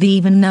forms of the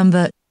even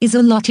number is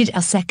allotted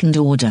a second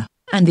order,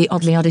 and the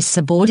oddly odd is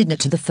subordinate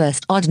to the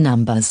first odd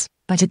numbers.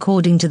 But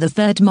according to the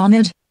third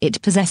monad,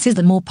 it possesses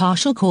the more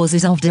partial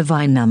causes of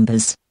divine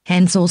numbers,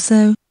 hence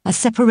also, a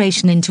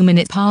separation into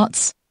minute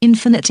parts,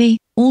 infinity,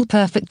 all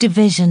perfect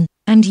division,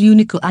 and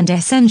unical and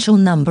essential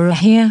number are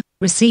here,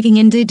 receiving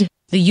indeed,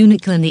 the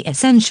unical and the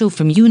essential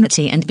from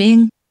unity and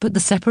being, but the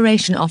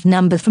separation of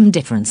number from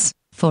difference,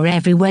 for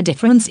everywhere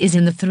difference is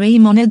in the three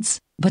monads,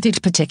 but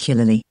it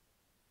particularly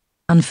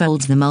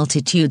unfolds the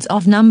multitudes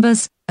of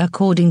numbers,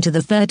 according to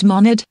the third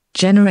monad,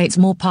 generates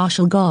more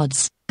partial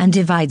gods, and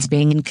divides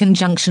being in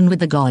conjunction with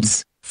the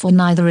gods, for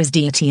neither is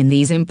deity in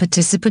these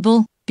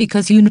imparticipable,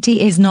 because unity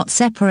is not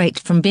separate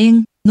from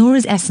being, nor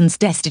is essence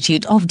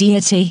destitute of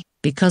deity,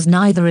 because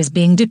neither is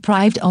being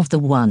deprived of the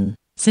one.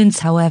 Since,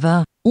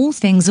 however, all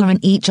things are in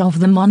each of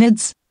the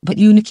monads, but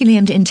unically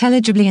and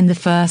intelligibly in the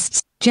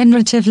first,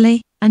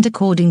 generatively, and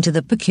according to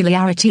the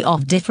peculiarity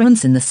of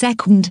difference in the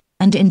second,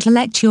 and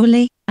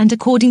intellectually, and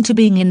according to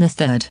being in the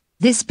third.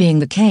 This being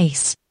the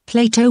case,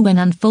 Plato, when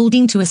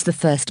unfolding to us the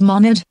first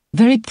monad,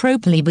 very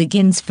properly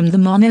begins from the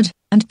monad,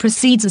 and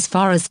proceeds as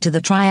far as to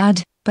the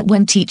triad, but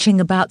when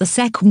teaching about the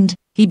second,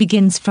 he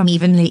begins from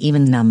evenly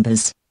even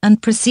numbers,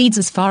 and proceeds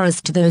as far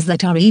as to those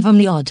that are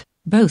evenly odd,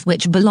 both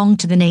which belong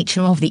to the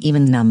nature of the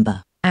even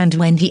number. And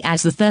when he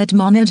adds the third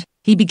monad,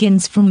 he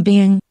begins from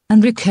being,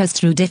 and recurs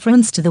through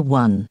difference to the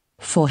one.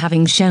 For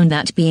having shown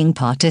that being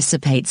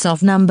participates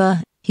of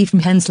number, he from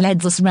hence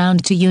leads us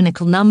round to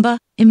unical number,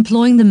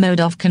 employing the mode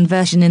of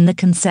conversion in the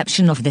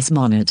conception of this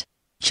monad.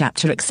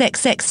 Chapter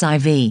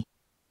XXXIV.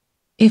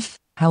 If,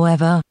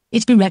 however,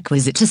 it be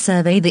requisite to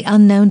survey the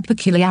unknown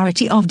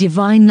peculiarity of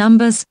divine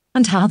numbers,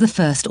 and how the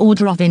first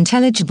order of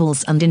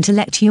intelligibles and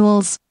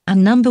intellectuals,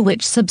 and number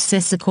which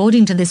subsists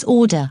according to this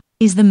order,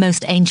 is the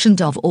most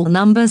ancient of all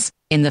numbers,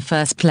 in the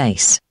first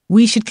place,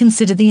 we should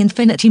consider the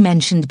infinity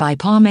mentioned by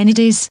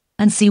Parmenides,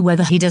 and see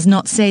whether he does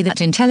not say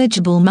that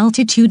intelligible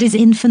multitude is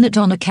infinite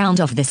on account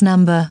of this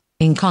number,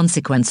 in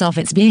consequence of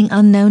its being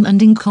unknown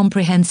and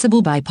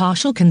incomprehensible by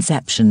partial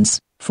conceptions,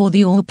 for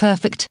the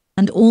all-perfect,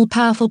 and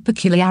all-powerful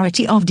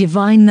peculiarity of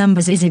divine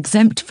numbers is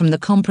exempt from the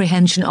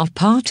comprehension of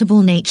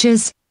partible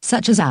natures,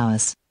 such as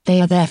ours.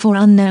 They are therefore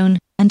unknown,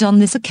 and on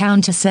this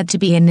account are said to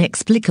be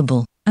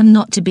inexplicable, and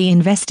not to be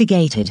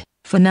investigated,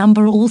 for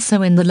number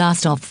also in the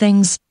last of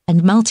things,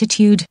 and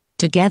multitude,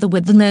 together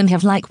with the known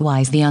have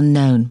likewise the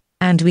unknown,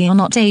 and we are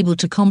not able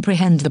to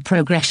comprehend the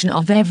progression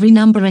of every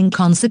number in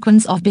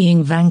consequence of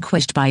being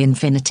vanquished by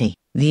infinity.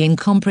 The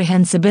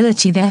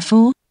incomprehensibility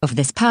therefore, of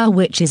this power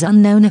which is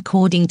unknown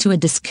according to a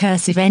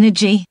discursive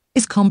energy,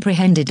 is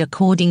comprehended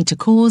according to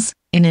cause,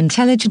 in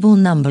intelligible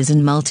numbers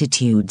and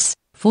multitudes,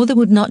 for there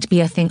would not be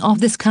a thing of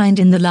this kind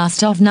in the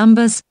last of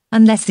numbers,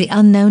 unless the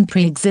unknown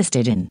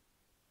pre-existed in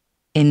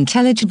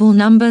intelligible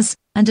numbers,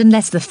 and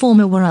unless the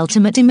former were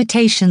ultimate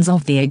imitations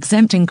of the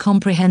exempt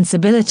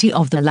incomprehensibility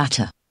of the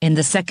latter. In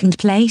the second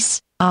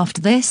place,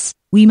 after this,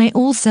 we may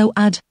also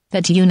add,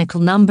 that unical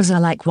numbers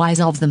are likewise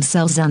of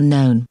themselves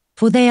unknown,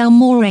 for they are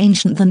more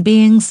ancient than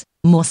beings,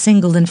 more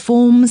single than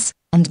forms,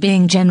 and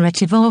being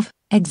generative of,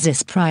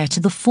 exist prior to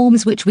the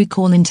forms which we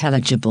call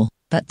intelligible.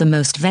 But the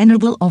most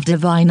venerable of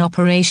divine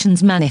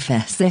operations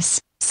manifest this,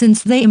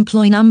 since they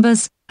employ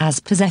numbers, as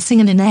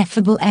possessing an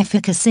ineffable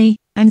efficacy,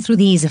 and through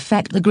these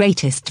effect the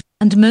greatest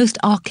and most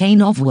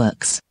arcane of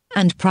works,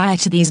 and prior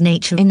to these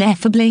nature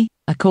ineffably,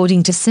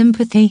 according to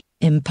sympathy,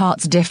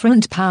 imparts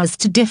different powers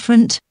to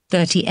different,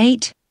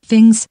 38,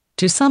 things,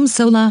 to some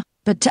solar,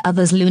 but to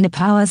others lunar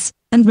powers,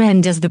 and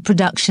renders the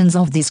productions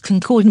of these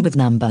concordant with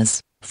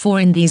numbers. For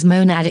in these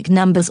monadic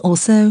numbers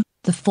also,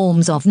 the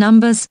forms of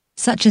numbers,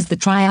 such as the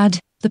triad,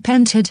 the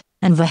pentad,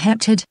 and the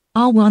heptad,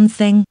 are one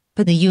thing,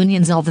 but the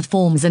unions of the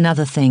forms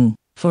another thing,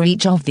 for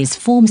each of these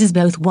forms is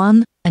both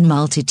one, and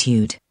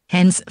multitude.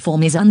 Hence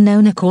form is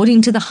unknown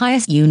according to the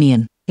highest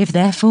union. If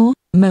therefore,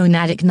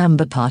 monadic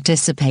number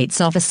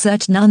participates of a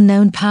certain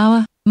unknown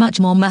power, much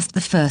more must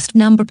the first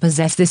number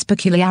possess this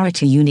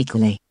peculiarity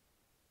uniquely,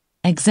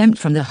 exempt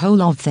from the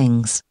whole of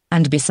things.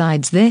 And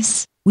besides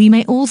this, we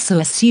may also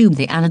assume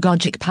the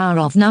anagogic power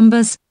of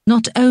numbers,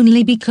 not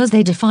only because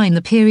they define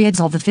the periods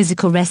of the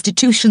physical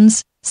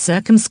restitutions,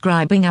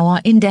 circumscribing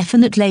our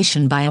indefinite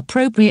by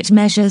appropriate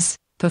measures,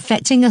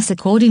 perfecting us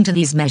according to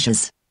these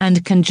measures,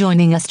 and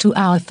conjoining us to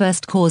our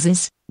first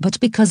causes, but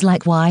because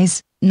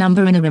likewise,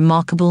 number in a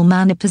remarkable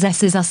manner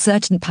possesses a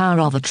certain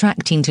power of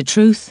attracting to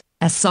truth,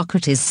 as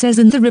Socrates says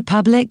in the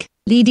Republic,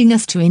 leading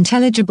us to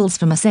intelligibles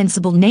from a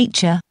sensible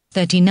nature,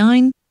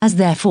 39, as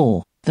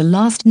therefore, the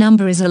last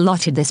number is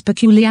allotted this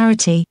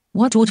peculiarity,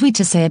 what ought we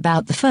to say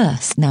about the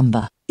first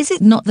number? Is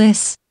it not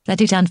this,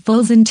 that it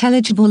unfolds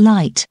intelligible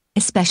light,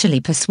 especially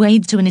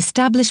persuades to an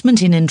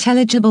establishment in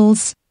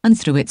intelligibles, and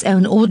through its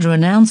own order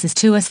announces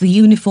to us the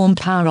uniform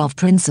power of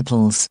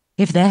principles?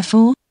 If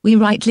therefore, we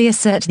rightly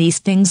assert these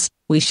things,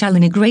 we shall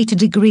in a greater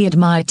degree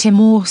admire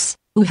Timos,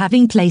 who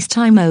having placed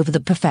time over the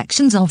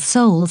perfections of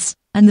souls,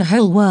 and the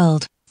whole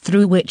world,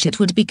 through which it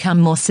would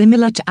become more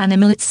similar to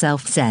animal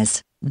itself,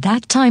 says,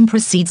 that time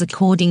proceeds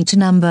according to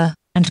number,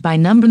 and by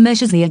number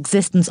measures the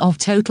existence of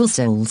total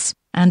souls,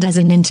 and as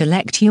in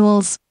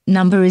intellectuals,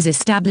 number is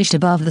established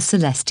above the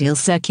celestial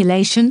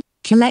circulation,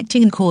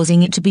 collecting and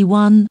causing it to be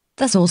one,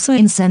 thus also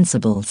in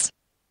sensibles.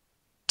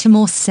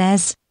 Timos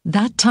says,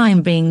 that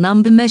time being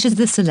number measures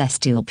the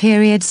celestial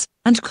periods,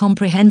 and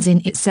comprehends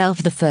in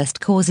itself the first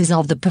causes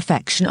of the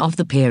perfection of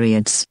the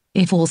periods.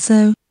 If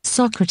also,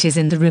 Socrates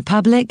in the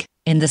Republic,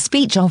 in the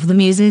speech of the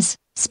Muses,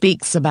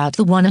 speaks about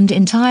the one and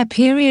entire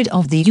period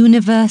of the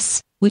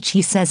universe, which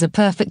he says a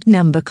perfect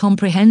number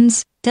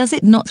comprehends, does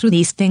it not through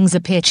these things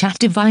appear that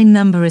divine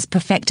number is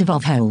perfective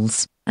of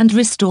wholes, and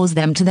restores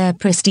them to their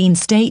pristine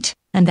state,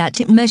 and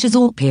that it measures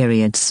all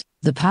periods?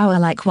 The power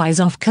likewise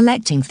of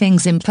collecting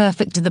things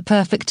imperfect to the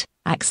perfect,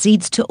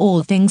 accedes to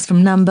all things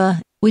from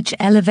number, which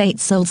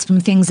elevates souls from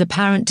things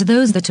apparent to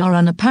those that are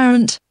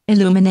unapparent,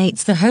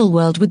 illuminates the whole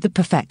world with the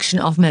perfection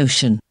of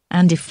motion,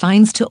 and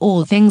defines to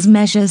all things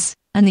measures,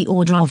 and the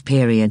order of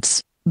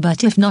periods.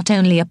 But if not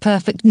only a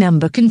perfect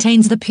number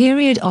contains the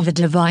period of a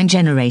divine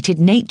generated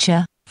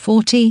nature,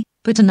 40,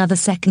 but another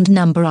second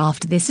number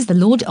after this is the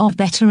lord of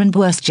better and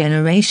worse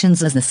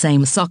generations, as the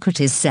same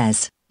Socrates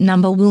says,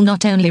 number will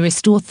not only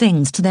restore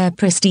things to their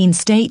pristine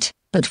state,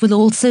 but will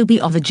also be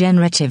of a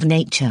generative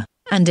nature,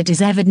 and it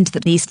is evident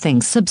that these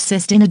things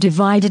subsist in a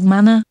divided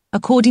manner,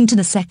 according to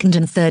the second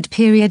and third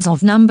periods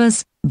of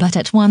numbers, but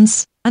at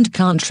once, and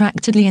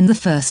contractedly in the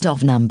first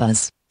of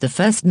numbers. The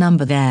first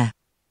number there,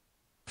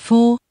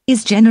 4,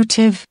 is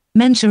generative,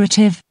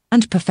 mensurative,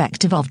 and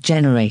perfective of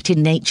generated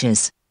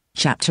natures.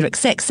 Chapter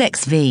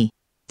XXXV.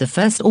 The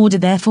first order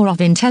therefore of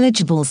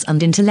intelligibles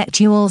and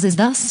intellectuals is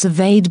thus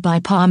surveyed by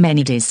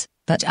Parmenides,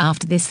 but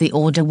after this the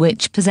order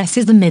which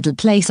possesses the middle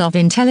place of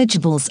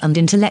intelligibles and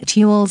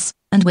intellectuals,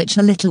 and which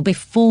a little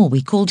before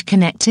we called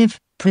connective,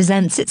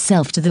 presents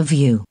itself to the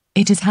view.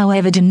 It is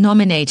however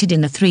denominated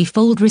in a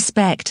threefold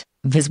respect,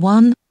 viz.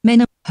 1,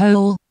 mena,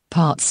 whole,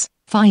 parts,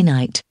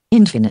 finite,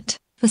 infinite.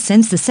 For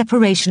since the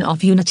separation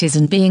of unities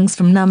and beings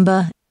from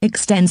number,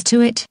 extends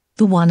to it,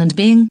 the one and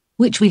being,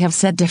 which we have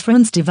said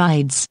difference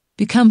divides,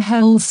 become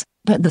wholes,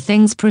 but the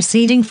things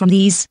proceeding from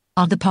these,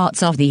 are the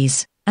parts of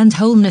these, and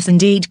wholeness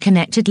indeed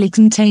connectedly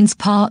contains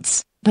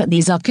parts, but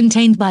these are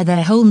contained by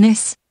their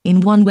wholeness,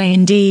 in one way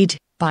indeed,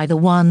 by the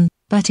one,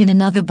 but in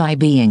another by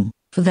being,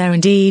 for there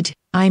indeed,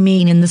 I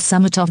mean in the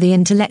summit of the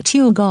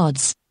intellectual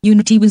gods,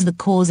 unity was the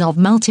cause of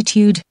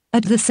multitude,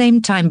 at the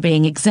same time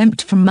being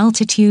exempt from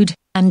multitude,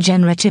 and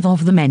generative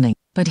of the many,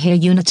 but here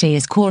unity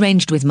is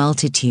co-arranged with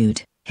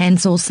multitude,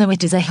 hence also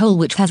it is a whole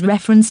which has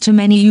reference to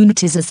many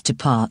unities as to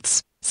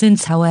parts,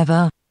 since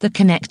however, the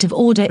connective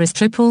order is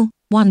triple,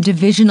 one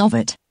division of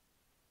it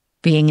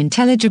being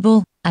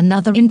intelligible,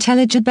 another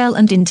intelligible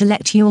and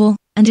intellectual,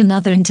 and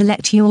another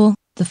intellectual.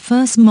 The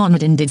first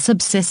monad indeed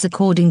subsists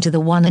according to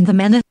the one and the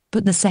many,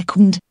 but the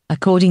second,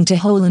 according to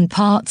whole and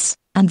parts,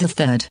 and the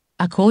third,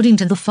 according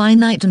to the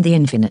finite and the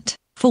infinite.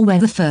 For where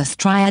the first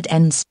triad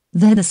ends,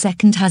 there the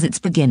second has its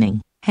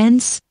beginning.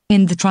 Hence,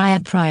 in the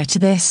triad prior to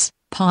this,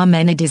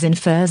 Parmenides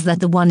infers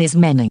that the one is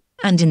many,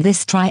 and in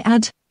this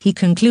triad, he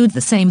concludes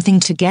the same thing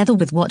together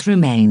with what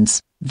remains.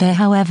 There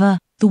however,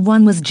 the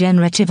one was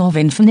generative of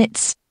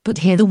infinites, but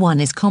here the one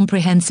is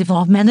comprehensive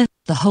of many,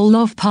 the whole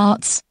of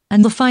parts,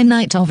 and the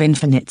finite of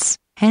infinites.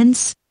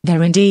 Hence,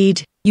 there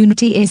indeed,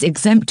 unity is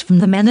exempt from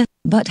the many,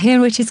 but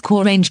here it is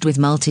co-arranged with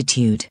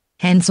multitude.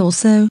 Hence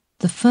also,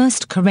 the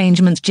first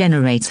co-arrangement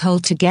generates whole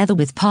together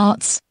with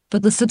parts,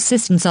 but the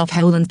subsistence of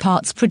whole and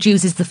parts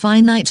produces the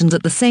finite and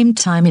at the same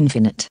time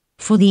infinite,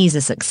 for these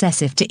are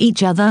successive to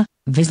each other,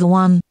 viz. the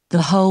one,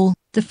 the whole,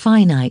 the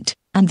finite,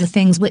 and the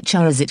things which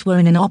are as it were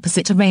in an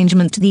opposite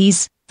arrangement to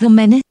these, the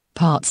many,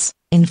 parts,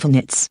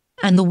 infinites,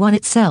 and the one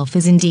itself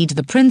is indeed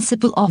the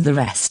principle of the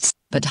rests,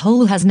 but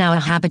whole has now a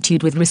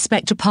habitude with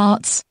respect to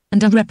parts,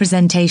 and a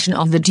representation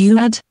of the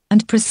duad,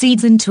 and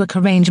proceeds into a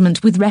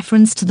co-arrangement with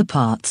reference to the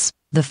parts.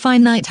 The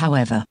finite,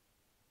 however,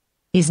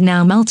 is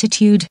now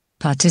multitude,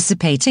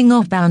 participating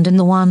of bound in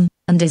the one,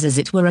 and is as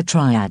it were a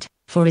triad,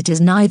 for it is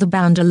neither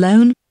bound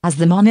alone, as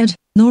the monad,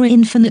 nor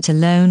infinite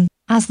alone,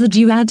 as the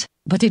duad,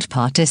 but it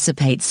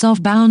participates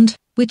of bound,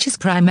 which is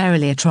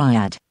primarily a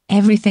triad.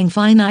 Everything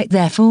finite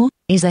therefore,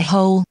 is a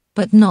whole,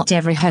 but not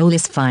every whole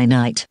is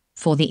finite,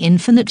 for the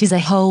infinite is a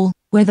whole,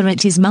 whether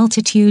it is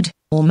multitude,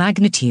 or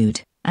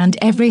magnitude, and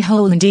every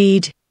whole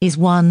indeed, is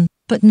one,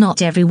 but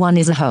not every one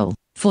is a whole,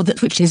 for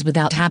that which is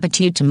without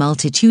habitude to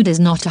multitude is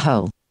not a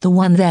whole. The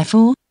one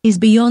therefore, is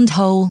beyond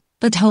whole,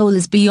 but whole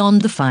is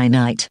beyond the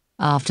finite.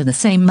 After the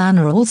same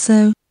manner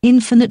also,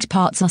 infinite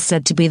parts are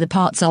said to be the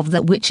parts of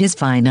that which is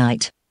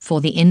finite,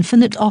 for the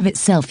infinite of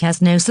itself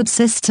has no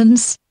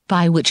subsistence,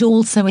 by which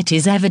also it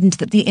is evident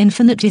that the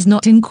infinite is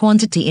not in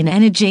quantity in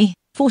energy,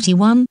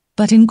 41,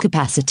 but in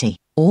capacity.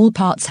 All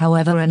parts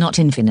however are not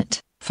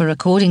infinite, for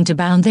according to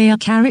bound they are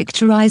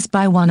characterized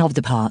by one of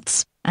the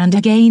parts, and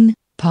again,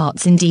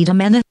 parts indeed are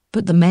many,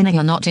 but the many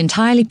are not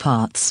entirely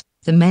parts.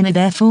 The many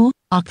therefore,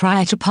 are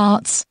prior to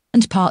parts,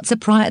 and parts are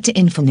prior to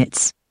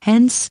infinites.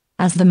 Hence,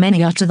 as the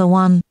many are to the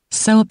one,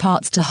 so are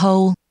parts to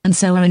whole, and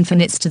so are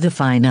infinites to the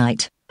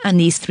finite, and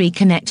these three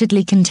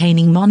connectedly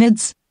containing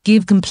monads,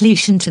 give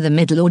completion to the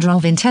middle order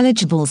of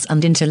intelligibles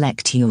and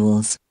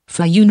intellectuals,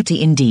 for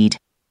unity indeed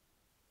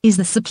is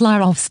the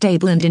supplier of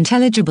stable and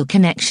intelligible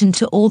connection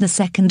to all the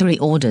secondary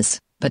orders,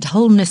 but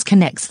wholeness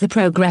connects the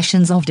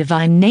progressions of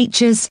divine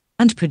natures,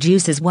 and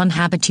produces one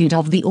habitude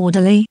of the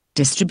orderly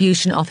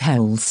distribution of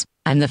wholes,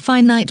 and the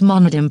finite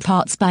monad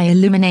imparts by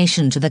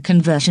illumination to the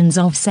conversions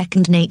of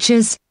second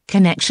natures,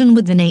 connection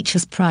with the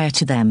natures prior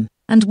to them,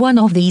 and one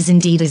of these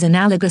indeed is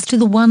analogous to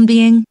the one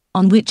being,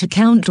 on which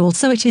account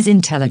also it is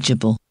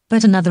intelligible,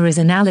 but another is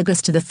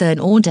analogous to the third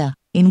order,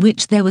 in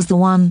which there was the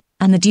one,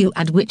 and the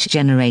duad which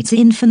generates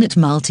infinite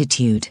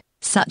multitude.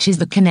 Such is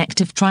the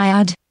connective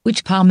triad,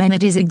 which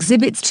Parmenides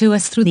exhibits to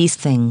us through these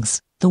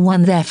things. The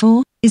one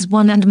therefore, is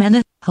one and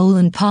many, whole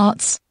and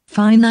parts,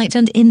 finite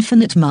and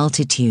infinite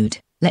multitude.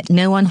 Let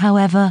no one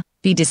however,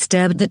 be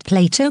disturbed that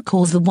Plato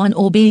calls the one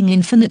or being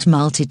infinite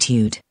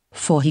multitude,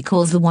 for he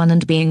calls the one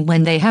and being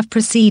when they have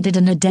proceeded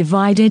and are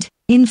divided,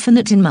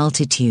 infinite in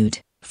multitude.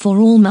 For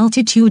all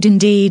multitude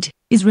indeed,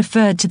 is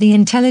referred to the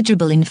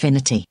intelligible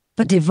infinity,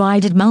 but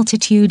divided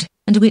multitude,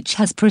 and which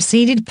has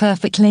proceeded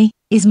perfectly,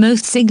 is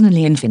most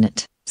signally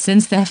infinite.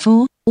 Since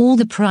therefore, all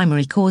the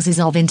primary causes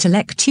of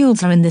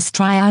intellectuals are in this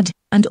triad,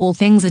 and all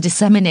things are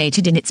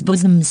disseminated in its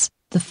bosoms,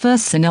 the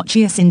first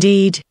Synoptius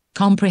indeed,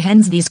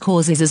 comprehends these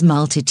causes as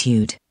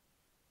multitude,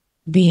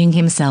 being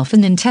himself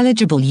an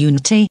intelligible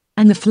unity,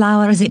 and the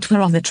flower as it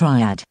were of the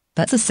triad.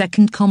 But the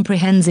second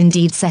comprehends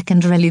indeed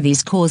secondarily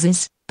these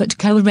causes, but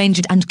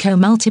co-arranged and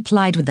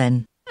co-multiplied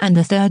within, and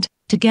the third,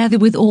 together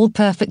with all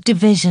perfect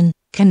division,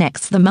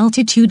 connects the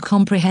multitude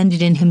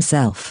comprehended in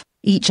himself.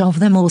 Each of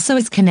them also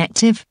is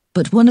connective,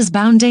 but one is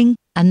bounding,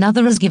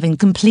 another is giving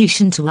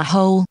completion to a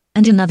whole,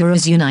 and another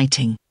is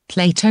uniting.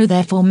 Plato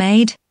therefore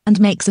made, and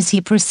makes as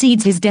he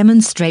proceeds his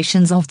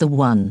demonstrations of the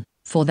one,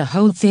 for the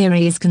whole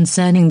theory is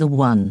concerning the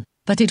one,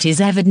 but it is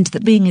evident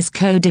that being is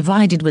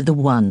co-divided with the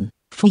one,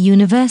 for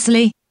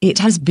universally, it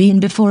has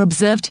been before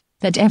observed,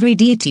 that every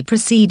deity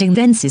proceeding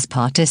thence is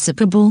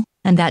participable,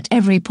 and that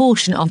every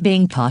portion of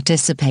being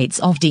participates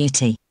of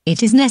deity.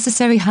 It is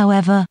necessary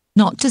however,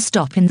 not to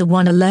stop in the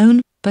one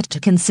alone, but to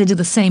consider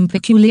the same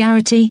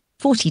peculiarity,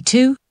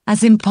 42,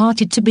 as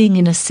imparted to being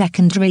in a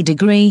secondary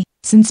degree,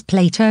 since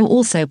Plato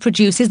also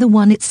produces the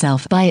one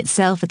itself by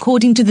itself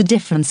according to the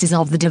differences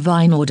of the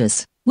divine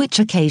orders, which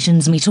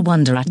occasions me to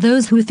wonder at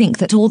those who think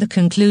that all the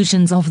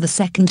conclusions of the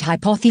second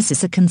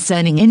hypothesis are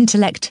concerning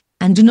intellect,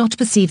 and do not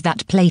perceive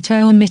that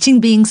Plato omitting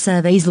being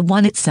surveys the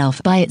one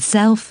itself by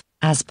itself,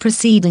 as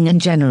proceeding and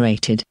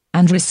generated,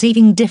 and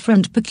receiving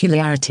different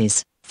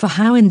peculiarities, for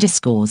how in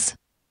discourse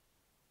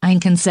and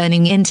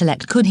concerning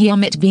intellect could he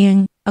omit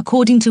being,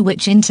 according to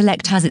which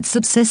intellect has its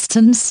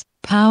subsistence,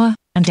 power,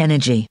 and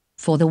energy,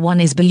 for the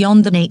one is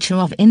beyond the nature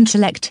of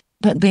intellect,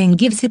 but being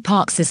gives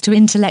hypoxis to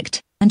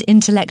intellect, and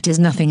intellect is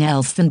nothing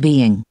else than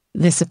being.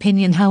 This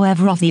opinion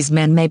however of these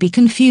men may be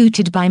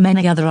confuted by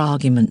many other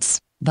arguments,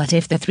 but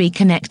if the three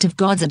connective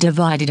gods are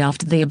divided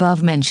after the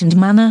above-mentioned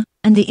manner,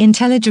 and the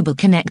intelligible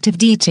connective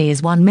deity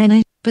is one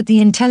many, but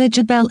the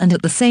intelligible and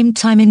at the same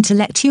time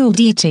intellectual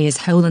deity is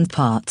whole and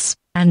parts,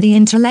 and the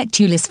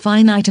intellectual is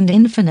finite and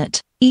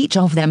infinite, each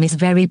of them is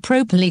very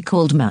properly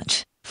called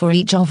much, for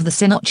each of the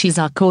synoptes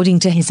according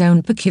to his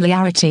own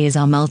peculiarity is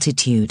our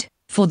multitude.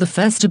 For the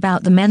first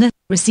about the mena,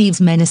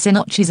 receives many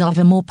synonyms of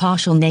a more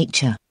partial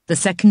nature, the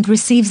second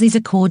receives these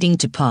according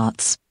to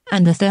parts,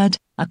 and the third,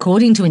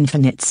 according to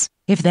infinites.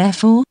 If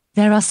therefore,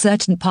 there are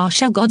certain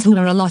partial gods who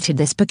are allotted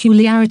this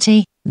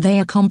peculiarity, they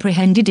are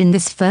comprehended in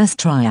this first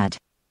triad.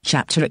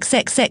 Chapter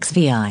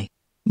XXXVI.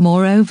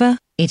 Moreover,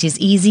 it is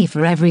easy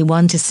for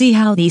everyone to see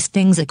how these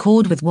things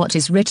accord with what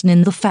is written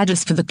in the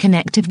Phaedrus, for the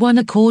connected one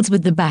accords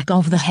with the back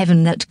of the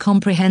heaven that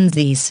comprehends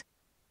these.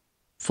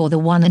 For the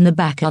one and the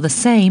back are the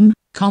same,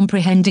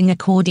 comprehending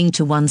according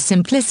to one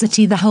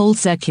simplicity the whole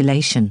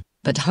circulation,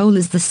 but whole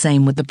is the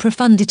same with the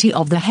profundity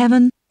of the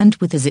heaven, and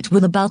with as it were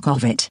the bulk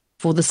of it,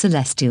 for the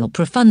celestial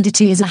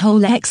profundity is a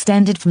whole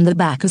extended from the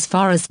back as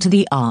far as to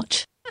the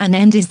arch, and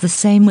end is the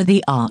same with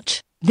the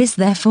arch. This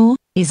therefore,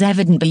 is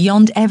evident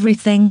beyond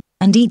everything,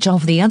 and each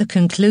of the other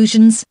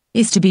conclusions,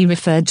 is to be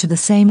referred to the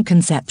same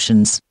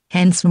conceptions.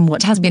 Hence from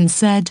what has been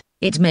said,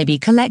 it may be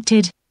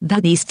collected,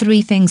 that these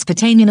three things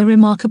pertain in a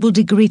remarkable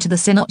degree to the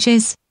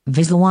synonyms,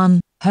 viz. the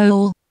one,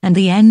 whole, and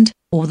the end,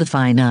 or the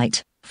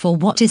finite. For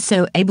what is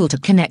so able to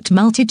connect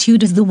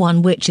multitude as the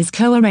one which is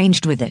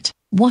co-arranged with it?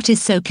 What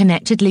is so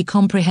connectedly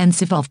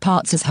comprehensive of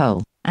parts as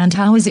whole? And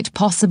how is it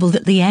possible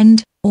that the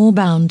end, or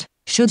bound,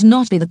 should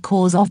not be the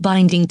cause of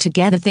binding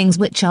together things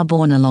which are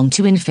borne along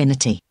to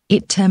infinity?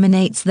 It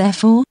terminates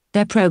therefore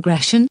their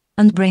progression,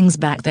 and brings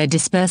back their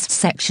dispersed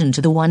section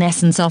to the one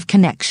essence of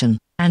connection,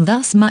 and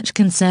thus much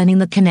concerning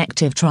the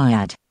connective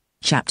triad.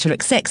 Chapter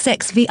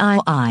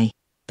XXXVII.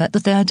 But the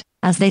third,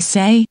 as they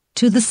say,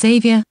 to the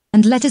Saviour,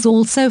 and let us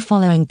also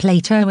following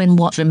Plato in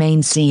what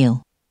remains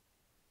seal.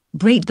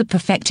 Break the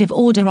perfective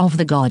order of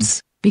the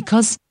gods,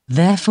 because,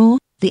 therefore,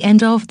 the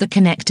end of the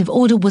connective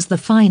order was the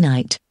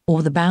finite,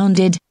 or the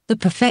bounded. The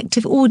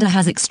perfective order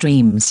has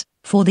extremes,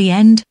 for the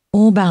end,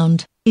 or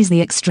bound, is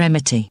the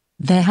extremity.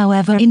 There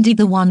however indeed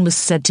the one was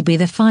said to be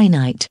the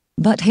finite,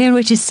 but here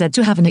it is said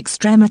to have an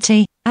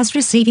extremity, as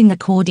receiving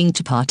according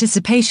to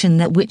participation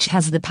that which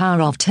has the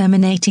power of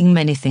terminating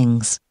many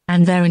things,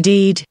 and there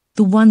indeed,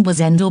 the one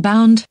was end or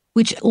bound,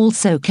 which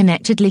also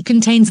connectedly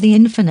contains the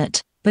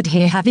infinite, but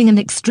here having an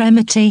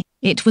extremity,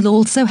 it will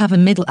also have a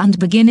middle and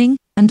beginning,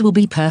 and will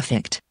be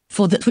perfect,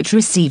 for that which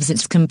receives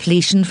its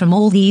completion from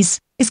all these,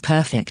 is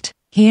perfect.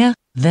 Here,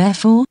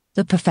 therefore,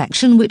 the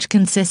perfection which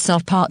consists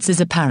of parts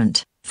is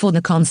apparent, for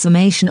the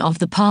consummation of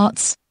the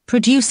parts,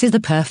 produces the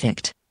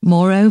perfect.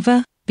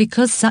 Moreover,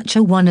 because such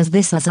a one as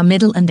this has a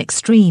middle and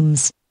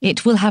extremes,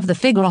 it will have the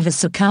figure of a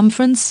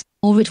circumference,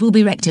 or it will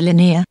be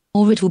rectilinear,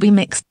 or it will be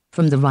mixed,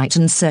 from the right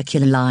and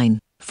circular line,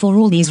 for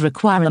all these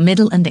require a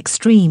middle and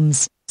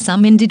extremes,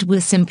 some indeed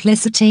with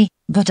simplicity,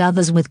 but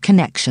others with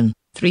connection.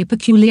 Three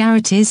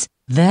peculiarities,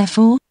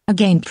 therefore,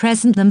 again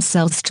present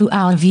themselves to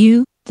our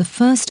view, the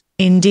first,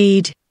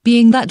 indeed,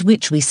 being that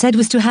which we said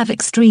was to have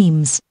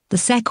extremes, the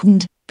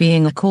second,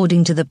 being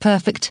according to the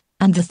perfect,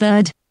 and the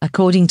third,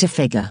 according to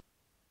figure.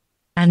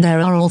 And there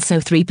are also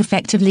three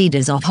perfective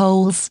leaders of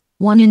wholes,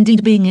 one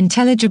indeed being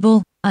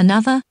intelligible,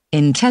 another,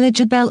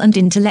 intelligible and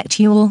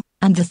intellectual,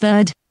 and the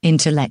third,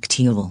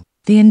 intellectual.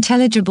 The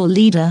intelligible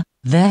leader,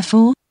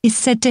 therefore, is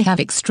said to have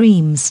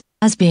extremes,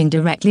 as being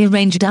directly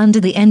arranged under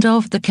the end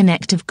of the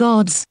connective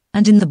gods,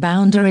 and in the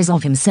boundaries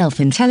of himself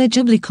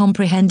intelligibly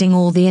comprehending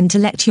all the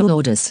intellectual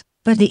orders.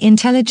 But the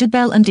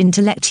intelligible and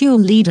intellectual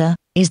leader,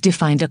 is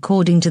defined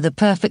according to the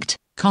perfect,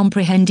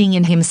 comprehending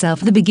in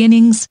himself the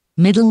beginnings,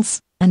 middles,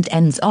 and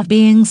ends of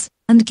beings,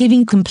 and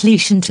giving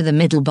completion to the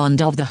middle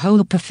bond of the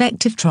whole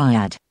perfective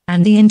triad.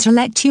 And the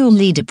intellectual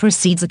leader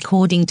proceeds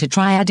according to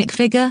triadic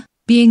figure,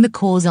 being the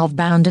cause of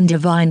bound and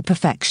divine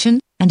perfection,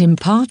 and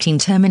imparting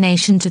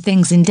termination to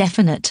things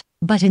indefinite,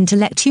 but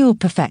intellectual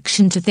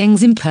perfection to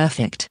things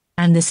imperfect.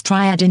 And this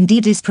triad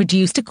indeed is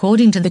produced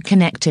according to the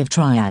connective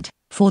triad,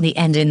 for the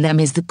end in them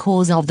is the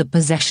cause of the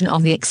possession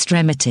of the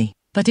extremity,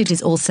 but it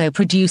is also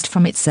produced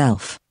from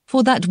itself,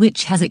 for that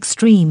which has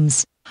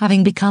extremes,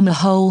 having become a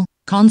whole,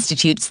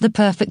 constitutes the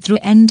perfect through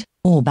end,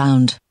 or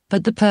bound,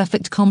 but the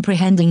perfect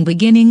comprehending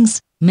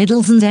beginnings,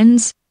 middles and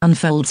ends,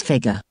 unfolds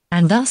figure,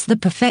 and thus the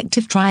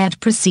perfective triad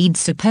proceeds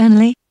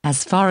supernally,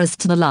 as far as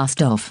to the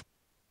last of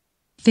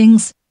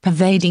things,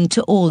 pervading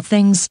to all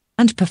things,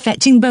 and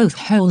perfecting both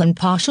whole and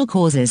partial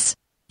causes.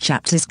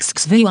 Chapters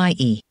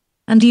XXVIE.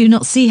 And do you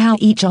not see how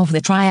each of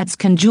the triads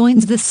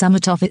conjoins the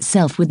summit of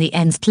itself with the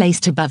ends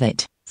placed above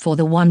it? For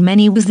the one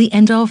many was the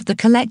end of the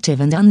collective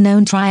and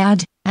unknown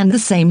triad, and the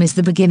same is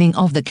the beginning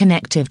of the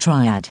connective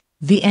triad.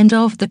 The end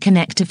of the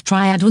connective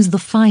triad was the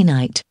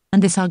finite,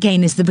 and this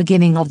again is the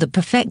beginning of the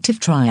perfective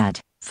triad.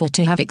 For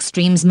to have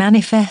extremes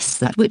manifests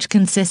that which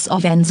consists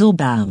of ends or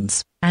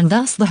bounds, and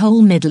thus the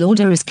whole middle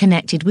order is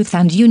connected with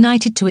and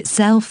united to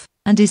itself,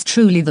 and is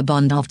truly the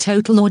bond of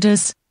total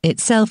orders,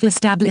 itself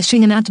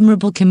establishing an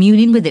admirable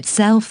communion with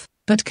itself,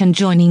 but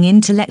conjoining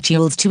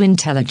intellectuals to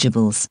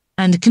intelligibles,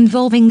 and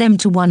convolving them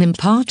to one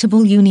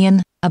impartible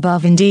union,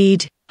 above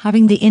indeed,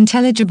 having the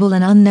intelligible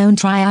and unknown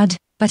triad,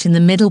 but in the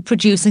middle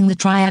producing the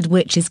triad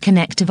which is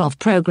connective of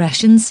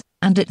progressions,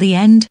 and at the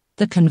end,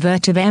 the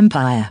convertive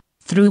empire,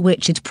 through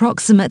which it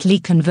proximately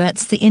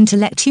converts the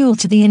intellectual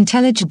to the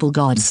intelligible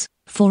gods.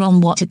 For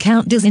on what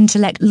account does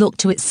intellect look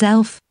to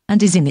itself,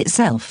 and is in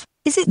itself?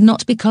 Is it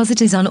not because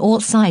it is on all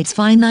sides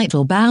finite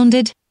or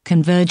bounded,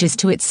 converges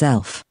to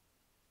itself,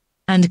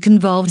 and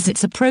convolves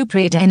its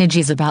appropriate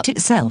energies about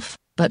itself?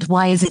 But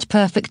why is it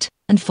perfect,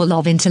 and full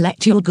of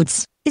intellectual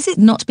goods? Is it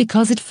not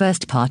because it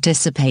first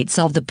participates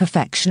of the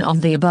perfection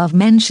of the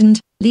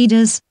above-mentioned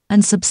leaders,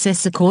 and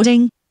subsists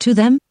according to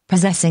them,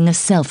 possessing a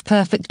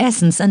self-perfect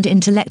essence and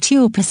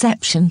intellectual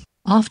perception?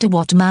 After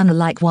what manner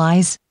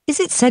likewise is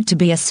it said to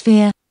be a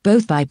sphere,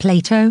 both by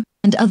Plato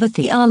and other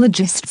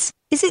theologists?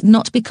 Is it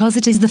not because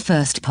it is the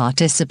first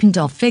participant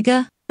of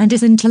figure, and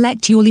is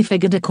intellectually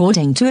figured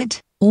according to it?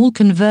 All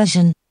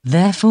conversion,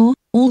 therefore,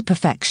 all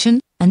perfection,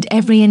 and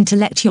every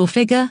intellectual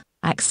figure,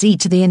 accede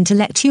to the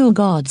intellectual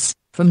gods,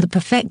 from the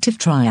perfective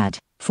triad.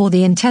 For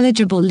the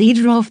intelligible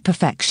leader of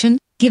perfection,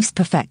 gives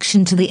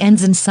perfection to the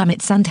ends and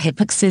summits and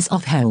hypaxes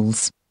of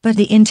wholes. But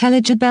the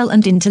intelligible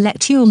and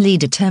intellectual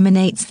leader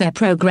terminates their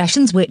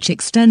progressions which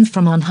extend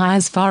from on high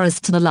as far as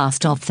to the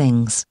last of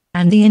things,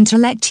 and the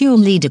intellectual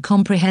leader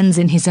comprehends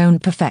in his own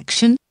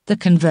perfection, the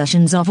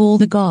conversions of all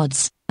the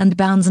gods, and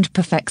bounds and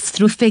perfects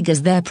through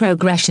figures their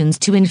progressions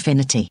to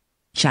infinity.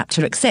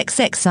 Chapter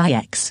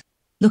XXXIX.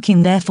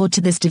 Looking therefore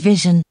to this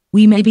division,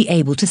 we may be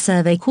able to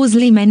survey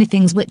causally many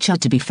things which are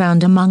to be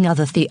found among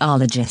other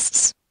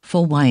theologists.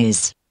 For why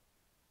is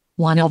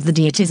one of the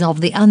deities of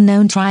the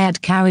unknown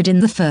triad carried in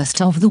the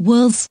first of the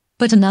worlds,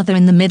 but another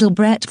in the middle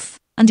breadth,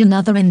 and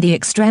another in the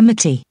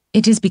extremity?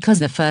 It is because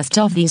the first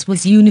of these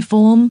was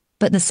uniform,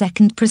 but the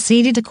second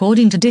proceeded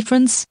according to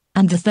difference,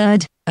 and the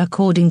third,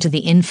 according to the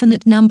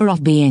infinite number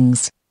of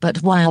beings.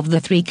 But why of the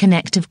three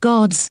connective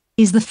gods,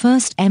 is the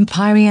first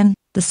empyrean,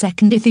 the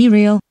second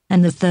ethereal,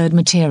 and the third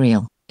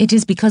material? It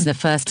is because the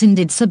first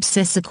indeed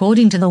subsists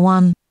according to the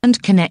one,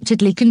 and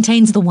connectedly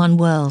contains the one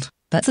world,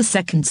 but the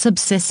second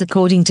subsists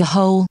according to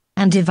whole,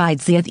 and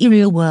divides the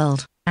ethereal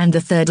world, and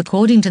the third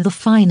according to the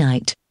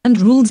finite,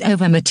 and rules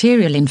over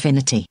material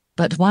infinity.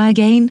 But why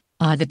again,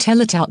 are the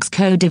teletocs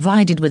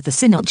co-divided with the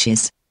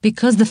synopses?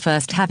 Because the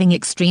first having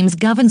extremes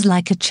governs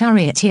like a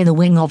charioteer the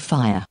wing of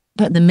fire,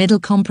 but the middle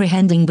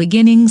comprehending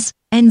beginnings,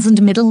 ends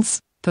and middles,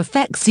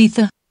 perfects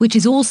ether, which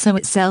is also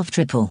itself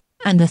triple,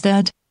 and the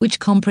third, which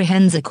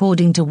comprehends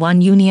according to one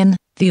union,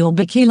 the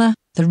orbicular,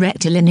 the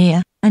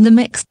rectilinear, and the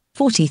mixed,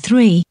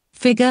 43,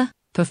 figure,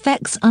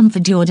 perfects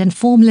unfigured and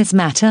formless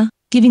matter,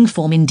 giving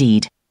form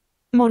indeed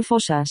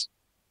Morphosas.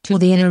 to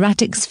the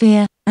ineratic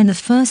sphere, and the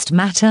first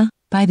matter,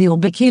 by the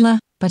orbicular,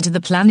 but to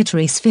the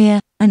planetary sphere,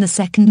 and the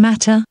second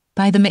matter,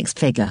 by the mixed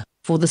figure,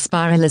 for the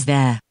spiral is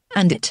there,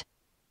 and it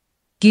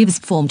gives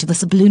form to the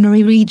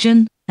sublunary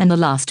region, and the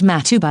last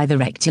matter by the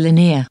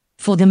rectilinear,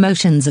 for the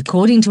motions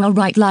according to a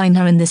right line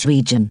are in this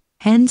region.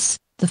 Hence,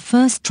 the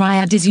first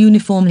triad is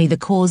uniformly the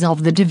cause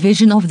of the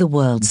division of the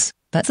worlds,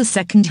 but the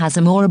second has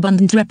a more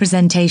abundant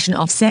representation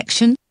of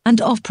section, and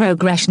of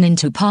progression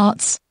into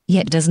parts,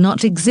 yet does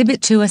not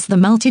exhibit to us the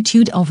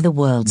multitude of the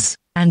worlds,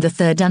 and the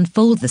third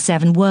unfolds the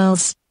seven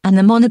worlds, and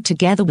the monad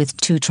together with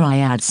two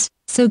triads.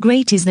 So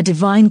great is the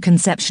divine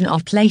conception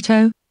of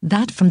Plato,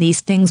 that from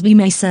these things we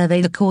may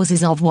survey the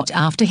causes of what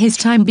after his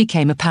time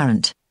became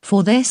apparent.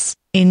 For this,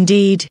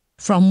 indeed,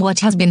 from what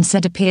has been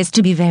said appears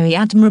to be very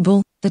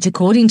admirable, that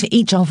according to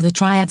each of the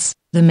triads,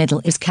 the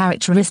middle is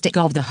characteristic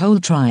of the whole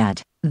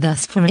triad.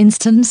 Thus for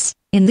instance,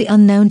 in the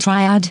unknown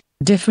triad,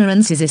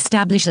 difference is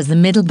established as the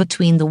middle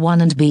between the one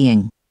and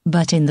being,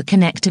 but in the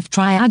connective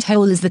triad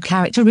whole is the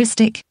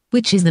characteristic,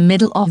 which is the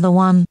middle of the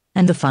one,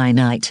 and the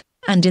finite,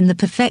 and in the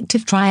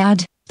perfective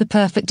triad, the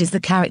perfect is the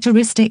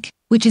characteristic,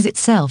 which is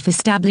itself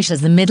established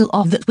as the middle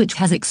of that which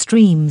has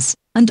extremes,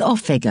 and of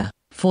figure.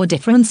 For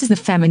difference is the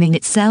feminine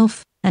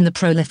itself, and the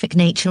prolific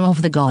nature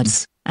of the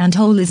gods, and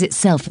whole is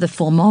itself the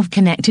form of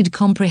connected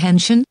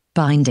comprehension,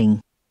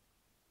 binding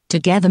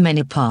together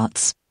many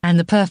parts, and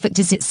the perfect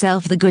is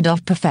itself the good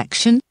of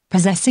perfection,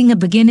 possessing a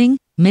beginning,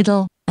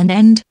 middle, and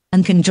end,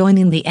 and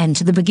conjoining the end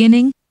to the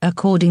beginning,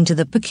 according to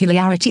the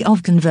peculiarity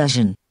of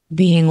conversion.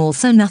 Being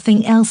also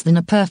nothing else than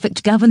a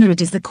perfect governor,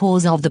 it is the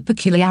cause of the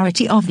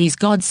peculiarity of these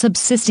gods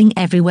subsisting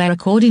everywhere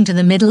according to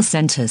the middle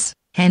centers.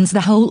 Hence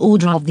the whole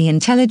order of the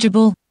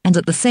intelligible, and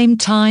at the same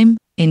time,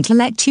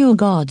 intellectual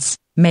gods,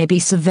 may be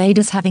surveyed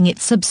as having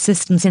its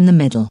subsistence in the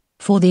middle.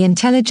 For the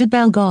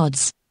intelligible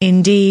gods,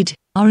 indeed,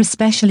 are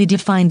especially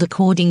defined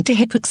according to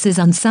hypaxes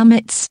and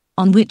summits,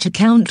 on which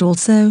account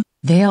also,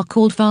 they are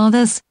called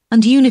fathers,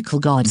 and unical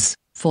gods,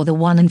 for the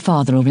one and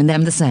father are in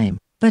them the same.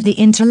 But the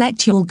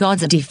intellectual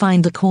gods are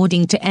defined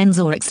according to ends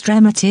or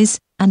extremities,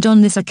 and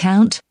on this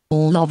account,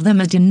 all of them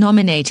are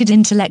denominated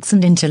intellects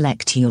and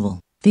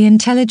intellectual. The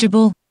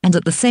intelligible, and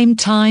at the same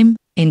time,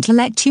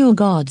 intellectual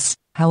gods,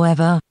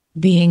 however,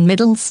 being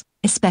middles,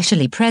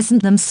 especially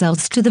present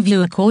themselves to the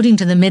view according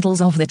to the middles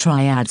of the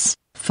triads.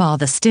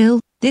 Farther still,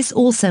 this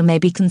also may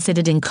be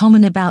considered in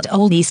common about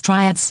all these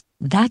triads,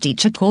 that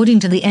each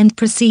according to the end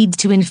proceeds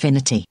to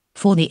infinity.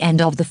 For the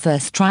end of the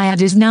first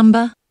triad is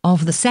number,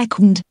 of the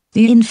second,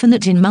 the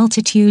infinite in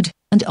multitude,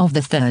 and of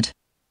the third,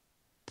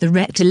 the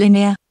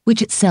rectilinear,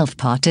 which itself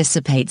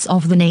participates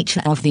of the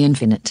nature of the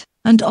infinite,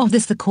 and of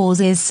this the cause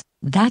is,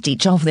 that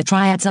each of the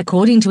triads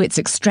according to its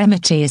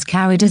extremity is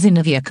carried as in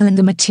a vehicle in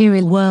the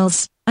material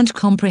worlds, and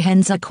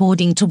comprehends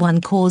according to one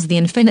cause the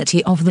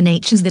infinity of the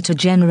natures that are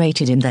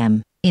generated in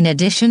them. In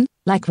addition,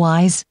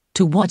 likewise,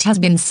 to what has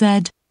been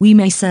said, we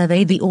may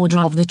survey the order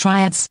of the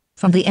triads,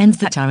 from the ends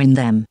that are in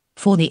them,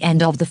 for the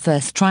end of the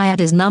first triad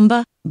is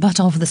number, but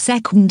of the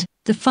second,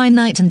 the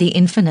finite and the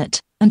infinite,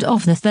 and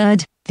of the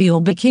third, the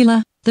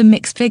orbicular, the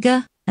mixed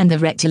figure, and the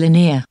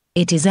rectilinear.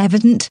 It is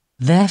evident,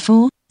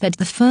 therefore, that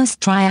the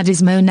first triad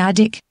is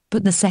monadic,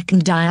 but the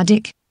second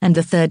dyadic, and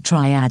the third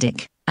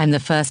triadic, and the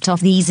first of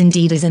these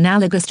indeed is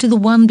analogous to the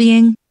one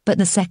being, but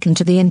the second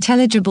to the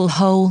intelligible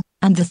whole,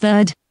 and the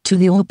third, to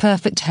the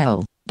all-perfect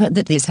whole, but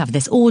that these have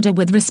this order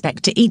with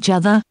respect to each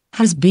other,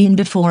 has been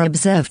before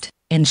observed.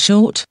 In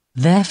short,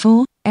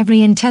 therefore,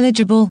 every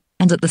intelligible,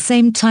 and at the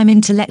same time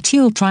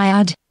intellectual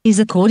triad, is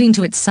according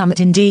to its summit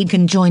indeed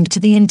conjoined to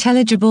the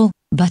intelligible,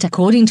 but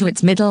according to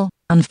its middle,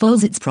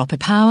 unfolds its proper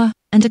power,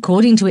 and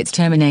according to its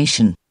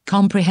termination,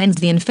 comprehends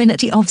the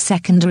infinity of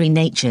secondary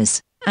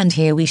natures. And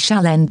here we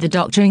shall end the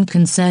doctrine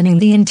concerning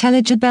the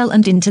intelligible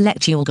and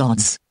intellectual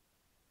gods.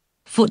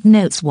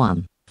 Footnotes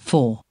 1,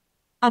 4.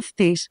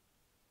 Αυτής.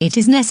 It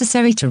is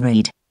necessary to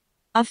read.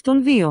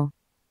 Αυτών δύο.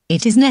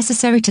 It is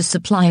necessary to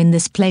supply in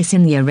this place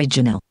in the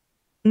original.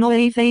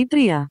 Νοεΐ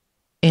τρία.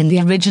 In the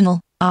original,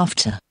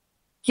 after.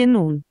 Και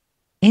νουν.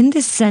 In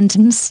this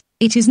sentence,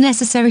 it is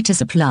necessary to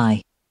supply.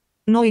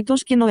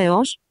 Νοητός και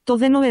νοεός, το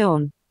δε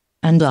νοεόν.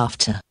 And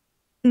after.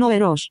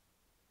 Νοερός.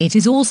 It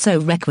is also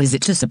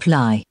requisite to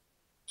supply.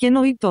 Και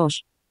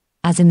νοητός.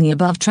 As in the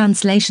above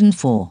translation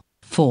 4.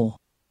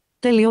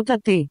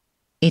 Τελειότατη.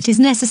 It is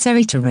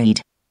necessary to read.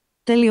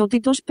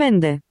 Τελειότητος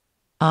 5.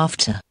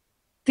 After.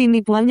 Την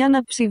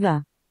υποάνιαν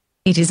ψιδά.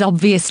 It is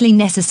obviously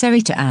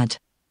necessary to add.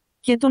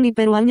 Και τον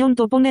υπερουάνιον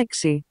τόπον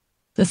 6.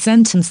 The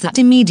sentence that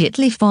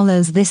immediately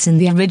follows this in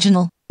the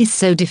original, is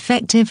so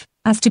defective,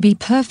 as to be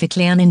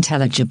perfectly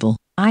unintelligible.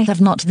 I have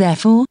not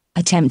therefore,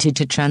 attempted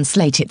to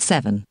translate it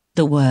 7.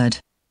 The word.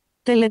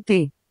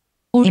 Τελετή.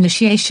 Or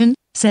initiation,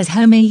 says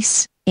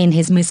Hermes, in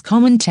his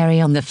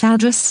miscommentary on the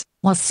Phaedrus,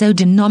 was so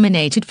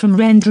denominated from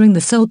rendering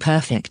the soul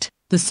perfect.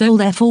 The soul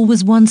therefore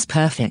was once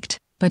perfect,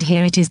 but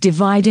here it is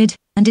divided,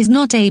 and is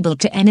not able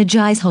to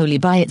energize wholly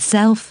by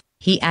itself,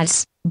 he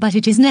adds, but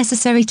it is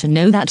necessary to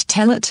know that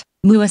telet,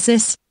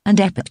 muasis, and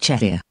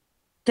epipcheia.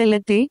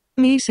 Τελετή,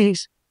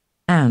 μοίησης.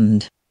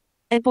 And.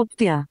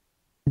 Εποπτεία.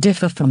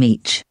 Differ from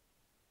each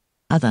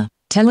other.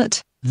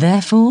 Telet,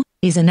 therefore,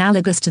 is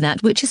analogous to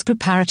that which is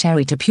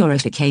preparatory to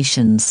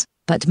purifications,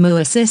 but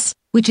muasis,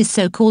 which is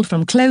so called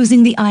from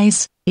closing the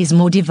eyes, is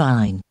more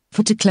divine,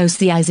 for to close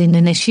the eyes in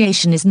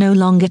initiation is no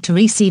longer to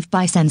receive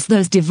by sense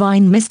those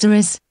divine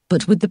mysteries,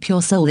 but with the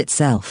pure soul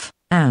itself,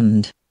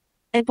 and.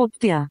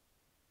 Εποπτεία.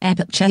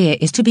 Epipcheia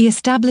is to be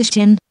established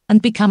in,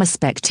 and become a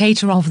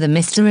spectator of the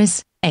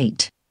mysteries.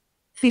 8.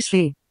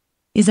 Θυσή.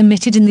 Is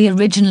omitted in the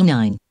original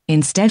 9,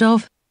 instead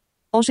of.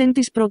 Ως εν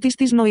της πρώτης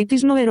της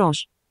νοητής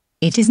νοερός.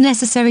 It is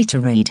necessary to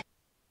read.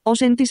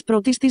 Ως εν της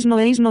πρώτης της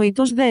νοεής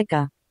νοητός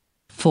 10.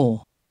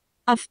 4.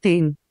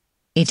 Αυτήν.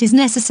 It is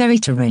necessary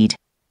to read.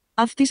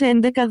 Αυτής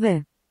 11 δε.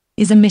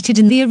 Is omitted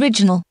in the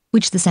original,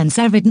 which the sense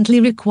evidently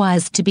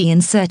requires to be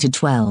inserted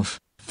 12.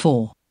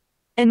 4.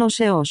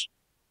 Ενώσεως.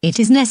 It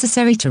is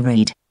necessary to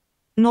read.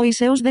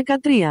 Νοησέως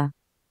 13.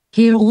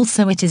 Here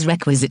also it is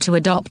requisite to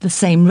adopt the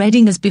same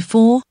reading as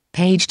before,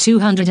 page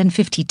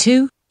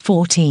 252,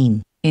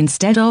 14,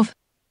 instead of.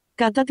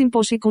 Κατά την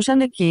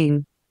ποσικούσαν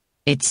εκείν.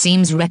 It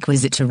seems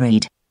requisite to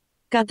read.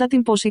 Κατά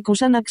την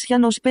ποσικούσαν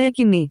αξιάν ως πέ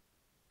εκείνη.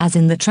 As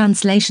in the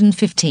translation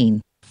 15,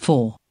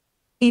 4.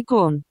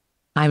 Εικόν.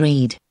 I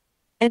read.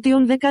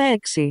 Αιτιον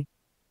 16.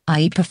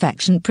 I.e.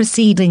 perfection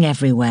proceeding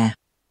everywhere.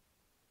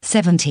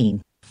 17,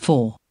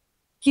 4.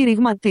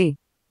 Κηρύγματι.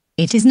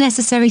 It is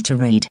necessary to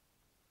read.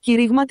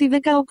 Κηρύγματι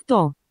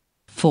 18.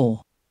 4.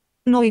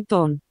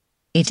 Νοητών.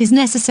 It is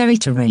necessary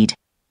to read.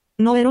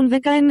 Νοερών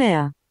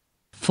 19.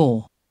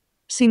 4.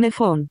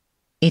 Συνεφών.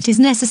 It is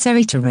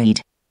necessary to read.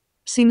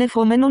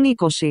 Συνεφόμενον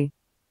 20.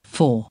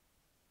 4.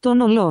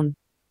 Των ολών.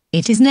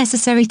 It is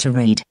necessary to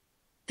read.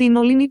 Την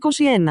ολήν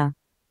 21.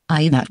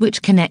 I.e. that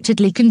which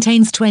connectedly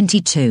contains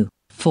 22.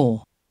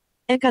 4.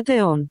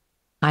 Εκατεών.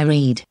 I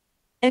read.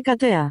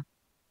 Εκατέα.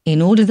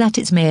 In order that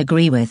it may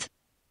agree with.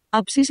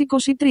 Αψής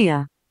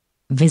 23.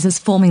 Viz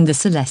forming the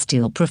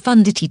celestial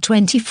profundity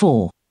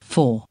 24.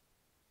 4.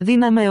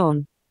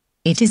 Δυναμεών.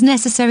 It is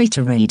necessary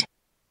to read.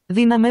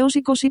 Δυναμέως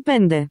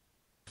 25.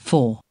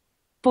 4.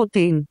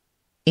 Ποτήν.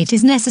 It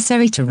is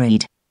necessary to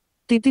read.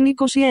 Τίτην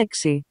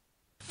 26.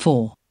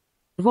 4.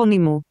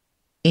 Γόνιμου.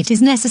 It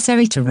is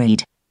necessary to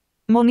read.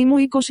 Μόνιμου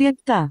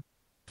 27.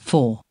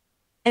 4.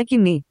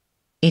 Εκείνη.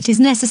 It is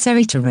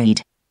necessary to read.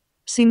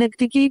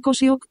 Συνεκτική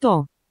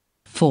 28.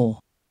 4.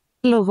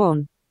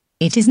 Λογών.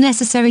 It is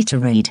necessary to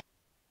read.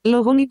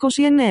 Λογών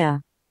 29.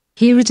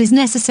 Here it is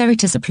necessary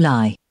to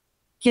supply.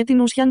 Και την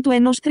ουσιαν του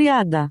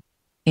 1-30.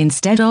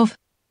 Instead of.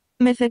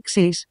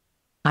 Μεθεξής.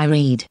 I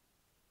read.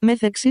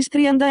 Μεθεξής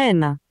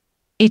 31.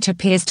 It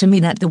appears to me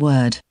that the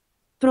word.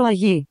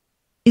 Προαγή.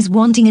 Is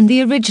wanting in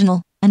the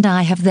original, and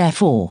I have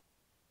therefore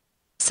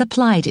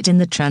supplied it in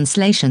the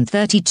translation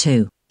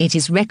 32. It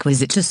is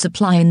requisite to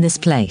supply in this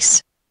place.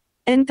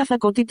 Εν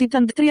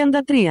καθακοτήτηταν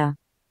 33.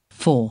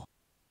 4.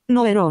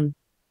 Νοερών.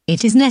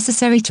 It is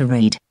necessary to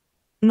read.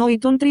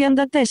 Νοητών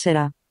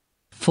 34.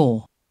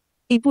 4.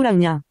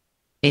 Υπουρανιά.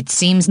 It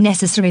seems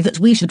necessary that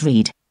we should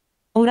read.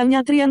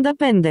 Ουρανιά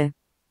 35.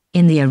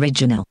 In the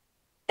original.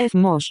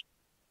 Εθμός.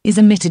 Is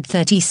omitted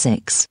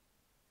 36.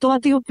 Το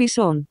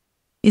ατιοπισόν.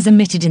 Is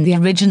omitted in the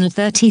original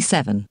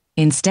 37.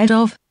 Instead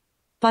of.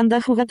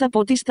 Πάντα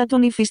χουγαταπότιστα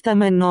των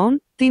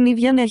υφισταμένων, την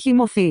ίδιαν έχει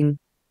μορφήν.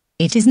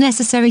 It is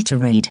necessary to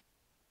read.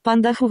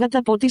 Πάντα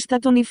χουγαταπότιστα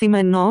των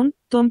υφημένων,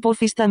 των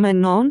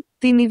ποφισταμένων,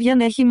 την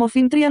ίδιαν έχει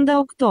μορφήν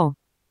 38.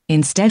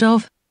 Instead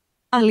of.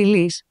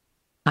 Αλληλής.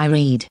 I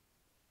read.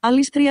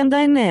 Άλλης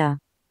 39.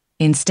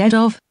 Instead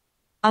of.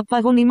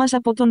 Απαγωνή μας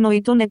από τον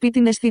νοητόν επί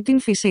την αισθητήν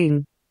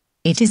φυσήν.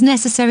 It is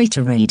necessary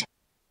to read.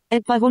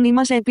 Επαγωνή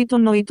μας επί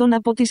των νοητών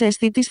από της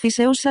αισθητής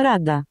φυσέως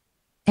 40.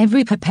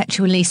 Every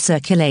perpetually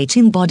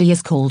circulating body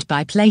is called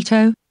by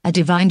Plato, a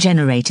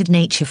divine-generated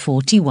nature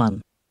 41.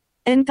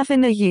 Εν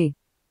καθενεγή.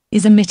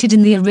 Is omitted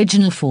in the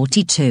original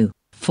 42.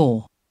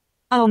 4.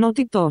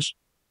 Αονότητος.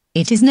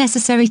 It is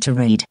necessary to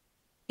read.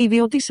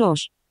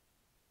 Ιδιωτισός.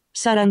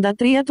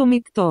 43 το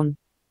μεικτόν.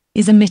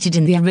 Is omitted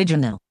in the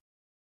original.